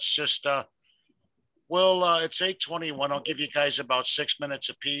 Bob, and let's just, it's 8:21. I'll give you guys about 6 minutes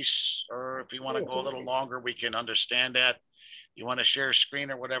apiece, or if you want to go a little longer, we can understand that. You want to share screen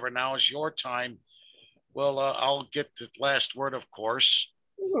or whatever, now is your time. Well, I'll get the last word, of course.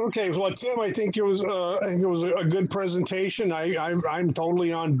 Okay, well, Tim, I think it was a good presentation. I'm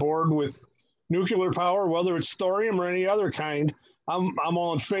totally on board with nuclear power, whether it's thorium or any other kind. I'm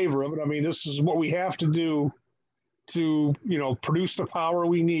all in favor of it. I mean, this is what we have to do to produce the power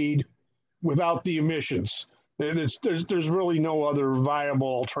we need without the emissions. There's really no other viable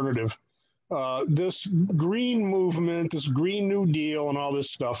alternative. This green movement, this Green New Deal, and all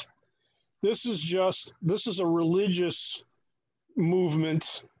this stuff. This is a religious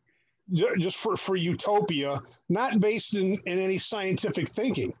movement just for utopia, not based in any scientific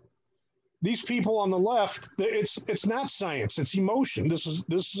thinking. These people on the left, it's not science, it's emotion. This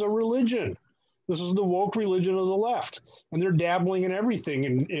is a religion. This is the woke religion of the left, and they're dabbling in everything,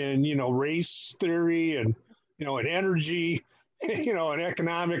 in race theory and and energy, and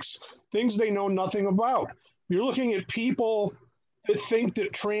economics, things they know nothing about. You're looking at people that think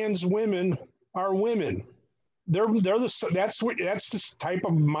that trans women are women. That's the type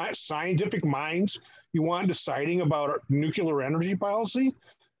of scientific minds you want deciding about nuclear energy policy.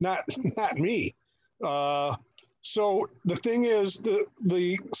 Not me. So the thing is,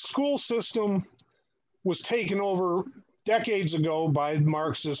 the school system was taken over decades ago by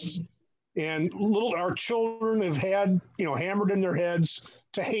Marxists, and our children have had hammered in their heads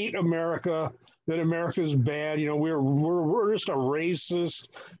to hate America, that America is bad. We're just a racist,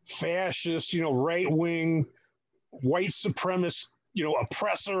 fascist, right wing, white supremacist,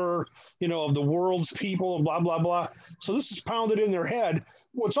 oppressor, of the world's people, and blah blah blah. So this is pounded in their head.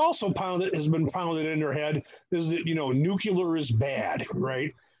 What's also has been pounded in their head is that nuclear is bad,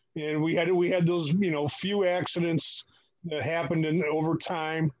 right? And we had those few accidents that happened over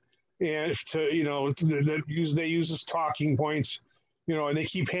time, and they use as talking points, and they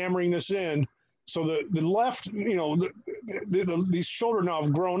keep hammering this in. So the left, these children now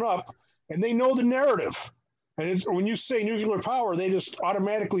have grown up and they know the narrative. And when you say nuclear power, they just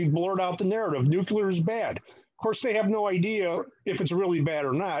automatically blurt out the narrative. Nuclear is bad. Of course, they have no idea if it's really bad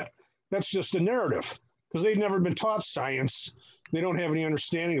or not. That's just a narrative, because they've never been taught science. They don't have any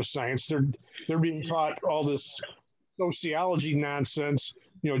understanding of science. They're being taught all this sociology nonsense,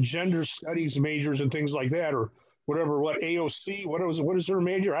 gender studies majors and things like that, or whatever. What AOC? What is her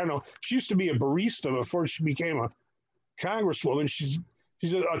major? I don't know. She used to be a barista before she became a congresswoman. She's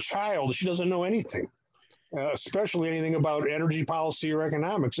a child. She doesn't know anything, especially anything about energy policy or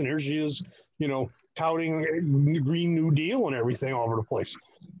economics. And here she is, touting the Green New Deal and everything all over the place.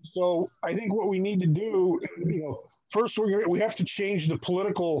 So I think what we need to do, first we have to change the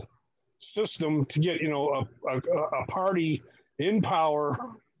political system to get a party in power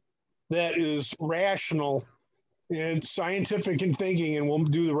that is rational and scientific in thinking, and will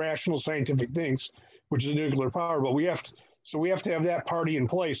do the rational scientific things, which is nuclear power. But we have to have that party in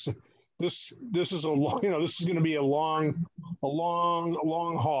place. This is this is going to be a long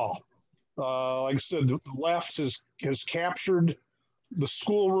haul. Like I said, the left has captured the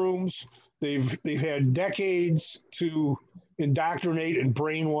schoolrooms. They've had decades to indoctrinate and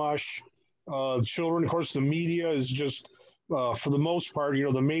brainwash children. Of course, the media is just, for the most part,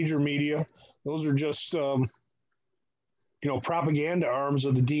 the major media, those are just, propaganda arms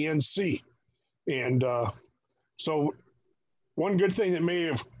of the DNC. And so one good thing that may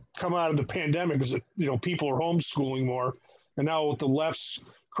have come out of the pandemic is that, people are homeschooling more. And now with the left's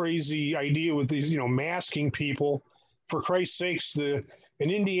crazy idea with these, masking people, for Christ's sakes, in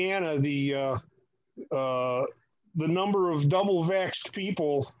Indiana, the number of double vaxxed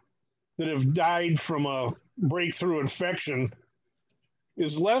people that have died from a breakthrough infection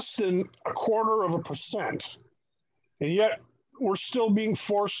is less than 0.25%. And yet we're still being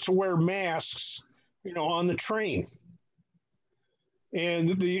forced to wear masks, on the train. And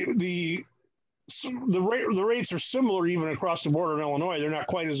the rates are similar even across the border in Illinois. They're not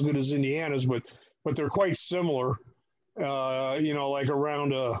quite as good as Indiana's, but they're quite similar. Like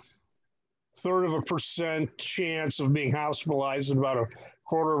around 1/3% chance of being hospitalized and about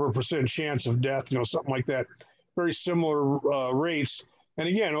 1/4% chance of death, something like that. Very similar rates. And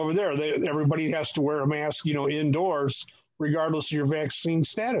again, over there, everybody has to wear a mask, indoors, regardless of your vaccine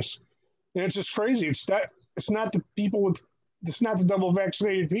status. And it's just crazy. It's not the double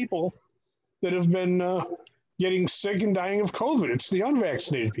vaccinated people that have been getting sick and dying of COVID. It's the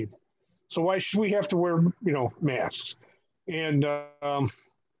unvaccinated people. So why should we have to wear, masks? And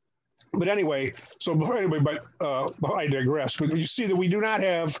but anyway, I digress. But you see that we do not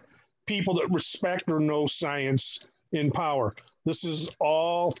have people that respect or know science in power. This is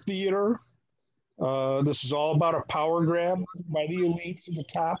all theater. This is all about a power grab by the elites at the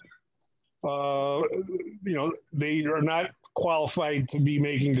top. They are not qualified to be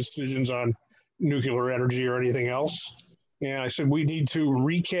making decisions on nuclear energy or anything else. And I said, we need to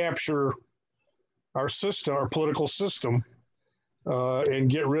recapture our system, our political system, and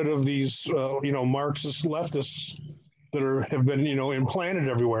get rid of these, Marxist leftists that have been, implanted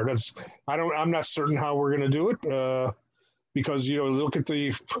everywhere. I'm not certain how we're going to do it, because, look,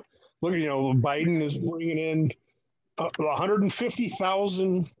 Biden is bringing in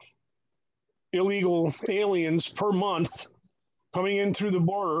 150,000 illegal aliens per month coming in through the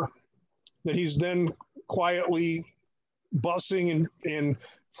border that he's then quietly busing and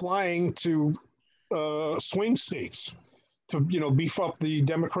flying to swing states to beef up the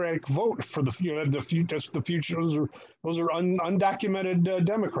Democratic vote for the future. Those are undocumented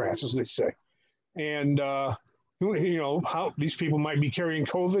Democrats, as they say, and how these people might be carrying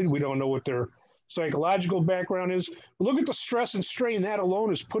COVID. We don't know what their psychological background is. Look at the stress and strain that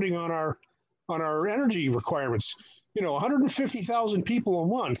alone is putting on our energy requirements. 150,000 people a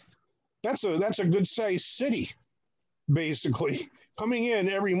month. That's a good sized city, basically, coming in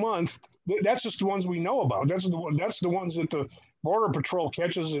every month. That's just the ones we know about. That's the ones that the Border Patrol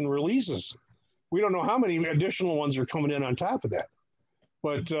catches and releases. We don't know how many additional ones are coming in on top of that.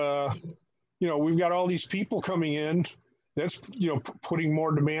 But we've got all these people coming in. That's putting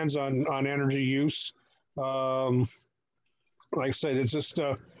more demands on energy use. Like I said, it's just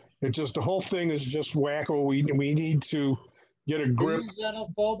the whole thing is just wacko. We need to get a grip.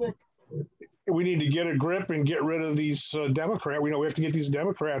 Xenophobic. We need to get a grip and get rid of these Democrats. We have to get these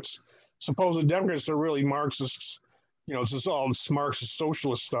Democrats. Supposed Democrats are really Marxists. It's just all Marxist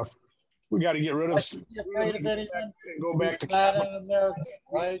socialist stuff. We got to get rid of. And go back to not an American,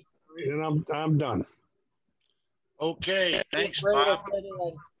 right? And I'm done. Okay, thanks, Bob.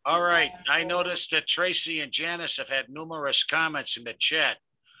 All right, I noticed that Tracy and Janice have had numerous comments in the chat.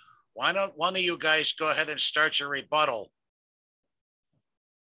 Why don't one of you guys go ahead and start your rebuttal?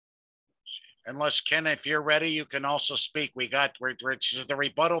 Unless, Ken, if you're ready, you can also speak. It's the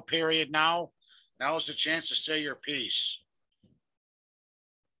rebuttal period now. Now is the chance to say your piece.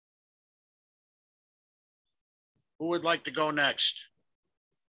 Who would like to go next?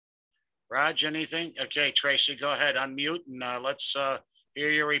 Raj, anything? Okay, Tracy, go ahead, unmute, and let's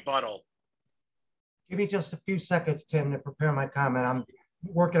hear your rebuttal. Give me just a few seconds, Tim, to prepare my comment. I'm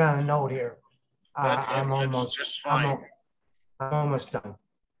working on a note here. I'm almost done.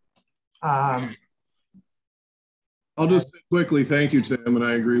 I'll just say quickly, thank you, Tim, and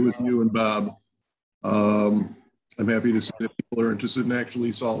I agree with you and Bob. I'm happy to see that people are interested in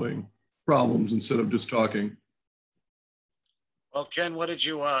actually solving problems instead of just talking. Well, Ken, what did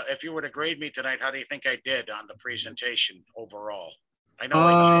you, if you were to grade me tonight, how do you think I did on the presentation overall? I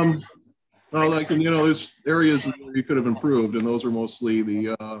know. Well, there's areas where you could have improved, and those are mostly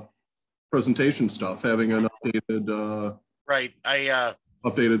the presentation stuff, having an updated,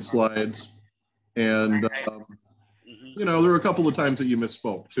 updated slides. And, there were a couple of times that you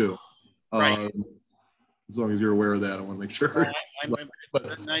misspoke too. As long as you're aware of that, I want to make sure.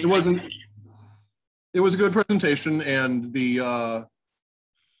 But it was a good presentation, and the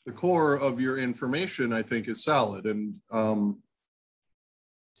core of your information, I think, is solid. And,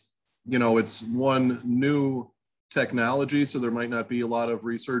 it's one new technology, so there might not be a lot of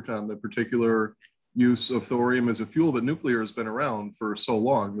research on the particular use of thorium as a fuel, but nuclear has been around for so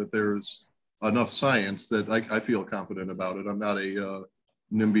long that there's enough science that I feel confident about it. I'm not a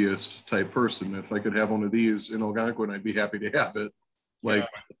NIMBYist type person. If I could have one of these in Algonquin, I'd be happy to have it. Like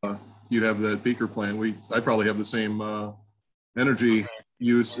you have that beaker plant. I probably have the same energy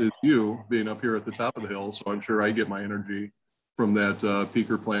use as you, being up here at the top of the hill, so I'm sure I get my energy from that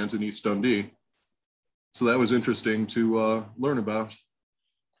peaker plant in East Dundee. So that was interesting to learn about.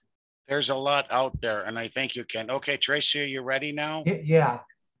 There's a lot out there, and I thank you, Ken. Okay, Tracy, are you ready now? Yeah.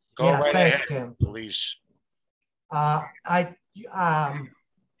 Go right thanks, ahead, Tim. please.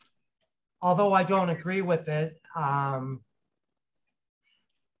 Although I don't agree with it,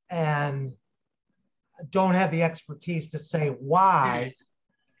 and don't have the expertise to say why.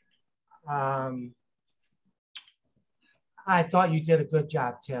 I thought you did a good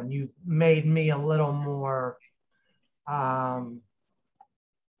job, Tim. You've made me a little more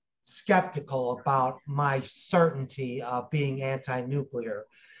skeptical about my certainty of being anti-nuclear.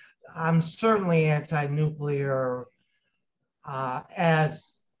 I'm certainly anti-nuclear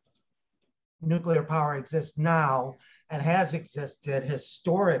as nuclear power exists now and has existed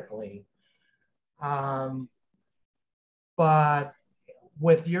historically. But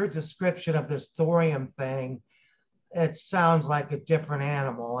with your description of this thorium thing, it sounds like a different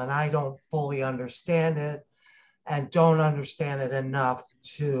animal, and I don't fully understand it and don't understand it enough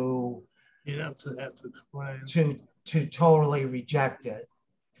to have to explain to totally reject it.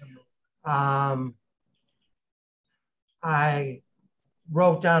 I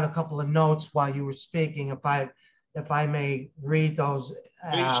wrote down a couple of notes while you were speaking. If I may read those,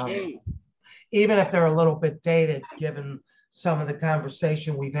 even if they're a little bit dated, given some of the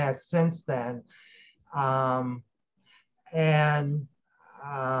conversation we've had since then.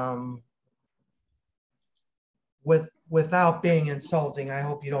 Without being insulting, I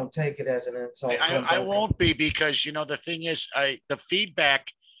hope you don't take it as an insult. I won't be, because, you know, the thing is, the feedback,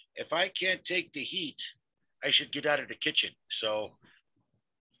 if I can't take the heat, I should get out of the kitchen. So.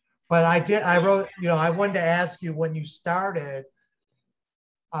 But I wrote, you know, I wanted to ask you when you started,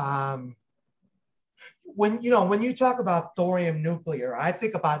 when you talk about thorium nuclear, I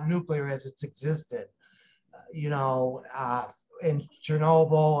think about nuclear as it's existed, you know, in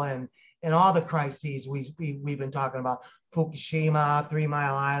Chernobyl and all the crises we've been talking about, Fukushima, 3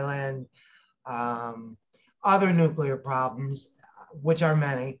 Mile Island, other nuclear problems, which are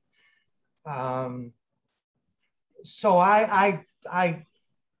many. So I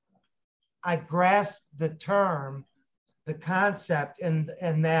grasp the term, the concept in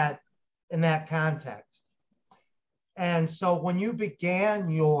that context. And so when you began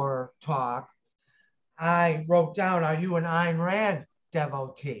your talk, I wrote down, are you an Ayn Rand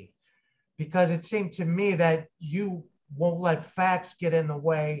devotee? Because it seemed to me that you won't let facts get in the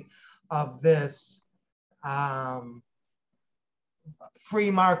way of this free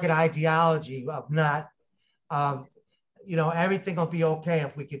market ideology of you know, everything will be okay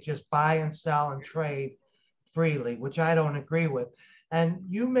if we could just buy and sell and trade freely, which I don't agree with. And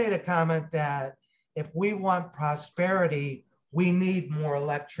you made a comment that if we want prosperity, we need more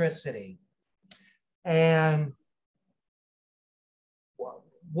electricity. And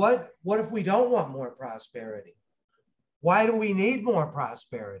what if we don't want more prosperity? Why do we need more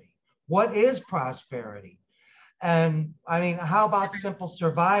prosperity? What is prosperity? And I mean, how about simple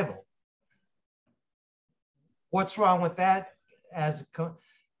survival? What's wrong with that as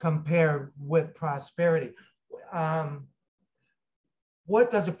compared with prosperity?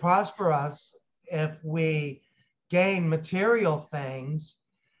 What does it prosper us if we gain material things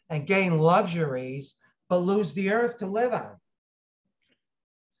and gain luxuries, but lose the earth to live on?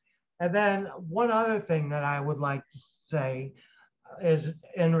 And then one other thing that I would like to say is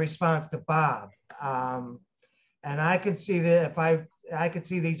in response to Bob. And I can see that I could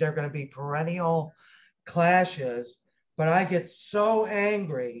see these are going to be perennial clashes, but I get so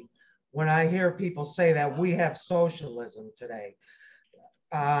angry when I hear people say that we have socialism today.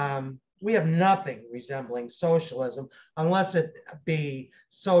 We have nothing resembling socialism unless it be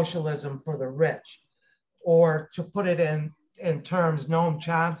socialism for the rich, or to put it in terms Noam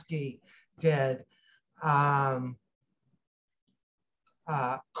Chomsky did,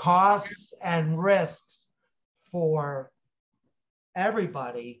 costs and risks for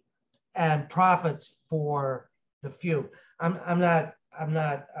everybody and profits for the few. I'm not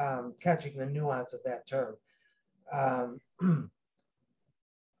catching the nuance of that term.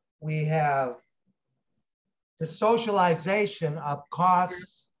 We have the socialization of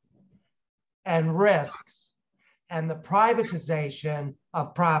costs and risks and the privatization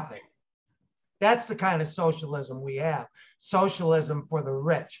of profit. That's the kind of socialism we have, socialism for the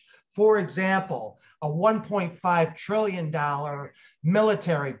rich. For example, a $1.5 trillion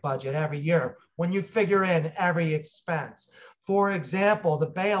military budget every year when you figure in every expense. For example, the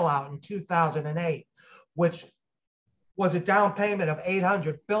bailout in 2008, which was a down payment of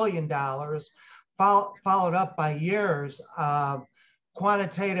 $800 billion, followed up by years of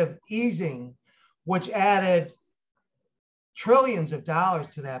quantitative easing, which added trillions of dollars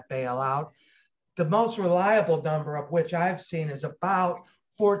to that bailout. The most reliable number of which I've seen is about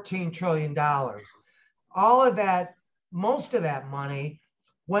 $14 trillion. All of that, most of that money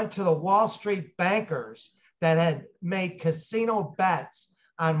went to the Wall Street bankers that had made casino bets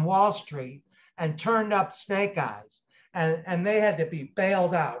on Wall Street and turned up snake eyes. And they had to be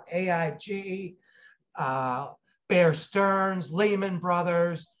bailed out. AIG, Bear Stearns, Lehman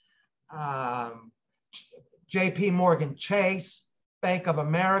Brothers, JP Morgan Chase, Bank of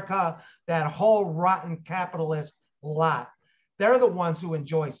America, that whole rotten capitalist lot. They're the ones who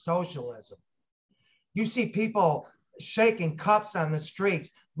enjoy socialism. You see people shaking cups on the streets,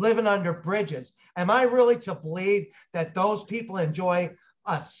 living under bridges. Am I really to believe that those people enjoy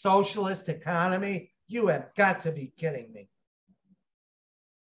a socialist economy? You have got to be kidding me.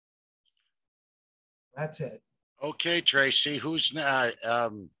 That's it. Okay, Tracy, who's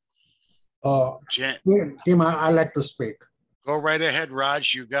Tim, I'd like to speak. Go right ahead,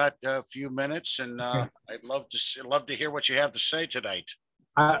 Raj. You got a few minutes, and I'd love to hear what you have to say tonight.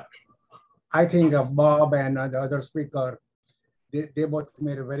 I think Bob and the other speaker, they both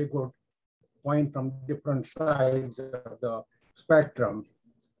made a very good point from different sides of the spectrum.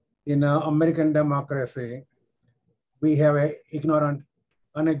 In American democracy, we have ignorant,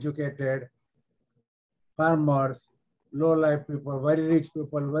 uneducated farmers, low-life people, very rich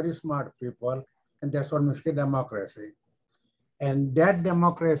people, very smart people, and that's what makes democracy. And that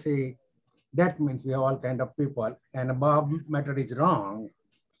democracy, that means we have all kind of people. And Bob method is wrong,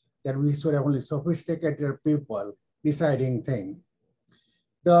 that we should have only sophisticated people deciding things.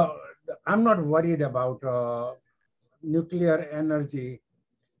 I'm not worried about nuclear energy,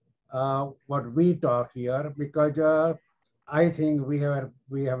 what we talk here, because I think we have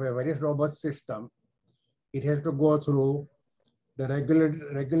a very robust system. It has to go through the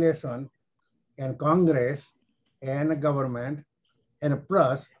regulation and Congress and the government, and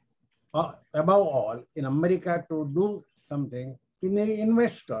plus, above all, in America, to do something, we need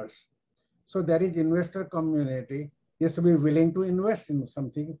investors. So there is investor community. They should be willing to invest in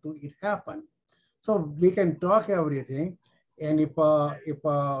something to it happen. So we can talk everything, and if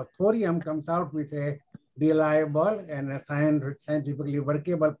Thorium comes out with a reliable and a scientifically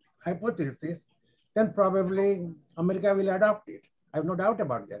workable hypothesis, then probably America will adopt it. I have no doubt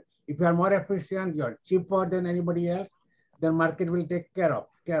about that. If you are more efficient, you are cheaper than anybody else, then market will take care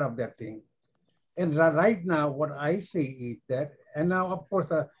of that thing. And right now, what I see is that, and now of course,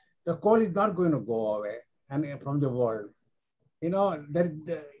 the coal is not going to go away from the world. You know,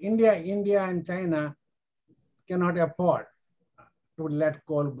 India and China cannot afford to let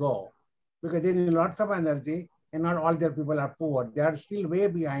coal go because they need lots of energy, and not all their people are poor. They are still way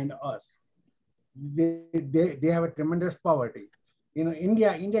behind us. They have a tremendous poverty. You know,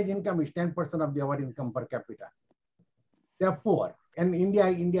 India's income is 10% of our income per capita. They are poor, and India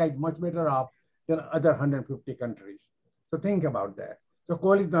is much better off than other 150 countries. So think about that. So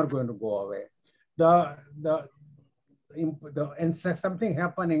coal is not going to go away. And something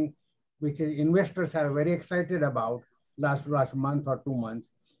happening which investors are very excited about last month or 2 months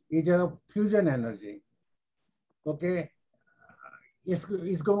is a fusion energy. Okay, it's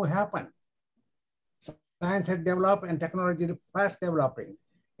going to happen. Science has developed and technology is fast developing,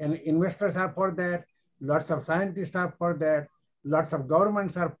 and investors are for that. Lots of scientists are for that. Lots of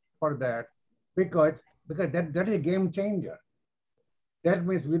governments are for that, because that is a game changer. That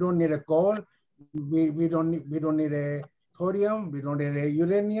means we don't need a coal, we don't need a thorium, we don't need a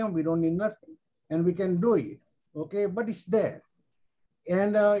uranium, we don't need nothing, and we can do it. Okay, but it's there,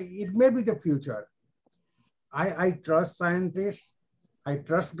 and it may be the future. I trust scientists. I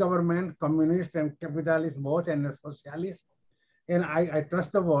trust government, communists and capitalists both, and the socialists. And I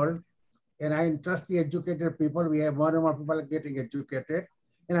trust the world, and I trust the educated people. We have more and more people getting educated.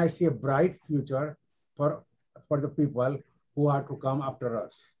 And I see a bright future for the people who are to come after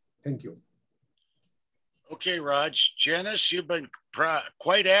us. Thank you. Okay, Raj. Janice, you've been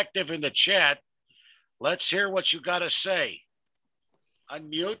quite active in the chat. Let's hear what you got to say.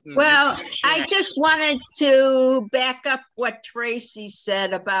 Unmute. Well, I just wanted to back up what Tracy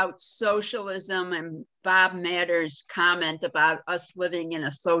said about socialism and Bob Matter's comment about us living in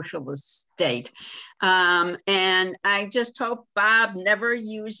a socialist state. And I just hope Bob never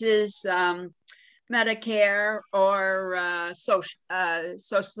uses Medicare or Social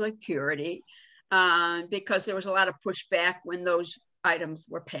Security, because there was a lot of pushback when those items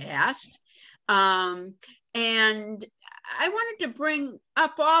were passed. And I wanted to bring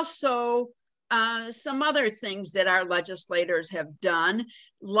up also some other things that our legislators have done,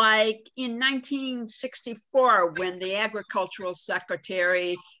 like in 1964, when the agricultural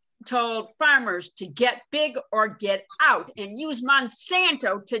secretary told farmers to get big or get out, and use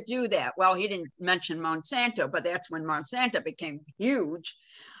Monsanto to do that. Well, he didn't mention Monsanto, but that's when Monsanto became huge,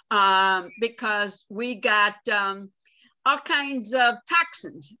 because we got all kinds of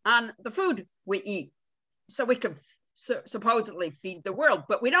toxins on the food we eat. So we could supposedly feed the world,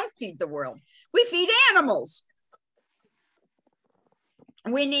 but we don't feed the world. We feed animals.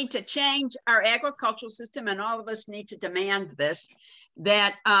 we need to change our agricultural system, and all of us need to demand this,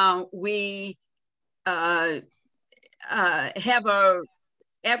 that we have a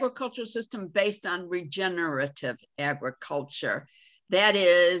agricultural system based on regenerative agriculture. That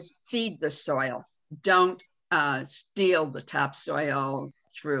is, feed the soil. Don't steal the topsoil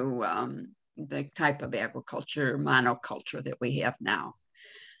through the type of agriculture, monoculture that we have now.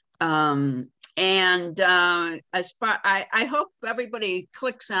 As far, I hope everybody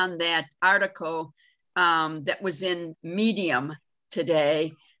clicks on that article that was in Medium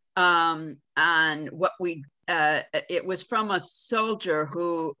today on what we, it was from a soldier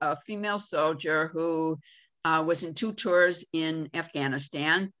who, a female soldier who was in 2 tours in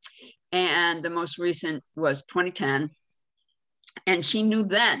Afghanistan. And the most recent was 2010. And she knew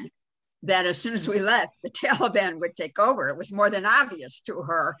then that as soon as we left, the Taliban would take over. It was more than obvious to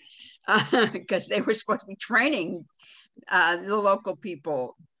her because they were supposed to be training the local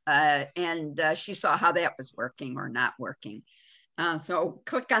people. And she saw how that was working or not working. So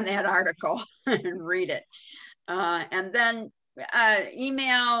click on that article and read it. And then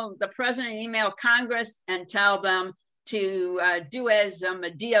email the president, email Congress and tell them to do as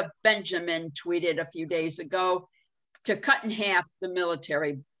Medea Benjamin tweeted a few days ago, to cut in half the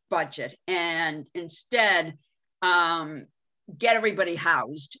military budget and instead get everybody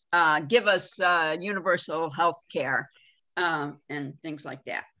housed, give us universal health care and things like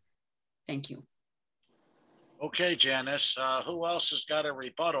that. Thank you. Okay, Janice, who else has got a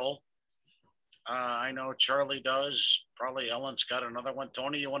rebuttal? I know Charlie does, probably Ellen's got another one.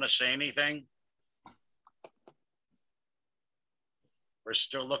 Tony, you want to say anything? We're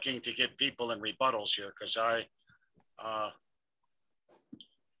still looking to get people in rebuttals here because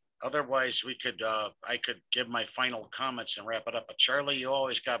otherwise we could, I could give my final comments and wrap it up. But Charlie, you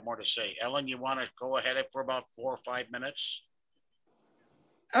always got more to say. Ellen, you want to go ahead for about 4 or 5 minutes?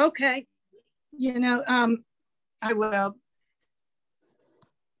 Okay. You know, I will.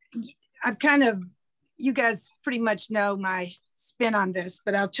 I've kind of, you guys pretty much know my spin on this,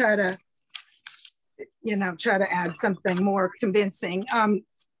 but I'll try to, you know, try to add something more convincing.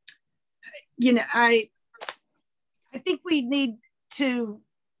 You know, I think we need to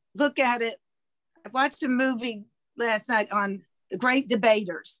look at it. I watched a movie last night on the great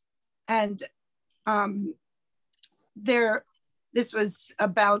debaters, and this was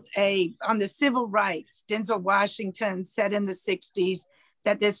about on the civil rights. Denzel Washington said in the 60s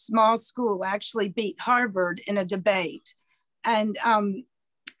that this small school actually beat Harvard in a debate. And,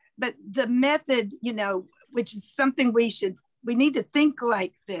 but the method, you know, which is something we need to think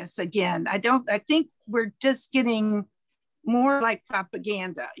like this again. I think we're just getting more like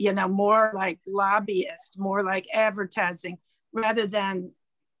propaganda, you know, more like lobbyists, more like advertising, rather than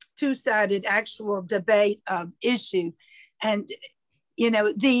two-sided actual debate of issue. And, you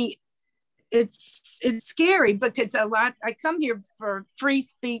know, it's scary because I come here for free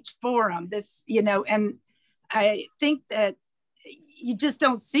speech forum, this, you know, and I think that you just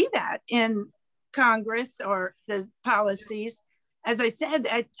don't see that in Congress or the policies. As I said,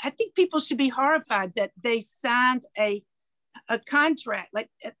 I think people should be horrified that they signed a contract, like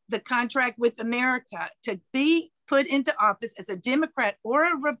the contract with America, to be put into office as a Democrat or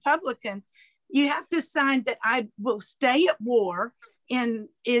a Republican. You have to sign that I will stay at war in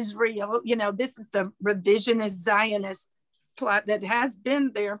Israel. You know, this is the revisionist Zionist plot that has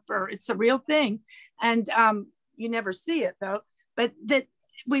been there it's a real thing. And you never see it though, but that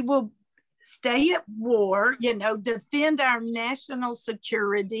we will stay at war, you know, defend our national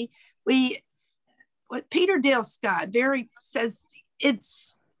security. What Peter Dale Scott says,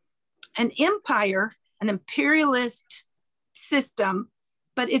 it's an empire, an imperialist system,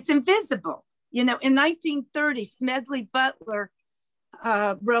 but it's invisible. You know, in 1930, Smedley Butler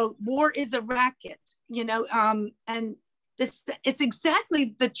wrote, "War is a racket," you know, and it's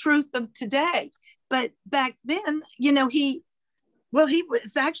exactly the truth of today. But back then, you know, he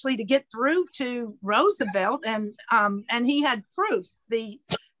was actually to get through to Roosevelt, and he had proof. The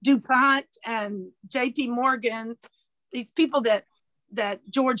DuPont and J.P. Morgan, these people that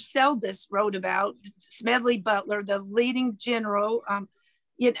George Seldes wrote about, Smedley Butler, the leading general,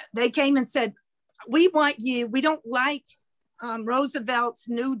 you know, they came and said, we want you, we don't like Roosevelt's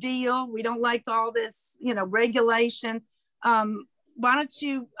New Deal, we don't like all this, you know, regulation. Why don't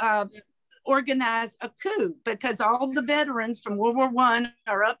you organize a coup? Because all the veterans from World War I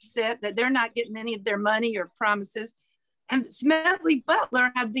are upset that they're not getting any of their money or promises. And Smedley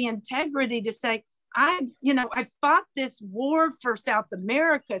Butler had the integrity to say, I fought this war for South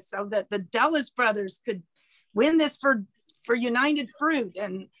America so that the Dulles brothers could win this for United Fruit,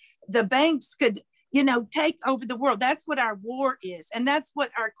 and the banks could, you know, take over the world. That's what our war is. And that's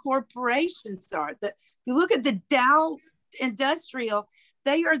what our corporations are. You look at the Dow Industrial,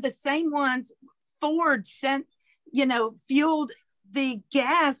 they are the same ones Ford sent, you know, fueled the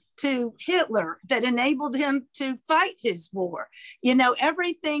gas to Hitler that enabled him to fight his war. You know,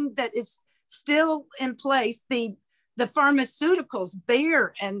 everything that is still in place, the pharmaceuticals,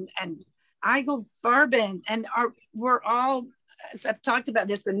 Bayer and Eigelfarben, and we're all, as I've talked about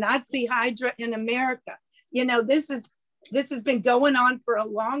this, the Nazi Hydra in America. You know, this has been going on for a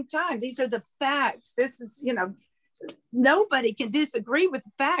long time. These are the facts. This is, you know, nobody can disagree with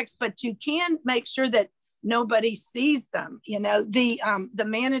the facts, but you can make sure that nobody sees them. You know, the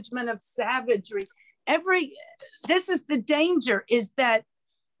management of savagery. This is the danger, is that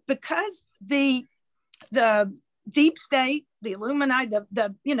because the deep state, the Illuminati,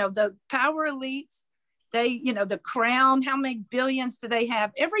 the power elites, they, you know, the crown, how many billions do they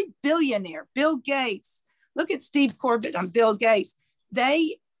have? Every billionaire, Bill Gates, look at Steve Corbett on Bill Gates,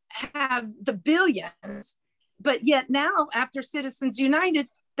 they have the billions, but yet now after Citizens United,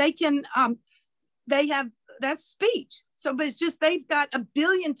 they can, they have, that's speech. So, but it's just, they've got 1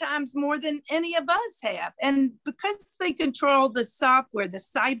 billion times more than any of us have. And because they control the software, the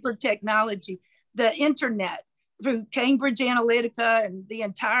cyber technology, the internet, through Cambridge Analytica and the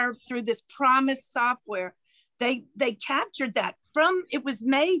entire, through this PROMIS software, they captured that from, it was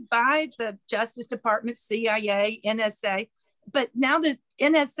made by the Justice Department, CIA, NSA, but now the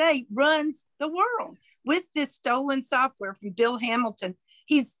NSA runs the world with this stolen software from Bill Hamilton.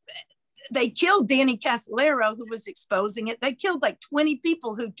 They killed Danny Casolaro, who was exposing it. They killed like 20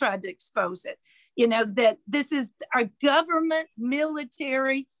 people who tried to expose it. You know, that this is our government,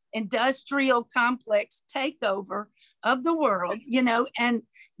 military, industrial complex takeover of the world, you know, and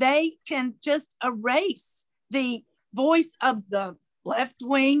they can just erase the voice of the left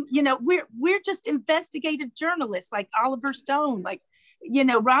wing. You know, we're just investigative journalists like Oliver Stone, like, you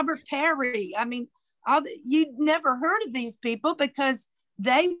know, Robert Perry. I mean, you'd never heard of these people because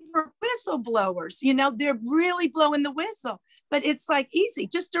they were whistleblowers. You know, they're really blowing the whistle, but it's like easy,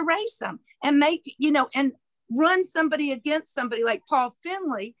 just erase them and make, you know, and run somebody against somebody like Paul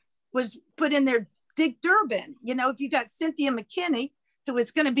Finley was put in there, Dick Durbin. You know, if you got Cynthia McKinney, who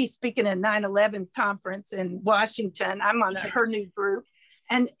is going to be speaking at 9/11 conference in Washington, I'm on her new group,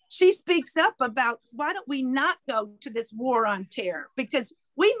 and she speaks up about why don't we not go to this war on terror, because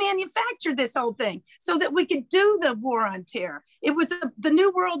we manufactured this whole thing so that we could do the war on terror. It was the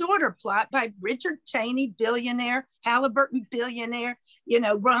New World Order plot by Richard Cheney, billionaire, Halliburton, billionaire, you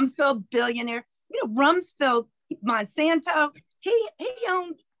know, Rumsfeld, billionaire. You know, Rumsfeld, Monsanto, he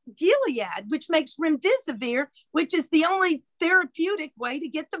owned Gilead, which makes remdesivir, which is the only therapeutic way to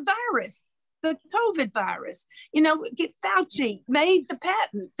get the virus, the COVID virus. You know, Fauci made the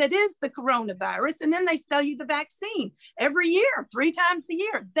patent that is the coronavirus, and then they sell you the vaccine every year, 3 times a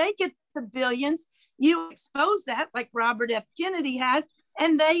year. They get the billions. You expose that like Robert F. Kennedy has,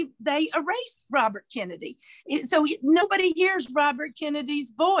 and they erase Robert Kennedy. So nobody hears Robert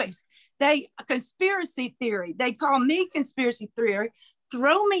Kennedy's voice. Conspiracy theory. They call me conspiracy theory.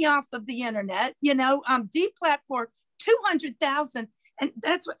 Throw me off of the internet, you know, deplatform 200,000. And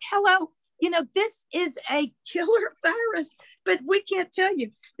that's what, hello, you know, this is a killer virus, but we can't tell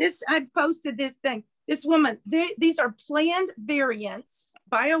you this. I posted this thing, this woman, these are planned variants,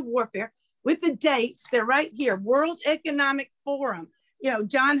 biowarfare, with the dates. They're right here, World Economic Forum, you know,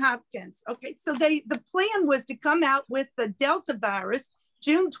 John Hopkins. Okay, so the plan was to come out with the Delta virus,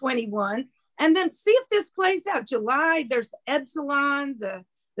 June 21, and then see if this plays out. July, there's the Epsilon, the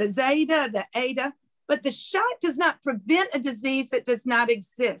Zeta, the Eta, but the shot does not prevent a disease that does not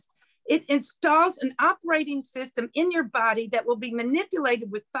exist. It installs an operating system in your body that will be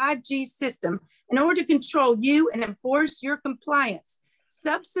manipulated with 5G system in order to control you and enforce your compliance.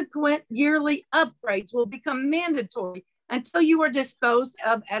 Subsequent yearly upgrades will become mandatory until you are disposed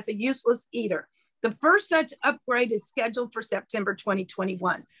of as a useless eater. The first such upgrade is scheduled for September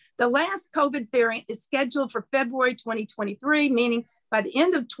 2021. The last COVID variant is scheduled for February 2023, meaning by the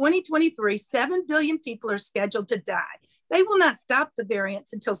end of 2023, 7 billion people are scheduled to die. They will not stop the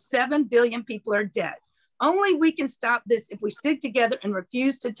variants until 7 billion people are dead. Only we can stop this if we stick together and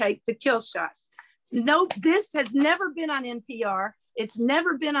refuse to take the kill shot. No, this has never been on NPR. It's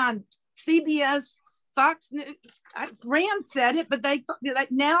never been on CBS, Fox News. Rand said it, but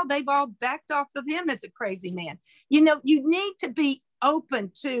now they've all backed off of him as a crazy man. You know, you need to be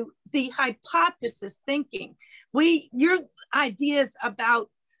open to the hypothesis thinking. Your ideas about,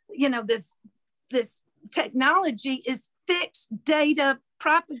 you know, this technology is fixed data,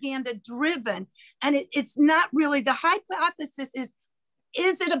 propaganda driven, and it's not really. The hypothesis is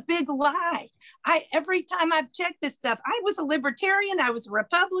is it a big lie? Every time I've checked this stuff, I was a libertarian, I was a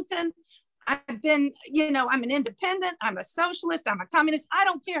Republican, I've been, I'm an independent, I'm a socialist, I'm a communist, I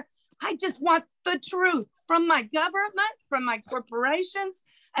don't care. I just want the truth from my government, from my corporations,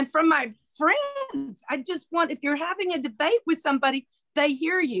 and from my friends. I just want, if you're having a debate with somebody, they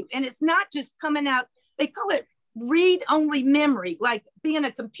hear you. And it's not just coming out, they call it read-only memory, like being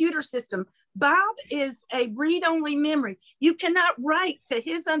a computer system. Bob is a read-only memory. You cannot write to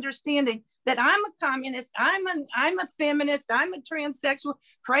his understanding that I'm a communist, I'm a feminist, I'm a transsexual,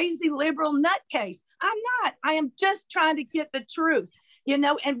 crazy liberal nutcase. I'm not. I am just trying to get the truth,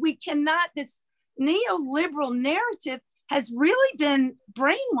 and we cannot, this neoliberal narrative has really been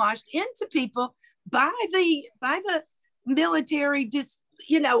brainwashed into people by the military.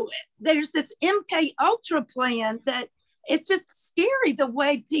 There's this MK Ultra plan that it's just scary the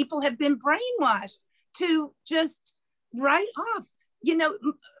way people have been brainwashed to just write off,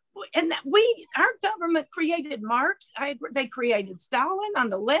 and that our government created Marx. They created Stalin on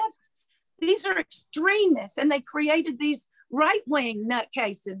the left. These are extremists, and they created these right-wing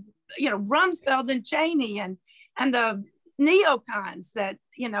nutcases, Rumsfeld and Cheney and the neocons that,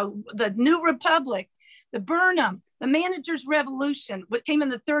 the New Republic, the Burnham, the managers' revolution, what came in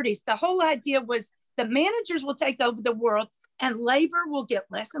the 30s. The whole idea was the managers will take over the world and labor will get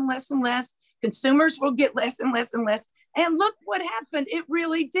less and less and less. Consumers will get less and less and less. And look what happened. It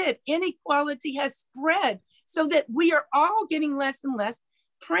really did. Inequality has spread so that we are all getting less and less.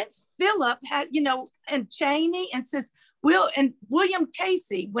 Prince Philip had, and Cheney and William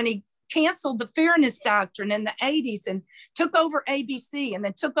Casey, when he canceled the Fairness Doctrine in the 80s and took over ABC and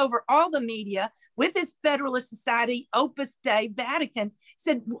then took over all the media with his Federalist Society, Opus Dei, Vatican,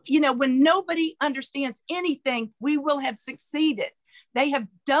 said, when nobody understands anything, we will have succeeded. They have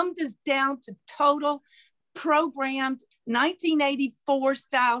dumbed us down to total programmed 1984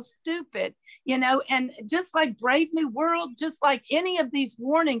 style stupid, and just like Brave New World, just like any of these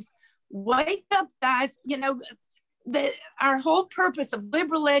warnings, wake up, guys. Our whole purpose of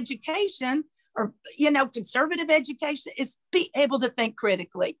liberal education or, conservative education is be able to think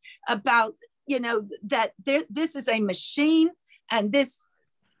critically about, that this is a machine, and this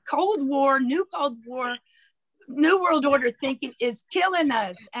Cold War, New World Order thinking is killing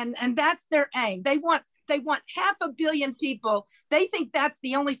us. And that's their aim. They want 500 million people. They think that's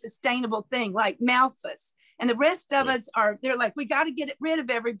the only sustainable thing, like Malthus. And the rest of us they're like, we got to get rid of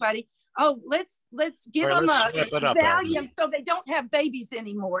everybody. Oh, let's give them a Valium so they don't have babies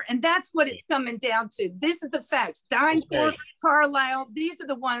anymore. And that's what it's coming down to. This is the facts. Dynecourt, Carlisle, these are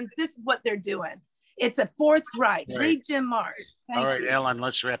the ones, this is what they're doing. It's a fourth right. Read Jim Marrs. All right, Ellen,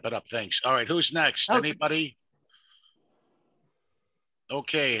 let's wrap it up. Thanks. All right, who's next? Okay. Anybody?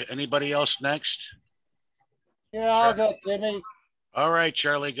 Okay, anybody else next? Yeah, I'll go, Timmy. All right,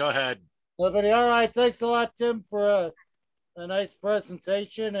 Charlie, go ahead. All right, thanks a lot, Tim, for a nice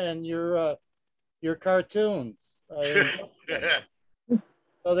presentation and your cartoons.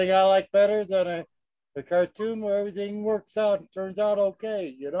 Something I like better than a cartoon where everything works out and turns out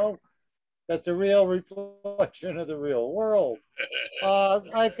okay, That's a real reflection of the real world.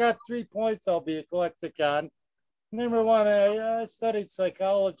 I've got 3 points I'll be eclectic on. Number one, I studied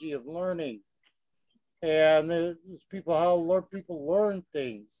psychology of learning. And there's how people learn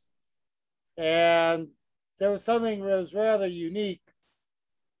things. And there was something that was rather unique.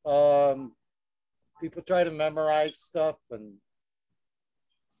 People try to memorize stuff and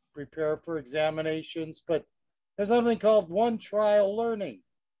prepare for examinations, but there's something called one trial learning.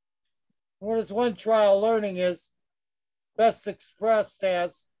 What is one trial learning is best expressed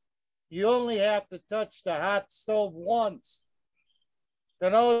as you only have to touch the hot stove once.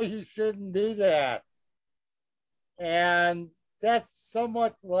 Then, you shouldn't do that. And that's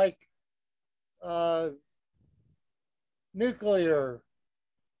somewhat like nuclear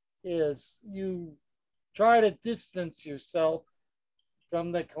is. You try to distance yourself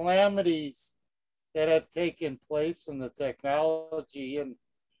from the calamities that have taken place in the technology. And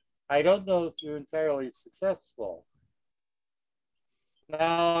I don't know if you're entirely successful.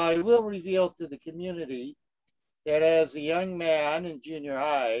 Now, I will reveal to the community that as a young man in junior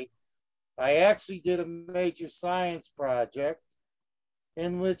high, I actually did a major science project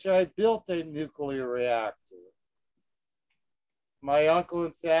in which I built a nuclear reactor. My uncle,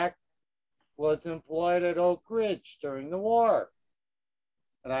 in fact, was employed at Oak Ridge during the war.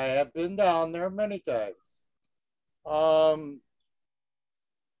 And I have been down there many times. The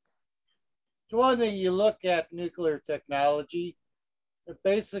one thing you look at nuclear technology,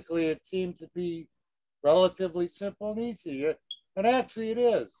 basically it seems to be relatively simple and easy. And actually it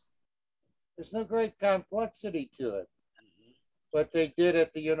is. There's no great complexity to it. what they did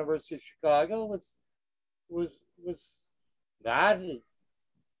at the University of Chicago was not a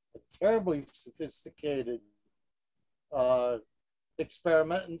terribly sophisticated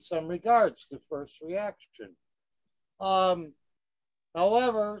experiment in some regards, the first reaction.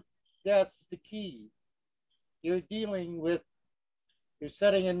 However, that's the key. You're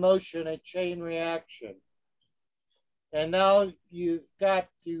setting in motion a chain reaction. And now you've got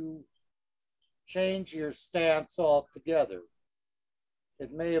to change your stance altogether.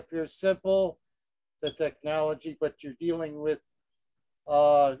 It may appear simple, the technology, but you're dealing with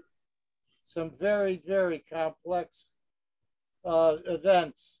some very, very complex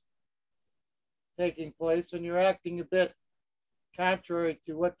events taking place, and you're acting a bit contrary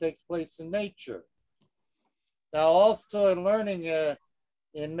to what takes place in nature. Now, also in learning,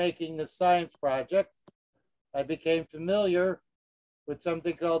 in making the science project, I became familiar with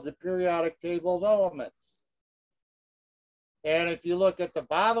something called the periodic table of elements. And if you look at the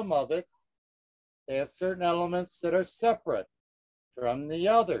bottom of it, they have certain elements that are separate from the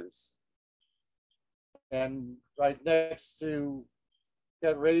others. And right next to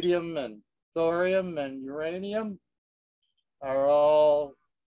that, radium and thorium and uranium are all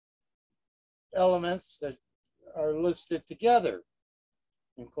elements that are listed together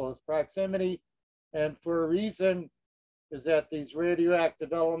in close proximity. And for a reason is that these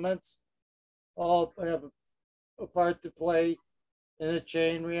radioactive elements all have a part to play in a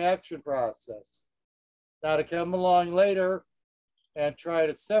chain reaction process. Now, to come along later and try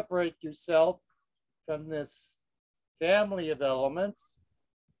to separate yourself from this family of elements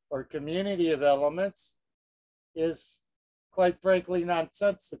or community of elements is, quite frankly,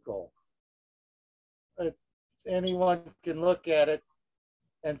 nonsensical. Anyone can look at it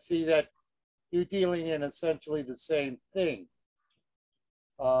and see that you're dealing in essentially the same thing.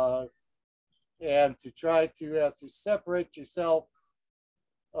 And to try to separate yourself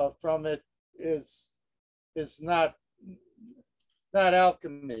from it is not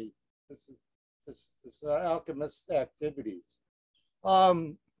alchemy. This is alchemist activities.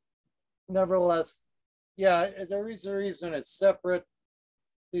 Nevertheless, yeah, there is a reason it's separate.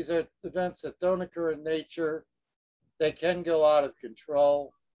 These are events that don't occur in nature. They can go out of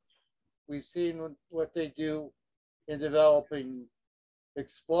control. We've seen what they do in developing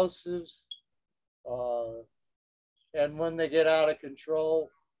explosives. And when they get out of control,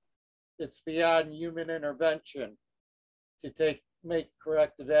 it's beyond human intervention to make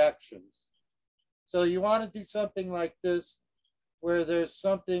corrective actions. So you want to do something like this, where there's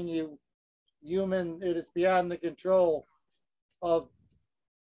something it is beyond the control of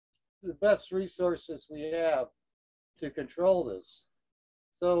the best resources we have to control this.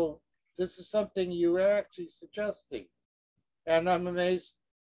 So this is something you are actually suggesting. And I'm amazed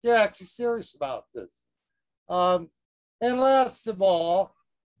you're actually serious about this. And last of all,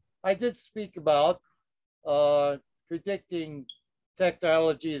 I did speak about predicting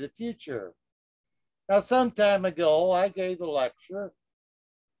technology of the future. Now, some time ago, I gave a lecture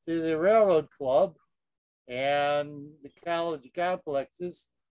to the Railroad Club and the college complexes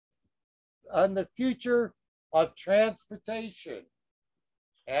on the future of transportation,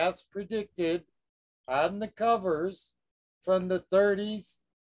 as predicted on the covers from the 30s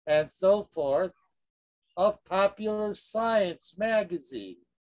and so forth of Popular Science magazine.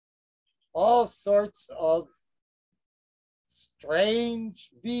 All sorts of strange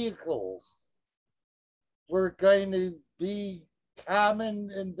vehicles were going to be common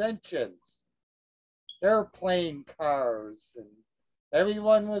inventions. Airplane cars, and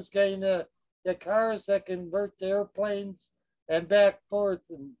everyone was going to get cars that convert to airplanes and back forth,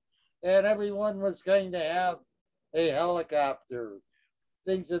 and everyone was going to have a helicopter,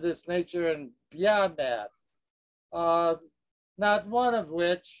 things of this nature, and beyond that. Not one of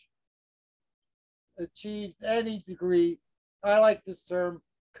which achieved any degree, I like this term,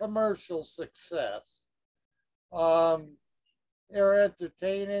 commercial success. They're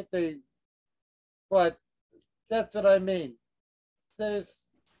entertaining, but that's what I mean.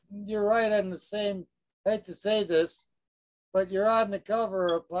 You're right on the same, I hate to say this, but you're on the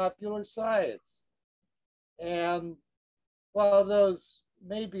cover of Popular Science. And while those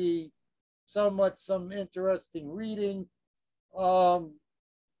may be somewhat some interesting reading, I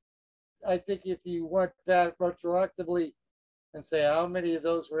think if you went back retroactively and say how many of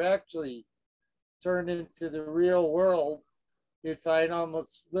those were actually turned into the real world, you'd find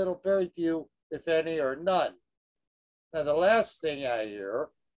almost very few, if any, or none. Now, the last thing I hear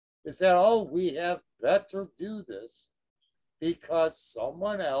is that, oh, we have better do this because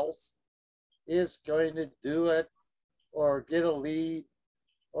someone else is going to do it or get a lead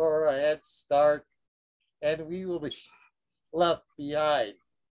or a head start, and we will be left behind.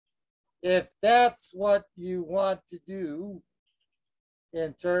 If that's what you want to do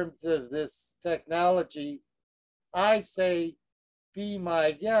in terms of this technology, I say, be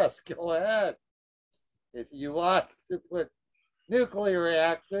my guest, go ahead. If you want to put nuclear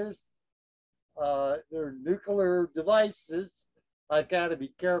reactors, they're nuclear devices. I've got to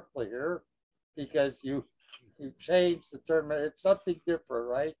be careful here because you changed the term. It's something different,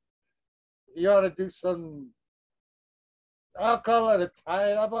 right? If you want to do some, I'll call it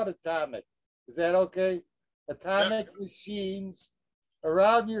how about atomic? Is that okay? Atomic machines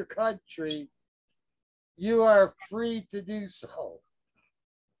around your country, you are free to do so.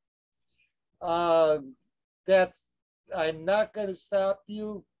 I'm not going to stop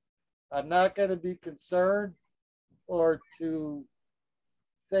you. I'm not going to be concerned or to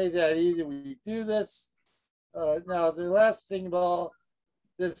say that either we do this. Now, the last thing about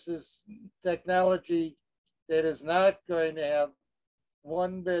this is technology that is not going to have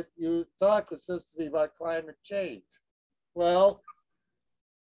one bit. You talk consistently about climate change. Well,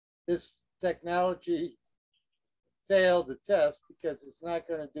 this technology failed the test because it's not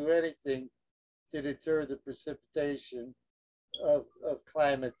going to do anything to deter the precipitation of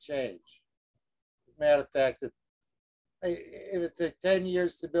climate change. Matter of fact, if it took 10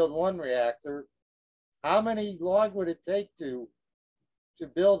 years to build one reactor, how long would it take to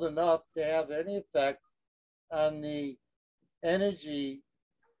build enough to have any effect on the energy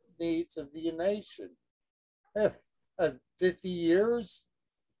needs of the nation? 50 years?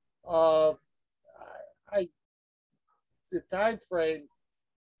 The time frame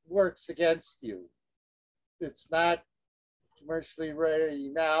works against you. It's not commercially ready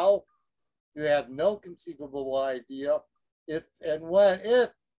now. You have no conceivable idea if and when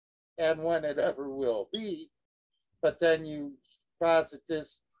it ever will be. But then you posit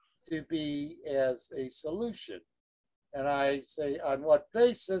this to be as a solution. And I say, on what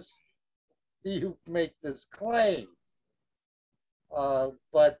basis do you make this claim?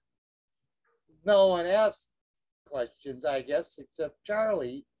 But no one asked questions, I guess, except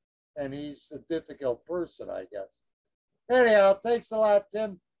Charlie, and he's a difficult person, I guess. Anyhow, thanks a lot,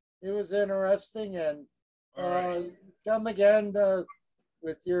 Tim. It was interesting, and come again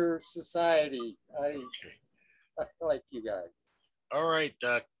with your society. I like you guys. All right,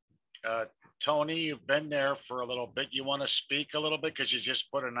 Tony, you've been there for a little bit. You want to speak a little bit because you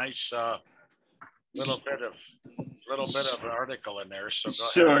just put a nice little bit of an article in there. So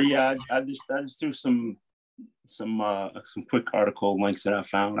sure, yeah, I just threw some quick article links that I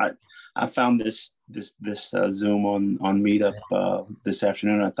found. I found this Zoom on Meetup this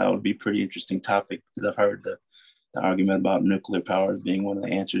afternoon. I thought it would be a pretty interesting topic because I've heard the argument about nuclear power as being one of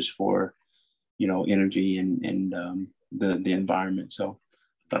the answers for energy and the environment. So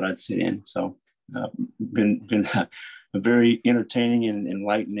I thought I'd sit in. So been a very entertaining and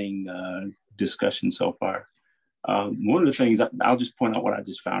enlightening discussion so far. One of the things I'll just point out what I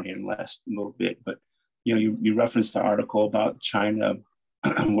just found here in the last little bit, but you referenced the article about China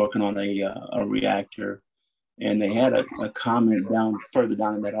working on a reactor, and they had a comment further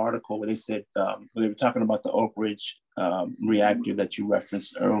down in that article where they said they were talking about the Oak Ridge reactor that you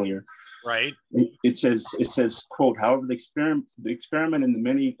referenced earlier. Right. It says, quote, however, the experiment and the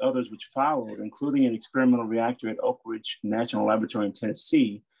many others which followed, including an experimental reactor at Oak Ridge National Laboratory in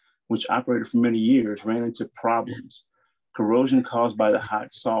Tennessee, which operated for many years, ran into problems. Corrosion caused by the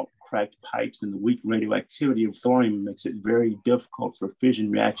hot salt cracked pipes and the weak radioactivity of thorium makes it very difficult for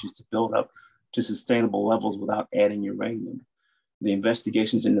fission reactions to build up to sustainable levels without adding uranium. The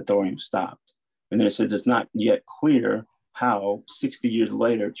investigations into thorium stopped. And then it says it's not yet clear how 60 years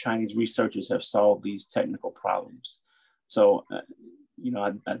later, Chinese researchers have solved these technical problems. So,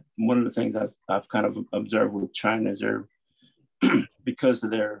 one of the things I've kind of observed with China is because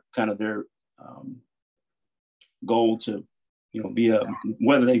of their goal to be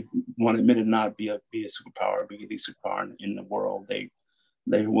whether they want to admit it or not, be a superpower, be the superpower in the world.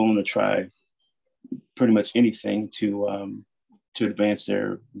 They're willing to try pretty much anything to advance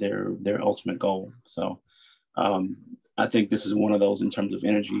their ultimate goal. So I think this is one of those in terms of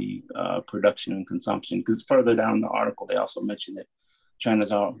energy production and consumption. Because further down in the article, they also mentioned that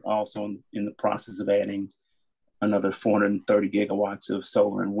China's also in the process of adding another 430 gigawatts of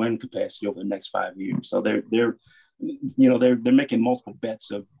solar and wind capacity over the next 5 years. So they're making multiple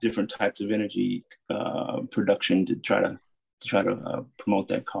bets of different types of energy production to try to promote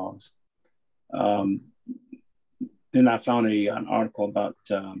that cause. Then I found an article about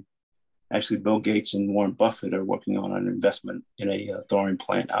actually Bill Gates and Warren Buffett are working on an investment in a thorium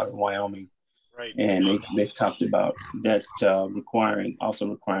plant out in Wyoming. Right. And they talked about that requiring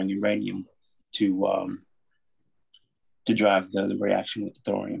uranium drive the reaction with the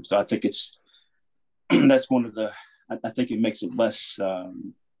thorium. So I think it's that's one of the. I think it makes it less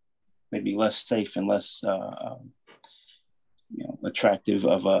maybe less safe and less attractive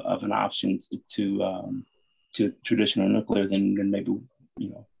of an option to traditional nuclear than maybe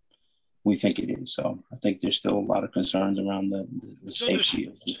we think it is. So I think there's still a lot of concerns around the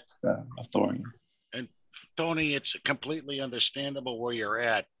safety of thorium. And Tony, it's completely understandable where you're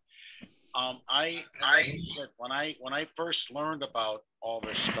at. When I first learned about all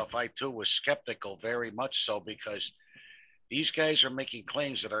this stuff, I too was skeptical, very much so, because these guys are making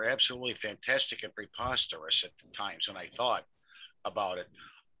claims that are absolutely fantastic and preposterous at the times when I thought about it.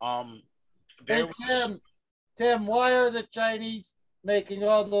 Hey, Tim, why are the Chinese making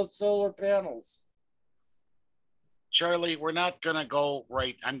all those solar panels? Charlie, we're not going to go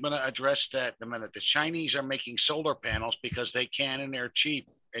right. I'm going to address that in a minute. The Chinese are making solar panels because they can and they're cheap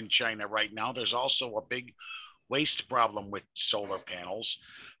in China right now. There's also a big waste problem with solar panels,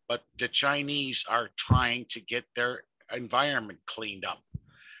 but the Chinese are trying to get their environment cleaned up.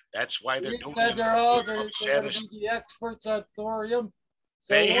 That's why they're doing it. They're going to be the experts on thorium.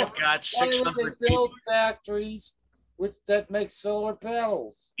 So they have got 600 build factories that make solar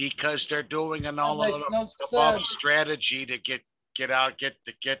panels, because they're doing an all-above strategy to get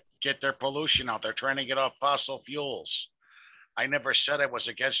their pollution out. They're trying to get off fossil fuels. I never said I was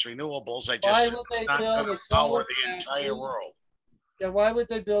against renewables. I just said it's not going to power the entire world. Yeah, why would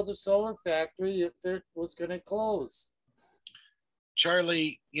they build a solar factory if it was going to close?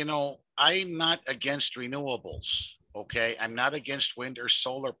 Charlie, I'm not against renewables, okay? I'm not against wind or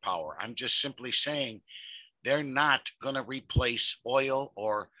solar power. I'm just simply saying they're not going to replace oil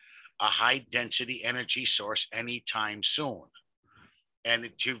or a high density energy source anytime soon. And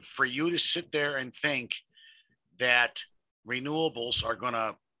for you to sit there and think that renewables are going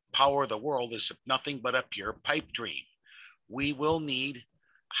to power the world is nothing but a pure pipe dream. We will need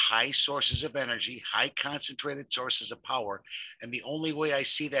high sources of energy, high concentrated sources of power. And the only way I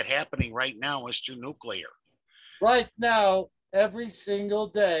see that happening right now is through nuclear. Right now, every single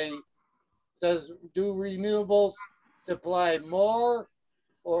day, do renewables supply more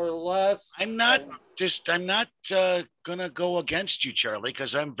or less? I'm not gonna go against you, Charlie,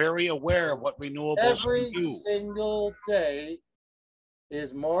 because I'm very aware of what renewables every do. Single day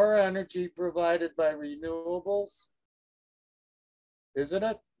is more energy provided by renewables, isn't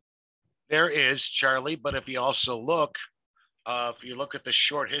it? There is, Charlie, but if you also look, if you look at the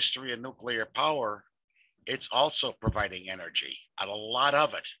short history of nuclear power, it's also providing energy, a lot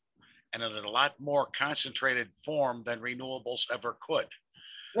of it, and in a lot more concentrated form than renewables ever could.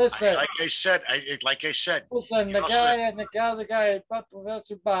 Listen, like I said. Listen, the guy,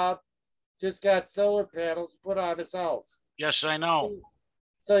 Professor Bob, just got solar panels put on his house. Yes, I know.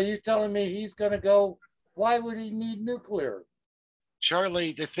 So you telling me he's going to go? Why would he need nuclear?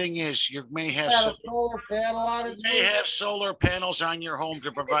 Charlie, the thing is, you may have solar panel on his you may have solar panels on your home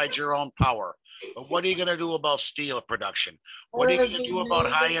to provide your own power. But what are you going to do about steel production? What are you going to do about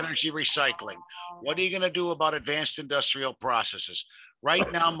high energy recycling? What are you going to do about advanced industrial processes?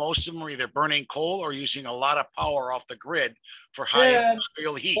 Right now, most of them are either burning coal or using a lot of power off the grid for high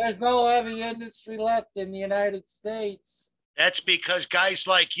industrial heat. There's no heavy industry left in the United States. That's because guys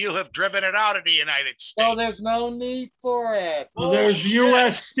like you have driven it out of the United States. So there's no need for it. Well, there's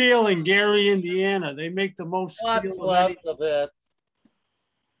U.S. Steel in Gary, Indiana. They make the most steel left of it.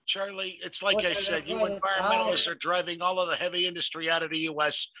 Charlie, it's like I said, you environmentalists are driving all of the heavy industry out of the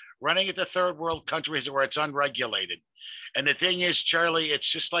U.S., running it to third world countries where it's unregulated. And the thing is, Charlie,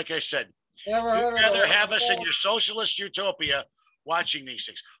 it's just like I said, you'd rather have us in your socialist utopia watching these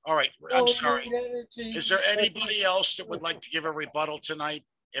things. All right, I'm sorry. Is there anybody else that would like to give a rebuttal tonight?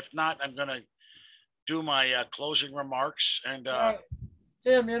 If not, I'm going to do my closing remarks. And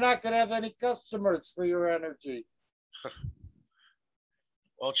Tim, you're not going to have any customers for your energy.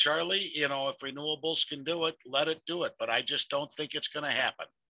 Well, Charlie, if renewables can do it, let it do it. But I just don't think it's going to happen.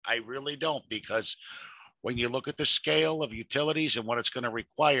 I really don't, because when you look at the scale of utilities and what it's going to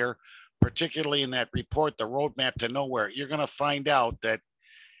require, particularly in that report, the roadmap to nowhere, you're going to find out that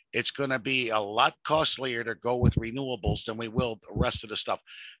it's going to be a lot costlier to go with renewables than we will the rest of the stuff.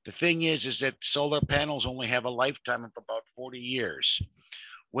 The thing is that solar panels only have a lifetime of about 40 years.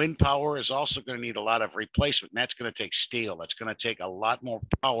 Wind power is also going to need a lot of replacement, and that's going to take steel. That's going to take a lot more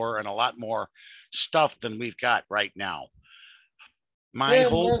power and a lot more stuff than we've got right now. My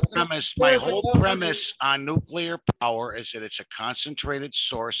whole premise on nuclear power is that it's a concentrated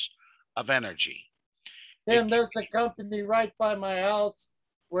source of energy. Tim, there's a company right by my house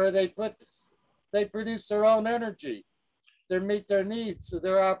where they produce their own energy. They meet their needs of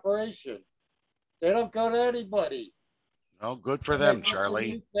their operation. They don't go to anybody. Oh, good for them,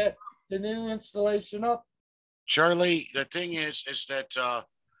 Charlie. The new installation up. Charlie, the thing is that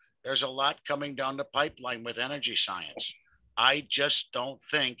there's a lot coming down the pipeline with energy science. I just don't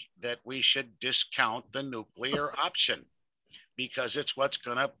think that we should discount the nuclear option because it's what's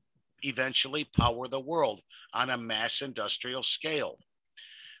going to eventually power the world on a mass industrial scale.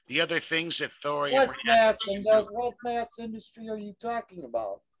 The other things that thorium... What mass industry are you talking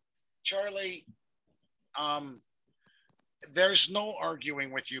about? Charlie, there's no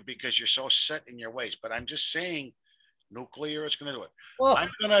arguing with you because you're so set in your ways, but I'm just saying nuclear is going to do it. Well, I'm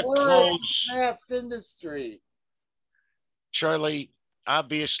going to close. Mass industry. Charlie,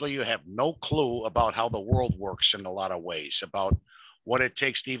 obviously you have no clue about how the world works in a lot of ways, about what it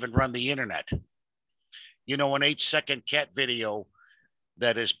takes to even run the internet. You know, an 8-second cat video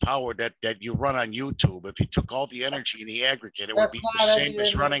that is powered that you run on YouTube, if you took all the energy in the aggregate, it would be the same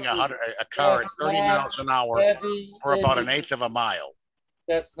as running a car at 30 miles an hour for about an eighth of a mile.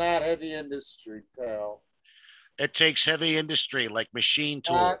 That's not heavy industry, pal. It takes heavy industry like machine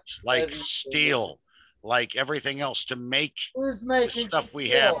tools, like steel, like everything else to make the stuff we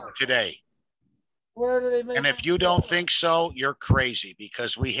have today. Where do they make? And if you don't think so, you're crazy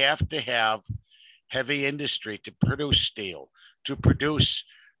because we have to have heavy industry to produce steel, to produce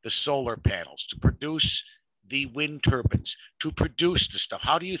the solar panels, to produce the wind turbines, to produce the stuff.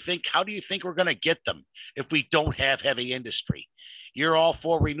 How do you think we're going to get them if we don't have heavy industry? You're all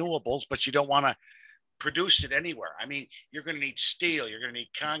for renewables, but you don't want to produce it anywhere. I mean, you're going to need steel, you're going to need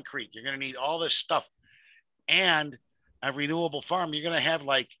concrete, you're going to need all this stuff. And a renewable farm, you're going to have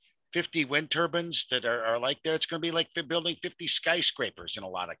like 50 wind turbines that are like there. It's going to be like they're building 50 skyscrapers in a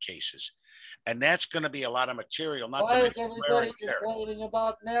lot of cases. And that's going to be a lot of material. Why is everybody complaining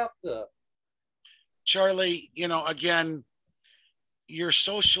about NAFTA? Charlie, you know, again, your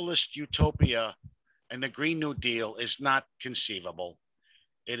socialist utopia and the Green New Deal is not conceivable.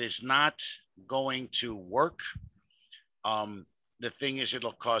 It is not going to work. The thing is,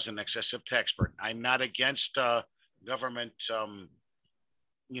 it'll cause an excessive tax burden. I'm not against government,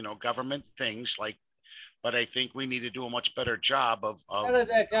 government things like, but I think we need to do a much better job of. How did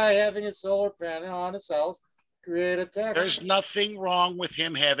that guy having a solar panel on his house create a tax? There's nothing wrong with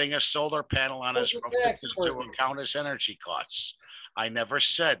him having a solar panel on his roof to account his energy costs. I never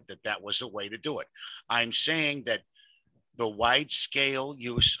said that was a way to do it. I'm saying that the wide-scale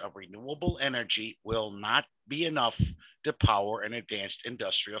use of renewable energy will not be enough to power an advanced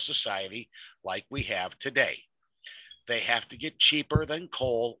industrial society like we have today. They have to get cheaper than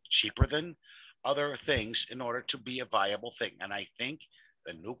coal, cheaper than other things in order to be a viable thing. And I think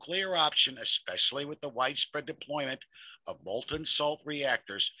the nuclear option, especially with the widespread deployment of molten salt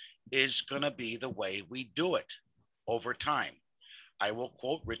reactors, is going to be the way we do it over time. I will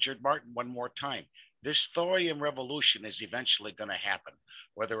quote Richard Martin one more time. This thorium revolution is eventually going to happen,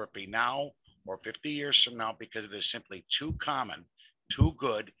 whether it be now or 50 years from now, because it is simply too common, too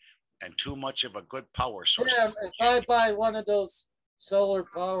good, and too much of a good power source. Yeah, if I buy one of those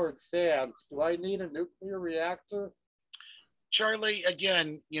solar-powered fans, do I need a nuclear reactor? Charlie,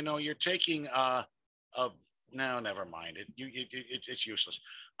 again, you know, you're taking no, never mind. It's useless.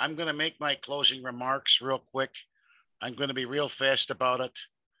 I'm going to make my closing remarks real quick. I'm going to be real fast about it.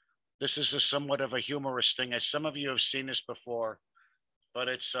 This is somewhat of a humorous thing, as some of you have seen this before, but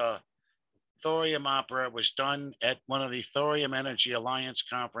it's a thorium opera. It was done at one of the Thorium Energy Alliance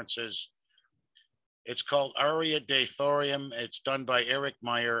conferences. It's called Aria de Thorium. It's done by Eric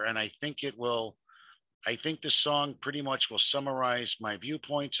Meyer, and I think the song pretty much will summarize my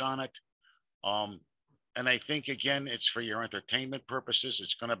viewpoints on it. And I think, again, it's for your entertainment purposes.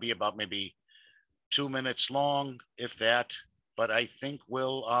 It's going to be about maybe 2 minutes long, if that, but I think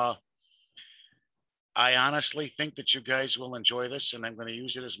I honestly think that you guys will enjoy this, and I'm going to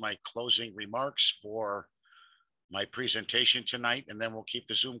use it as my closing remarks for my presentation tonight, and then we'll keep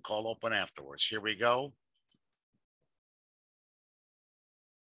the Zoom call open afterwards. Here we go.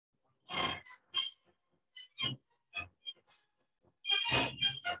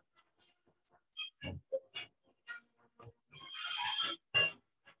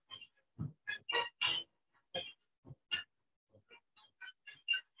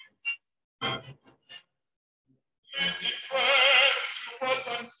 Listen, friends, to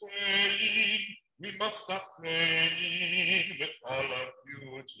what I'm saying. We must stop playing with all our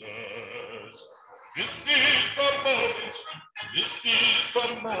futures. This is the moment. This is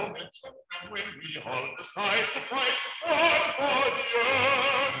the moment when we all decide to fight for the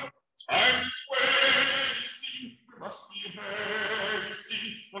earth. Time is wasting. We must be hasty.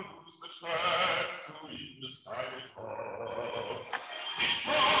 We'll lose the chance to leave the sky at all.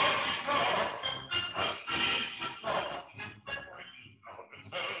 Tick-tock, tick-tock. As this is stop.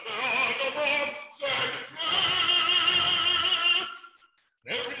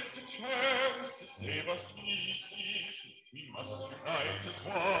 night is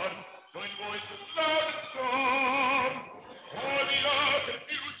one. Join voices loud and strong. For the earth and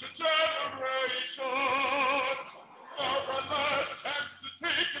future generations. Now's our last chance to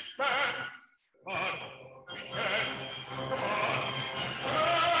take a stand. On we can. On we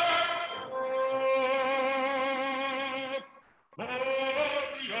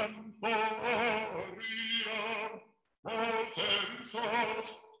can. Thorium, molten salt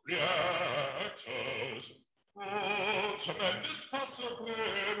reactors. Oh, tremendous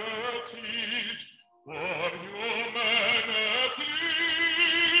possibilities for humanity.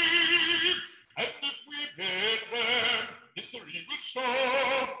 And if we bid them, history will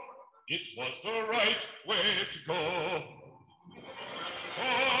show it was the right way to go.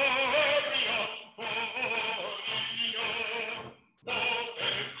 Thorium, thorium,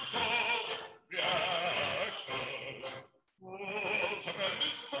 molten salt reactors. Oh,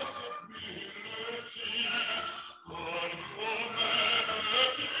 tremendous possibilities for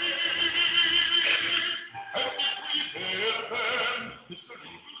humanity. And if we build them, history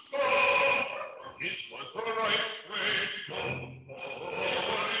will show it was the right way to go.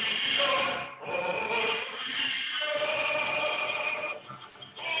 Thorium, thorium.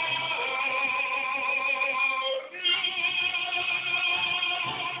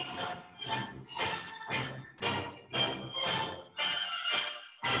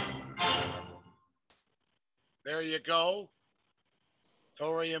 There you go.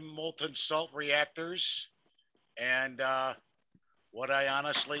 Thorium molten salt reactors. And what I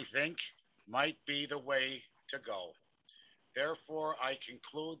honestly think might be the way to go. Therefore, I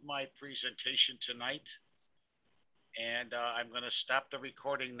conclude my presentation tonight. And I'm going to stop the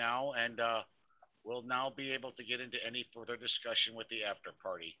recording now, and we'll now be able to get into any further discussion with the after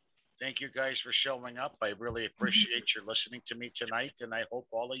party. Thank you guys for showing up. I really appreciate your listening to me tonight, and I hope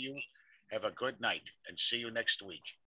all of you have a good night, and see you next week.